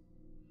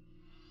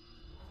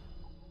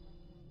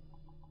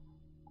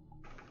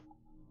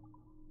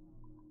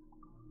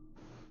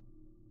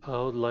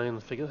 Proud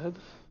lion figurehead.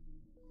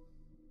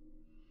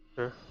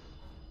 Sure.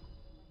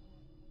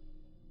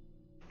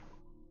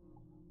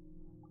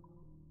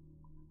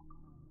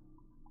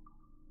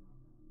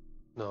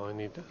 No, I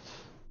need that.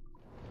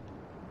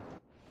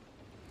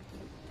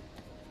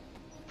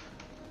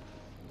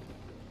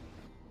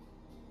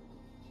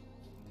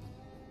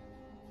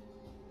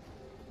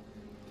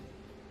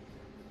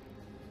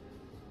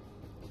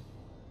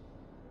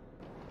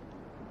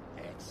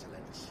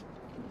 Excellent.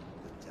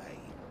 Good day.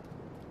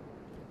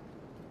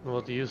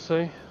 What do you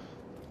say?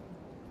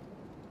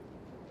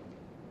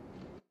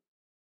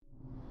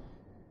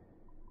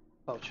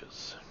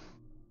 Pouches.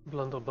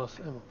 Blunderbuss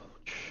ammo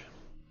pouch.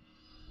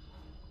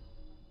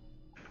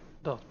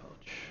 Dart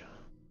pouch.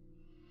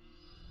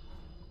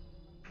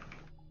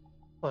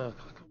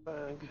 Firecracker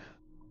bag.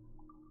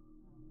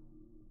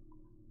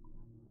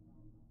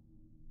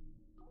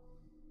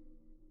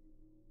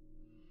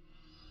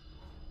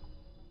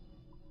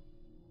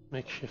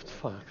 Makeshift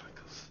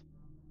firecrackers.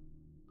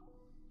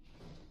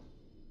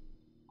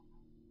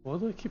 Why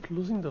do I keep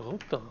losing the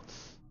rope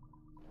darts?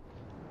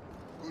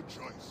 Good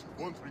choice.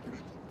 Won't regret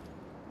it.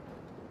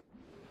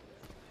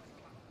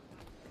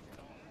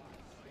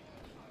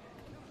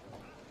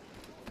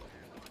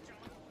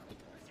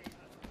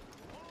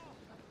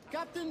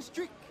 Captain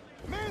Strick!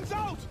 Men's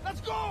out!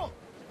 Let's go!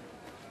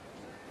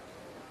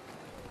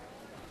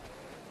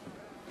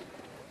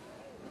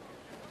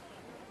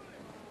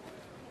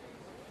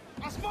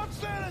 As much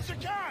sail as you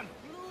can!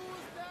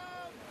 Close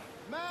them!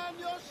 Man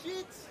your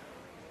sheets!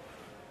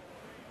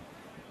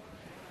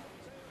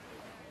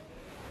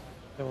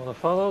 They want to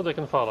follow, they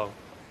can follow.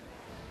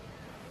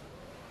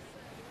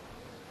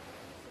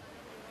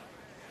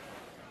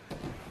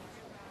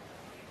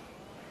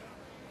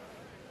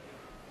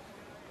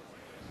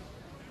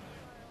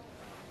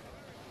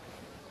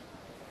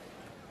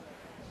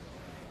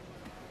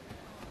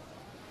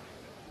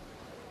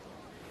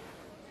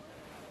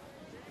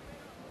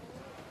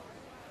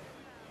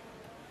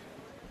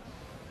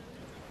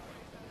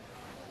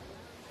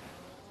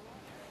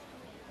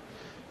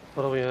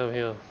 What do we have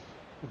here?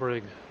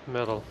 Brig,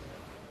 metal.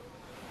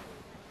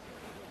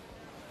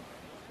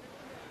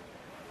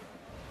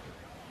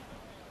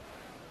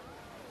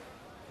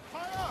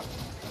 Fire!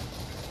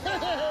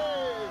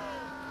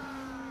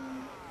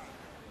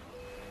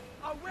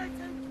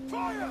 Awaiting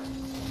fire!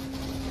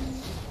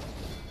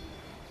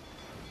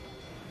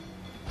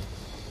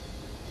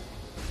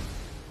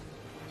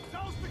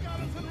 Douse the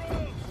gallants and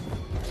royals!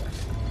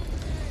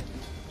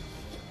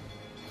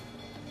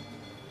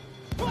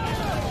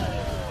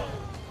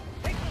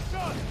 Take the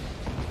shot!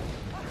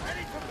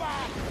 Ready to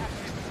fire!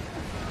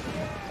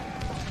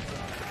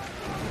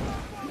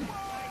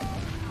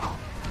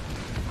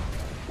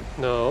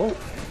 No.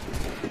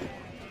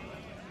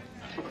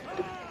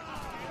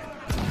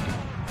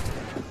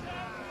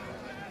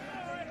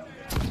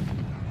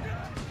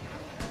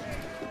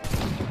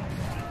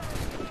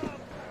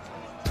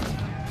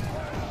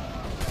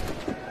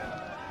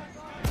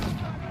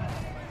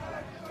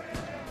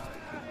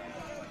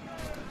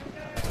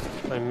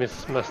 I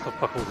miss Master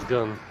Puckle's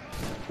gun.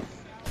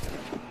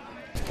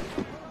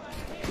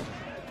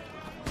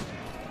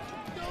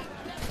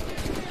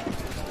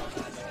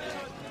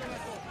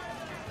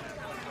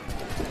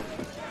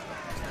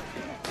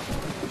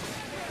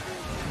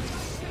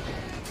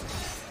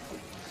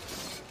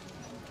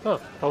 Oh,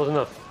 that was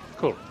enough.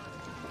 Cool.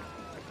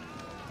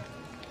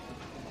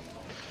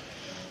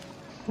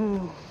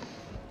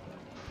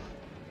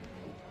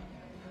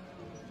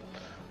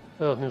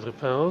 Well, need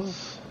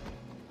repairs.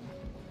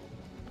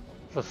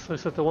 Let's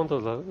reset the water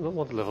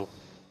level.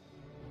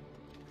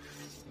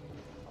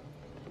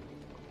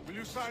 Will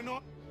you sign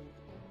on?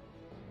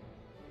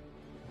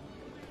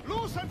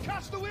 Loose and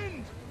catch the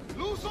wind!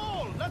 Loose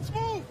all! Let's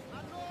move!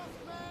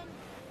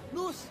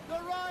 Loose the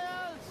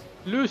royals!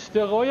 Loose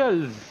the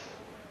royals!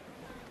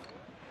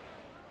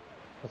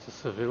 That's a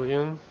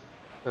civilian.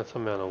 That's a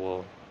man of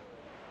war.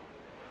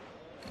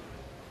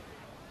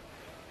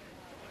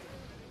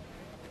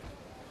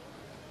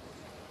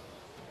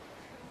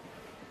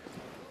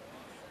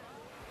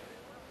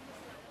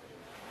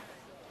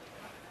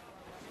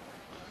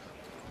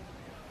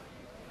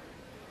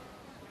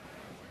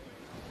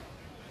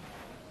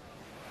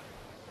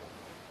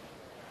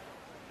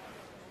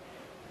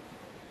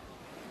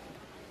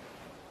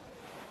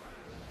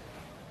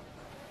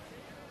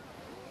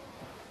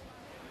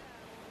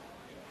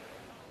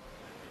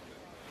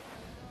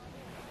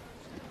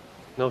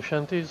 No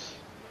shanties?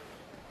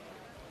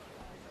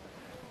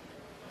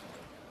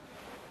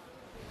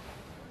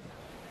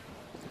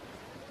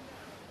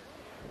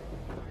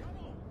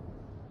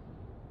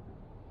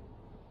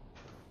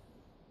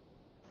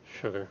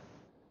 Sugar.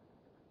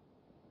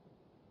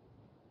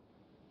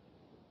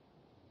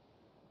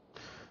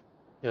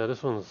 Yeah,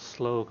 this one's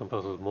slow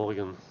compared to the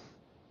Morrigan.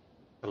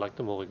 I like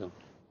the Morrigan.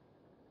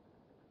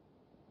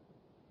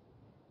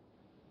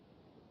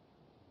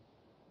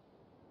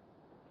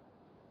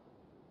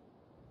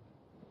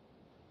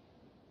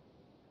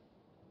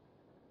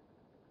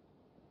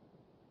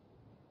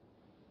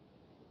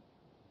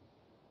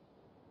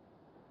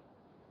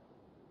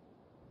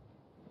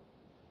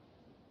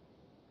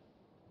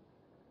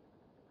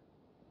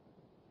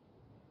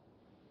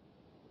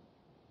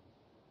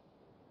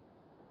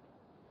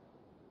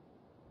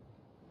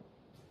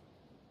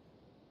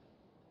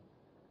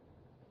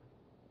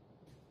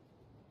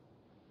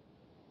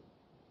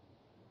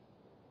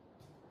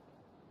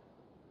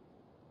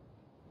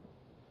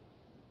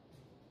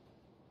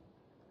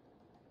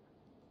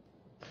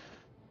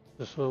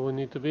 This is where we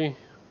need to be.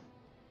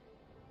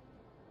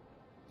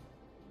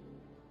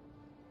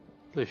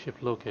 Place ship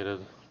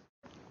located.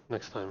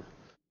 Next time.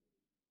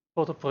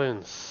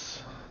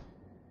 Port-au-Prince.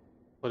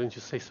 Why didn't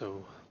you say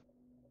so?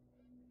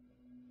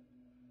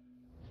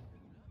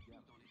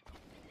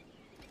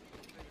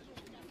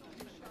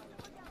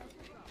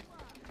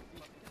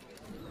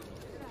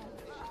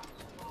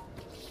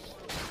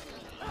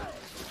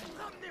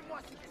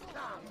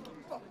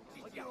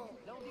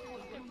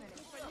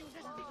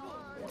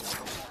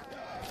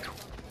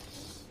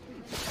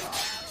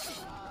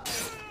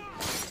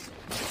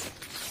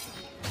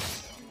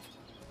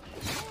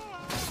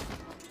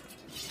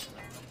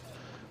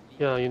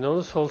 Yeah, you know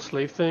this whole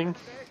slave thing?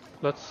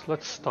 Let's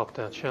stop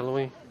that, shall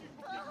we?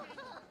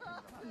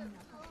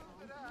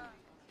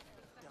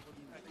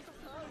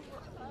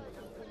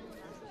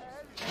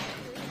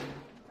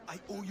 I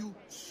owe you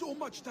so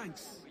much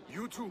thanks.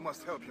 You too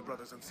must help your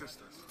brothers and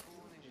sisters.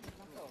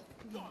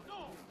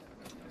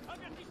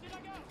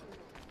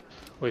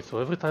 Wait, so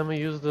every time I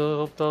use the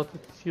rope dart,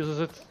 it uses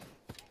it?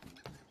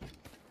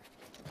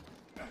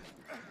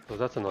 So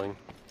that's annoying.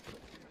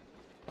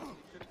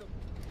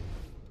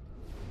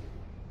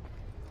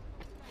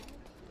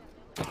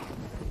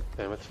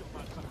 Damn it.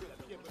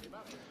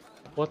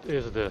 What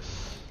is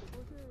this?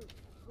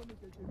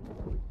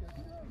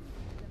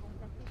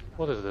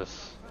 What is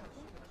this?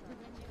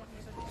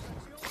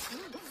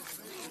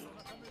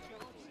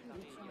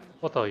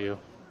 What are you?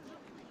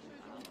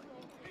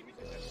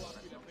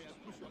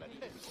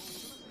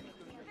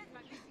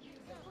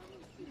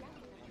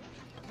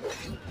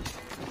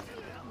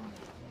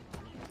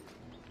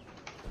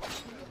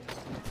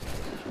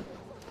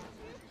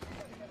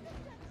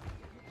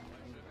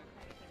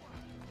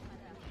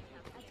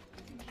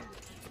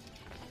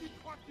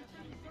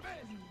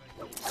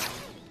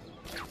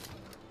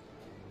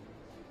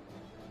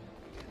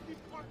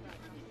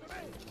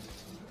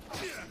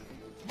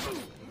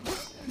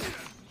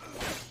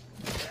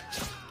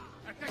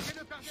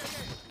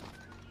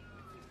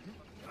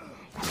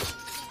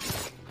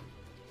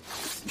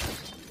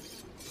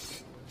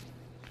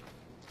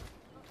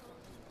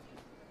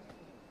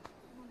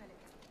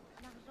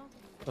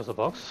 There's a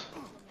box.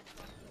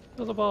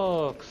 There's a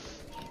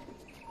box.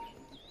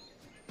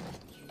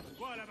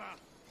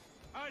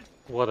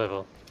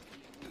 Whatever.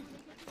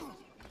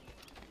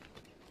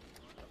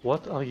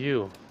 What are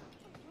you?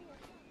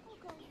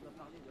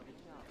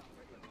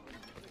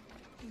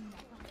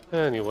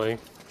 Anyway.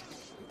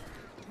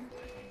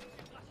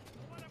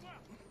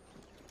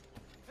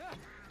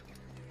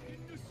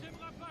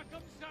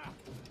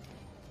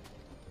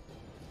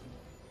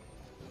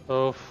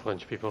 Oh,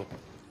 French people.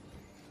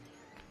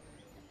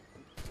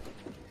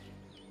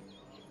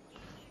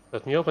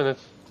 Let me open it.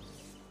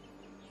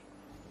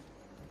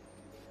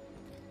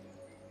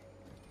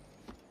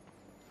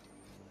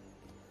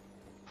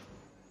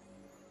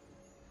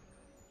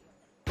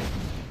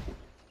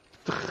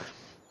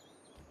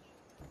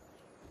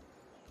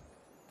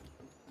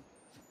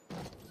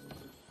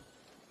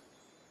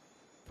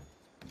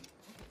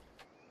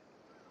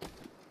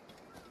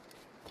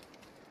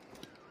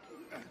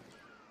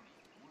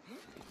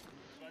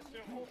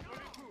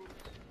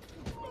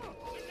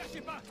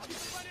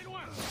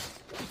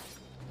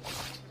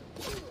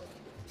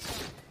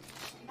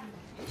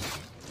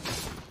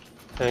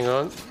 Hang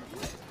on.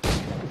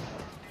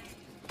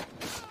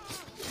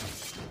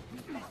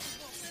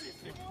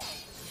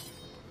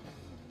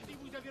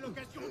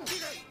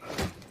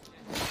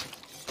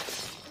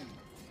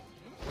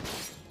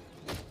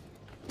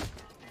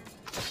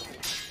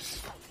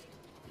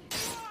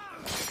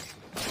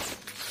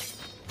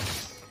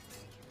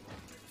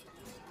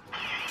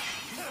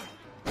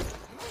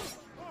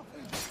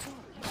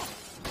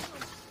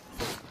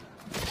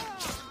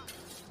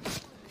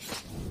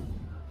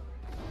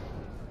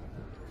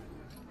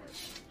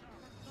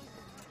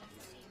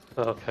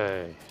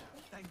 Okay.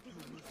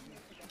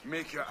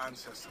 Make your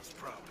ancestors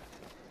proud.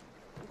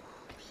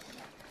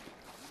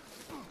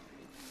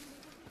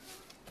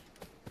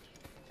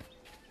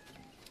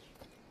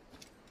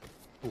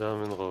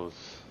 Diamond Rose.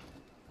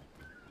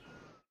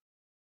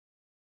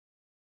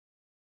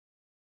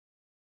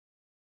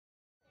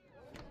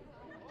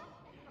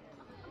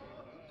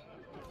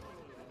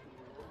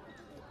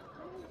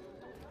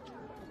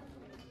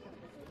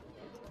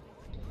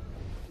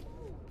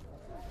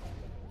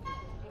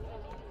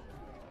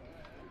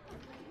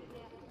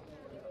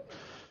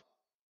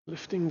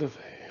 Lifting the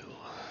veil.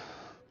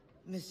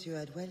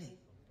 Monsieur Adwele,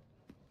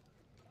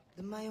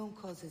 the Mayon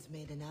cause has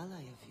made an ally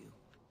of you.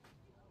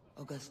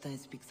 Augustin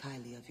speaks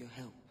highly of your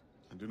help.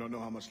 I do not know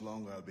how much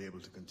longer I'll be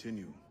able to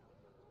continue,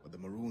 but the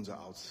Maroons are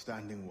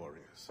outstanding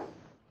warriors.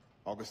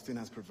 Augustin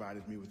has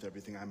provided me with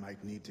everything I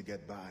might need to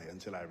get by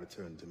until I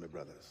return to my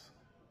brothers.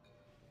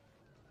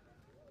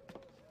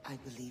 I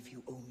believe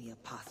you owe me a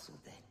parcel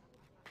then.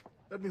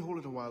 Let me hold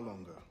it a while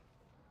longer,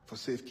 for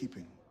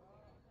safekeeping.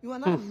 You are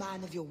not a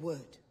man of your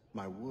word.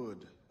 My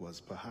word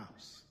was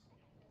perhaps.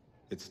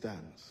 It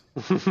stands.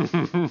 How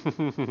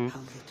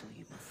little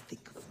you must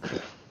think of me.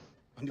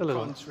 On the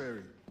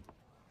contrary,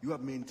 you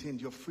have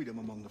maintained your freedom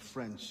among the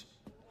French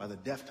by the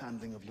deft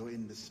handling of your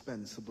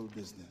indispensable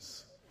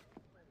business.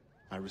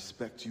 I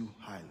respect you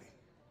highly.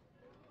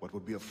 What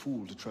would be a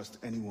fool to trust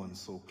anyone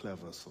so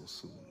clever so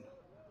soon?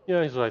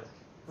 Yeah, he's right.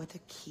 What a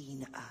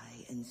keen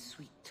eye and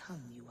sweet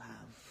tongue you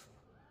have.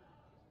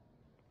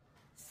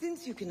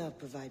 Since you cannot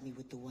provide me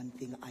with the one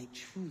thing I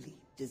truly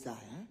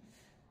desire,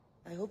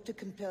 I hope to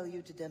compel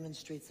you to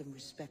demonstrate some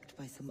respect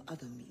by some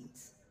other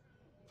means.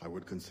 I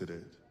would consider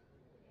it.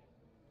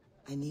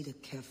 I need a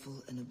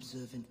careful and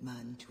observant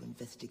man to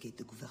investigate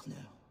the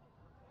gouverneur.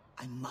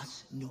 I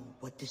must know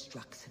what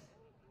distracts him,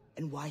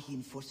 and why he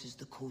enforces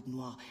the Code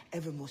Noir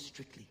ever more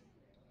strictly.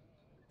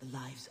 The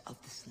lives of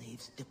the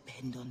slaves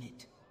depend on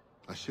it.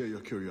 I share your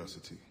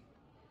curiosity.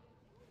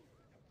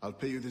 I'll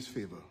pay you this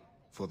favor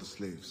for the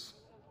slaves.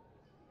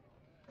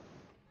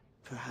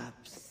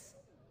 Perhaps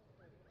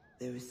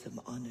there is some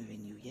honor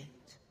in you yet.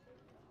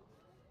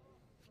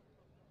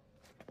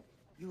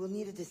 You will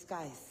need a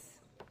disguise.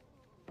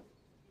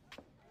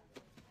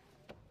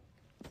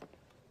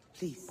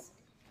 Please,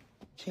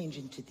 change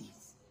into these.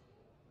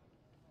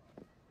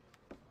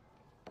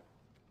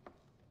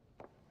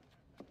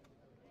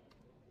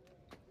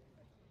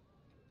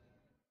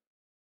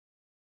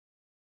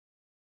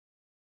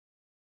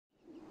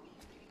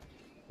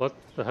 What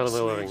the hell am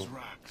I wearing? Slaves'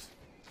 rags.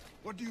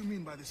 What do you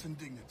mean by this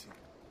indignity?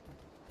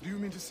 Do you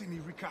mean to see me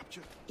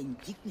recaptured?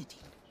 Indignity?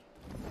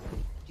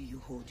 Do you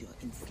hold your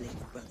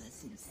enslaved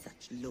brothers in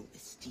such low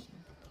esteem?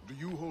 Do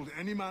you hold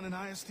any man in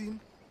high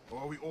esteem? Or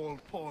are we all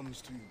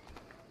pawns to you?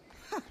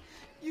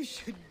 You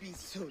should be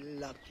so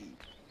lucky.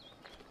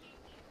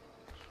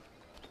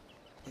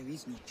 There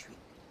is no trick.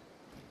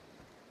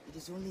 It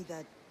is only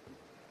that,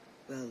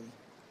 well,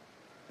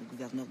 the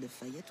Gouverneur de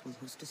Fayette will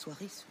host a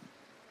soirée soon.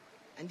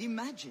 And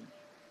imagine,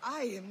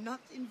 I am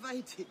not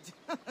invited.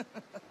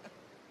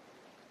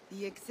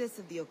 The excess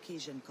of the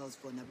occasion calls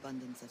for an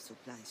abundance of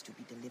supplies to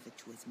be delivered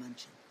to his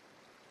mansion.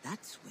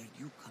 That's where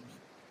you come in.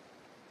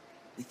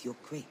 With your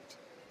crate,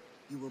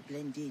 you will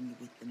blend in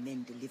with the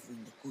men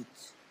delivering the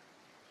goods.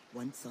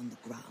 Once on the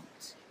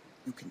grounds,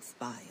 you can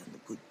spy on the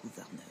good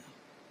Gouverneur.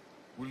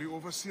 Will the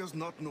overseers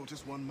not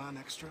notice one man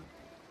extra?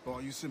 Or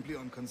are you simply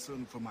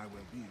unconcerned for my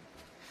well-being?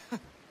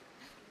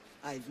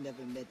 I've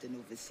never met an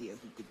overseer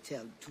who could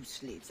tell two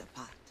slaves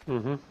apart.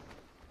 Mm-hmm.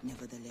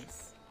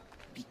 Nevertheless,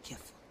 be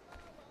careful.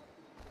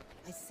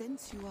 I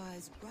sense you are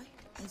as bright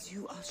as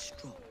you are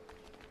strong.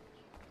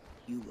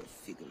 You will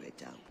figure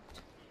it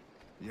out.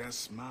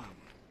 Yes, ma'am.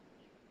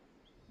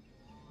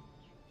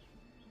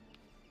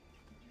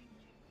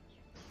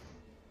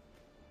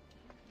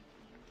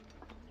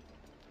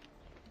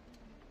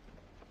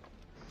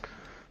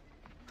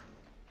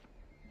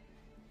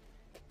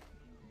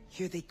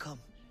 Here they come.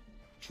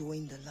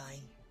 Join the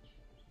line.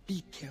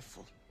 Be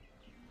careful.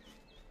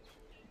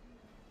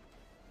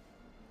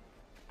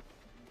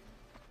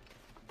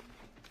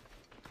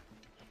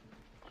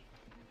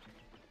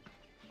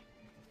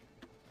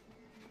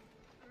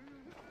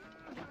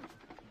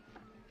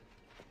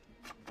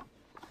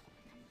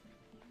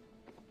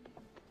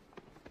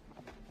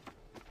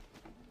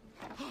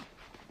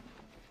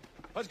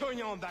 What's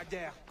going on back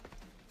there?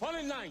 Fall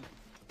in line!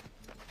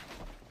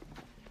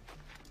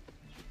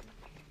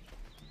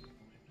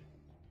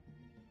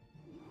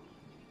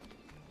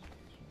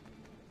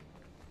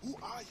 Who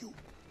are you?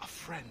 A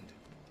friend.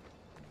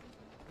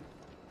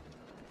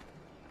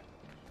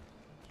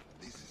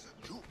 This is a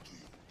joke to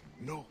you.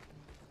 No.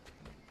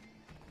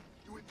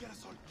 You will get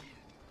us all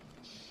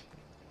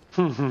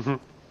killed.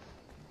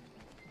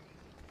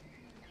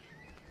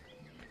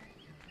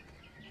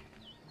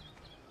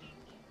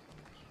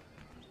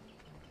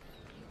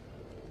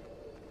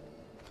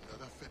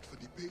 Another fete for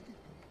the pig?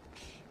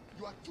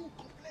 You are too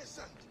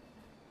complacent.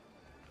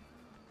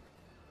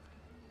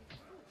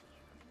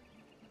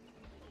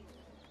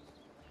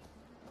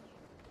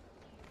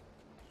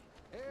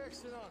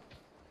 Excellent.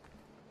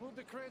 Put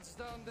the crates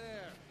down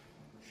there,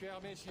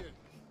 chers messieurs.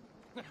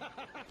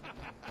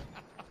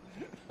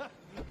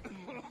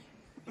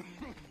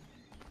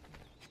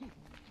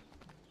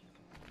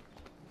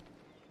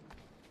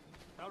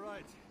 All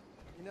right,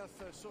 enough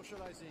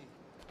socializing.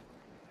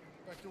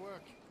 Back to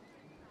work.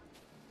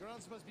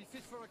 Grounds must be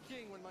fit for a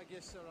king when my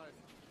guests arrive.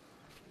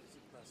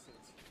 Lazy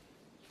bastards.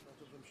 None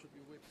of them should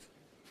be whipped.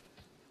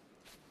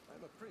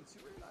 I'm a prince,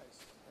 you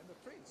realize? I'm a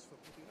prince for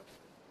putting up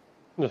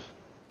with it. Yes.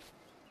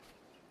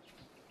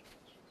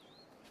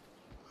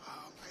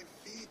 My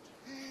feet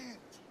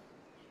hurt.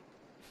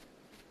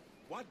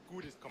 What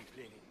good is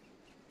complaining?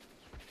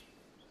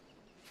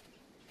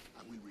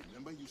 I will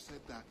remember you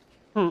said that.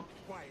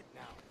 Quiet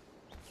now.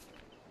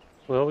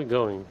 Where are we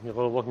going? You're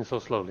all walking so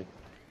slowly.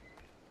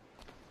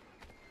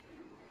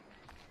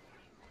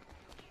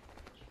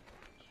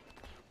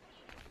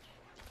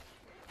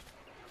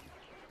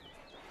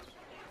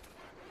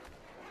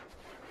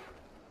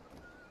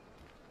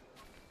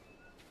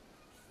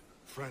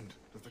 Friend,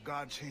 does the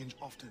guard change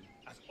often?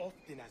 As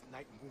often as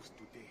night moves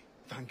today.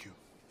 Thank you.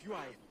 If you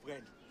are a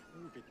friend,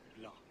 prove it,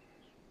 blah.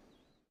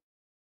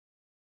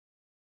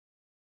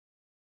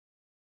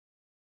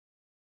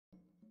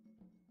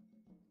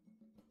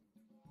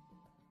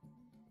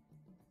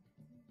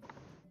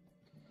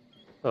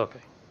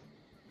 Okay.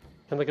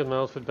 Can I get my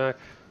outfit back?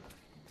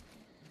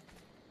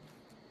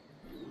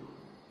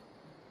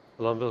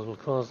 Alarm bells will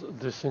cause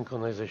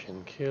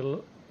desynchronization.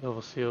 Kill the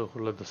overseer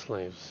who led the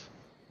slaves.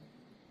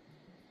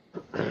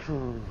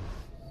 How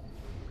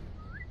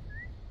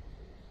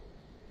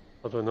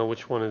do I know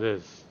which one it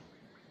is?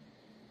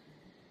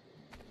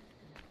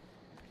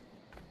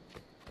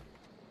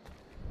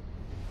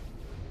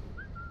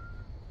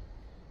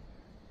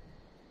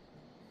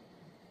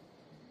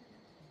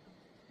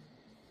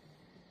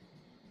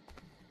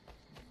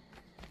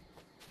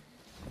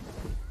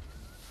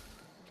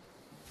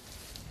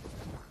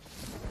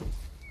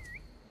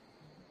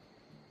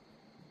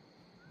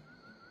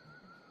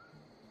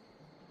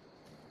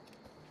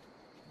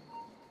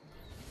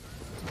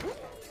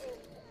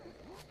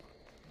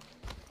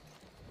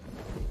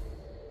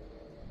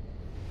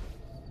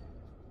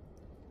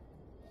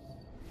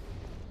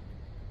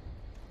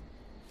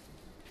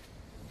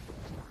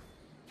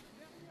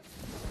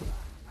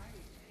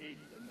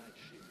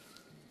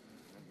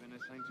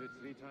 assigned to it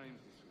 3 times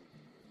this week.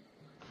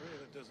 Pray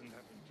that doesn't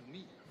happen to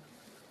me.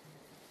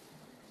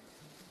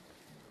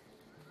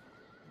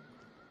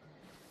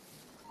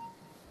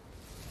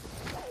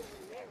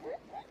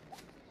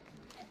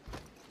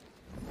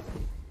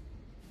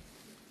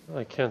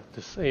 I can't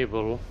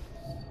disable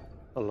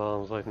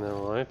alarms right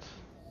now, right?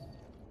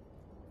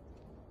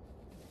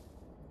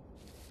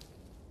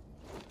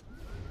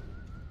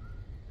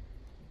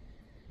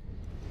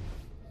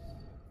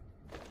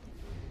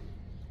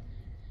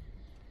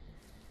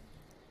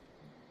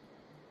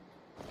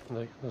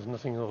 Like, there's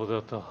nothing over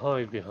there to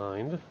hide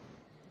behind.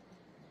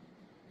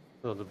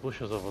 There are the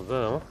bushes over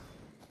there.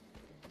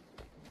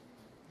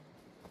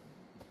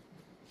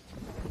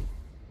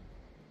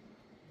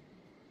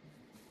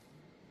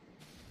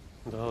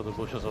 There are the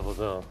bushes over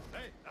there.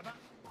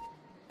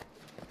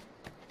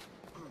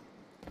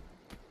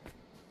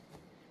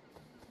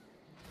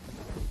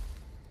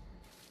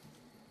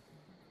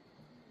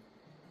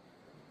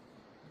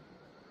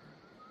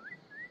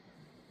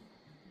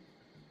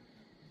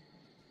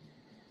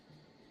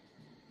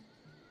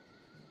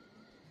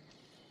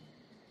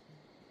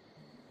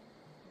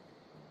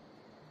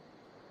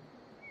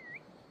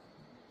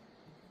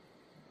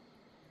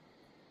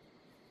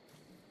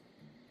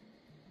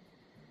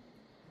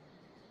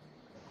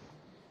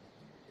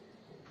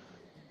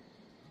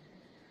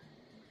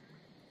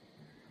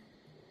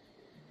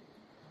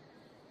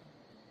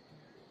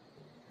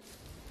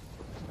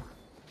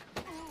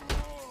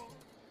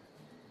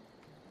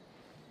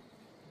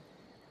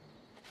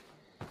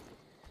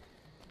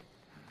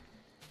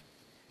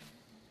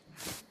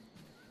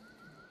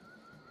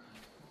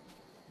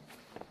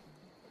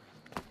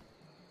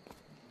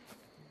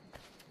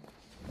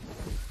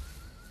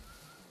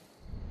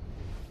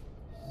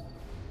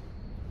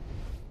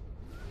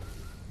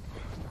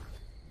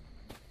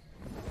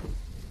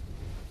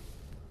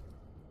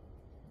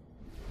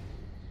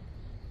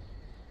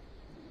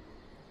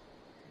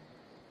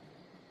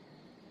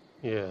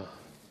 Yeah.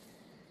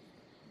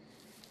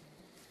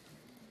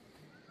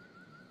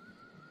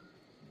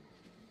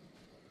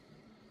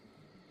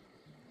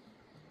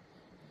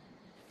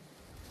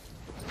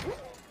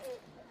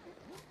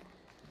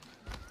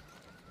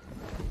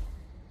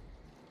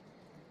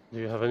 Do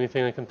you have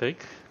anything I can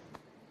take?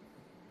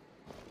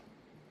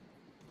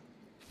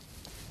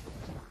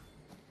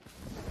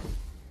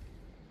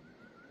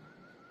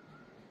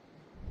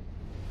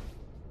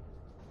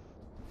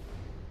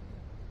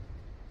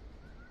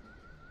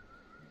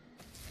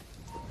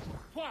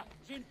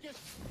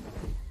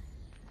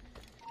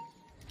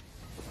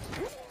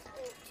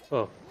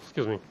 Oh,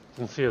 excuse me.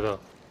 Didn't see it there. It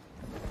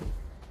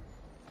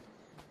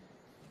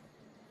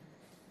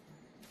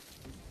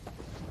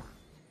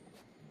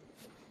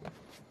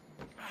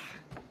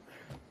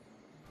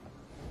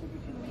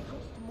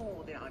cost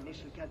more than our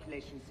initial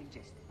calculations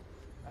suggested.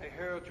 I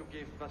heard you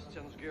gave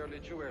Bastian's girl a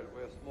jewel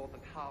worth more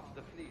than half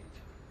the fleet.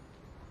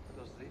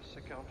 Does this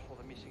account for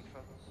the missing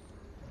funds?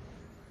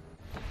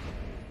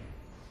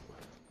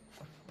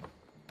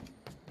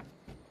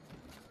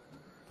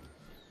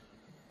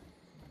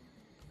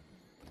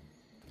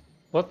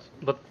 What?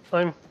 But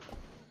I'm...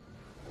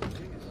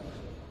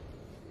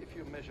 If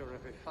you measure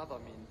every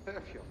fathom in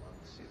perfume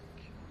and silk.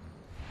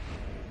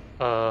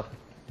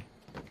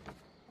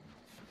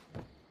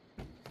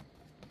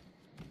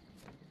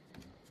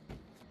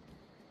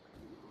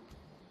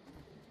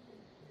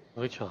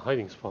 Reach a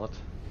hiding spot.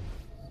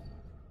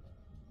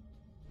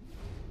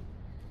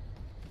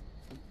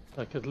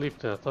 I could leap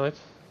that, right?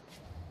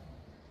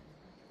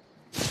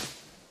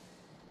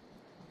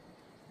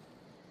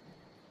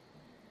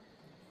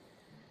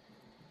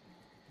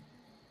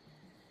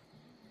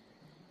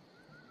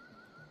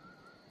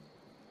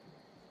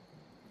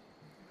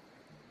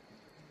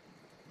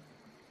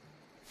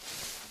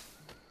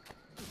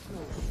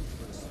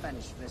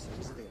 Spanish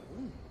vessels there.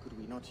 Could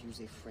we not use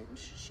a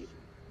French ship?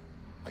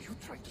 Are you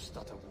trying to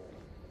start a war?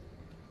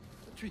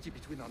 The treaty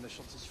between our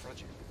nations is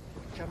fragile.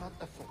 We cannot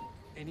afford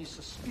any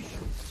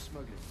suspicion of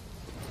smuggling.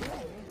 You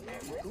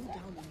go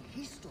down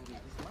in history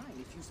with mine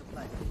if you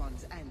supply the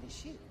funds and the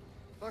ship.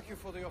 Thank you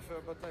for the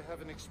offer, but I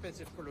have an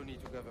expensive colony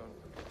to govern.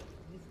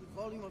 With the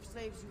volume of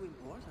slaves you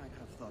import, I'd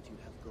have thought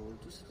you'd have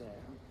gold to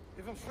spare.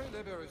 Even free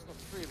labor is not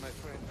free, my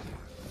friend.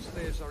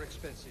 Slaves are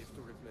expensive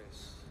to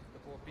replace. The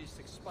poor beasts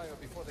expire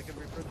before they can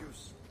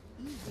reproduce.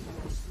 Even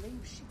your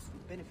slave ships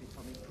would benefit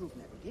from improved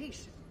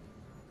navigation.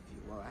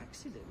 Fewer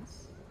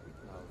accidents.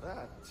 Now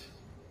that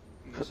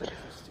is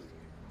interesting.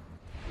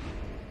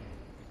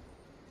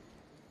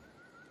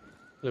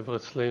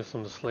 Liberate slaves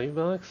from the slave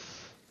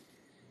barracks?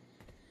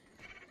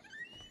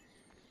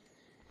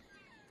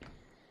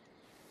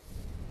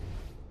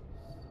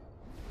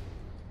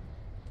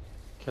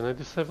 Can I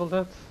disable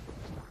that?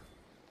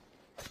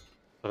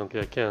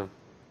 Apparently I can.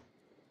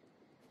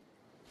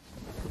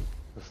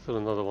 There's still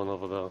another one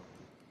over there.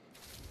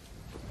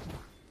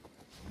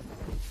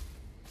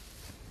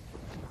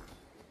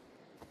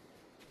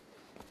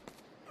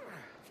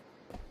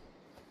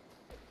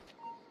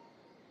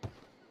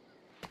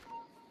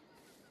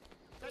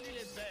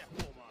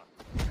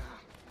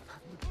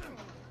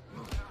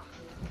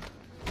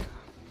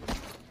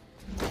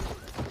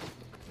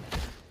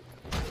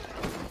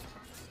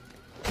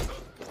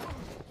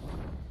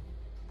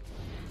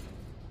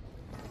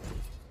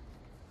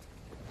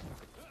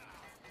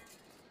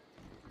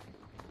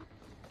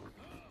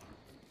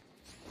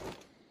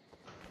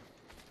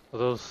 Are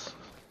those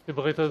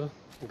liberated?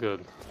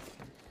 Good.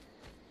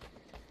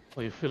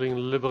 Are you feeling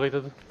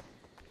liberated?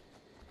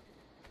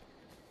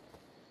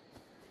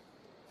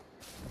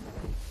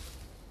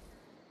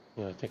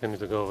 Yeah, I think I need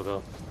to go over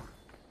there.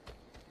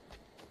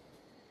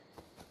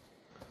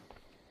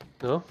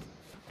 No?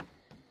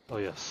 Oh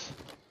yes.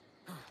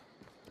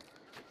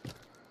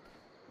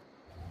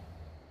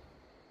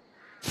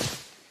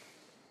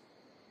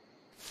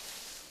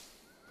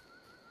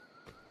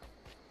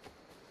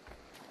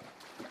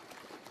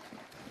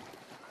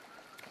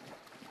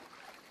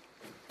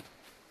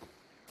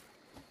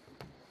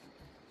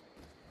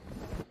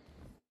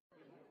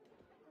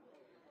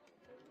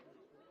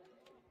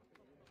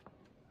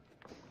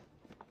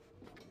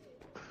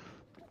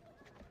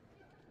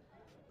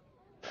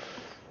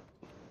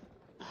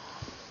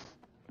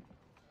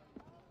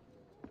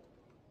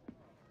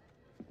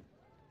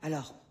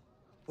 Alors,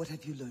 what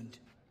have you learned?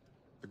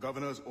 The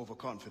governor's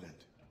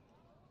overconfident.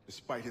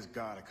 Despite his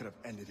guard, I could have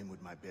ended him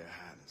with my bare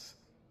hands.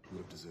 He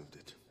would have deserved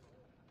it.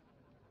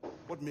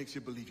 What makes you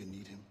believe you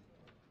need him?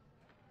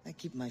 I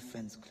keep my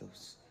friends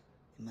close,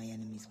 and my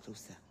enemies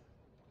closer.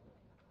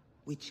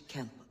 Which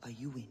camp are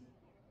you in?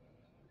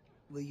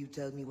 Will you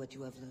tell me what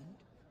you have learned?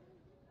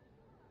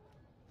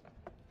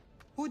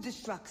 Who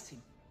distracts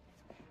him?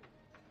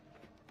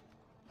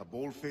 A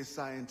bold-faced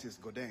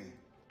scientist, Godin,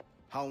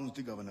 hounds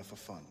the governor for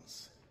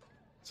funds.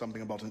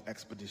 Something about an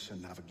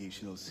expedition,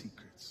 navigational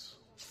secrets.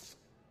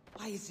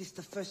 Why is this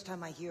the first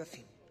time I hear of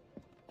him?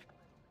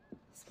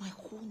 Is my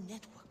whole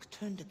network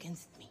turned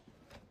against me?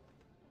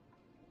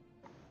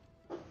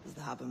 Does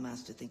the harbor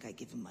master think I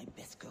give him my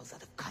best girls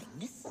out of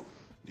kindness?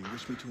 Do you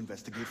wish me to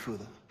investigate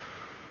further?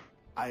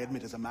 I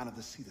admit, as a man of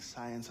the sea, the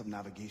science of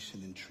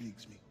navigation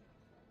intrigues me.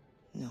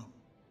 No.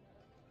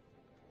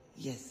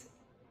 Yes.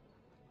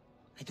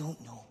 I don't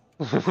know.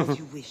 As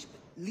you wish,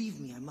 but leave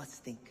me, I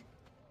must think.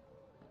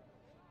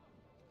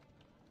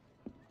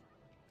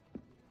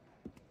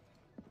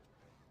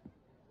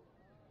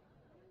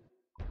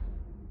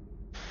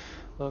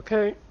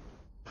 Okay.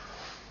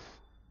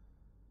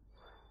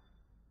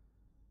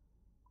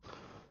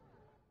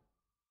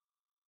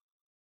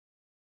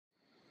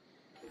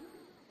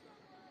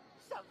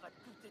 Ça va te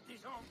coûter tes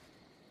jambes.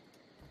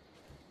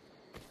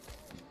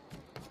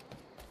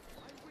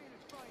 I will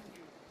find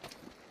you.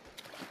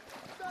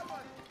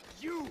 Someone!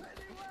 You!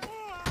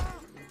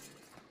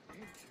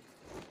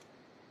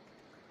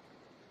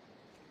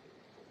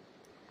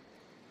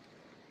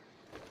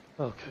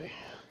 Okay.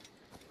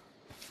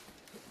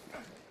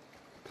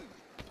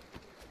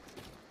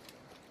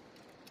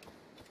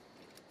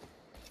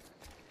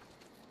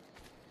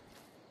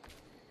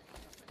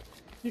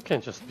 You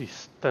can't just be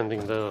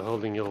standing there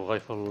holding your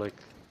rifle like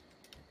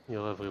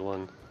you're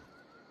everyone.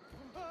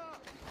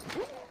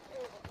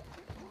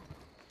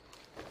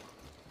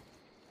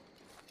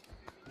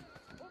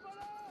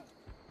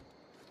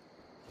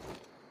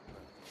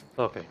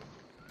 Okay.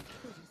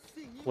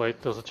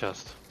 Wait, there's a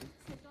chest.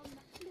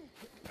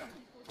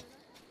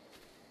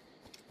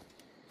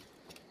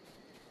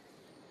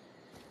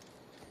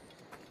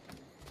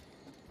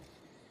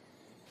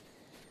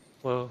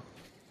 Well,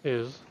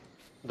 is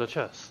the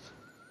chest.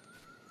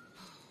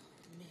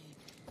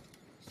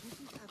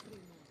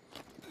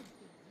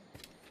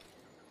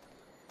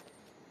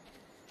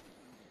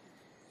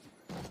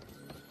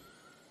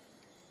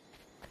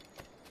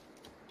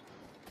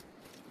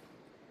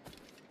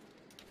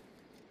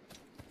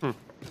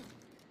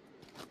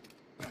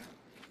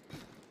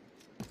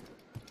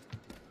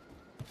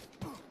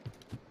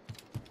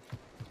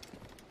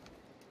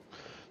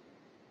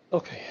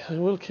 Okay, I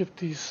will keep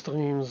these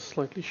streams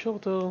slightly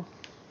shorter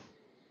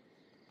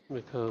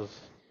because,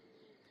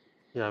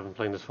 yeah, I've been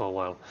playing this for a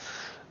while.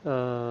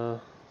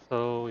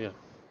 So yeah,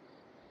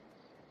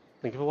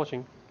 thank you for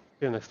watching.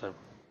 See you next time.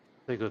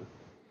 Stay good.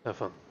 Have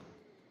fun.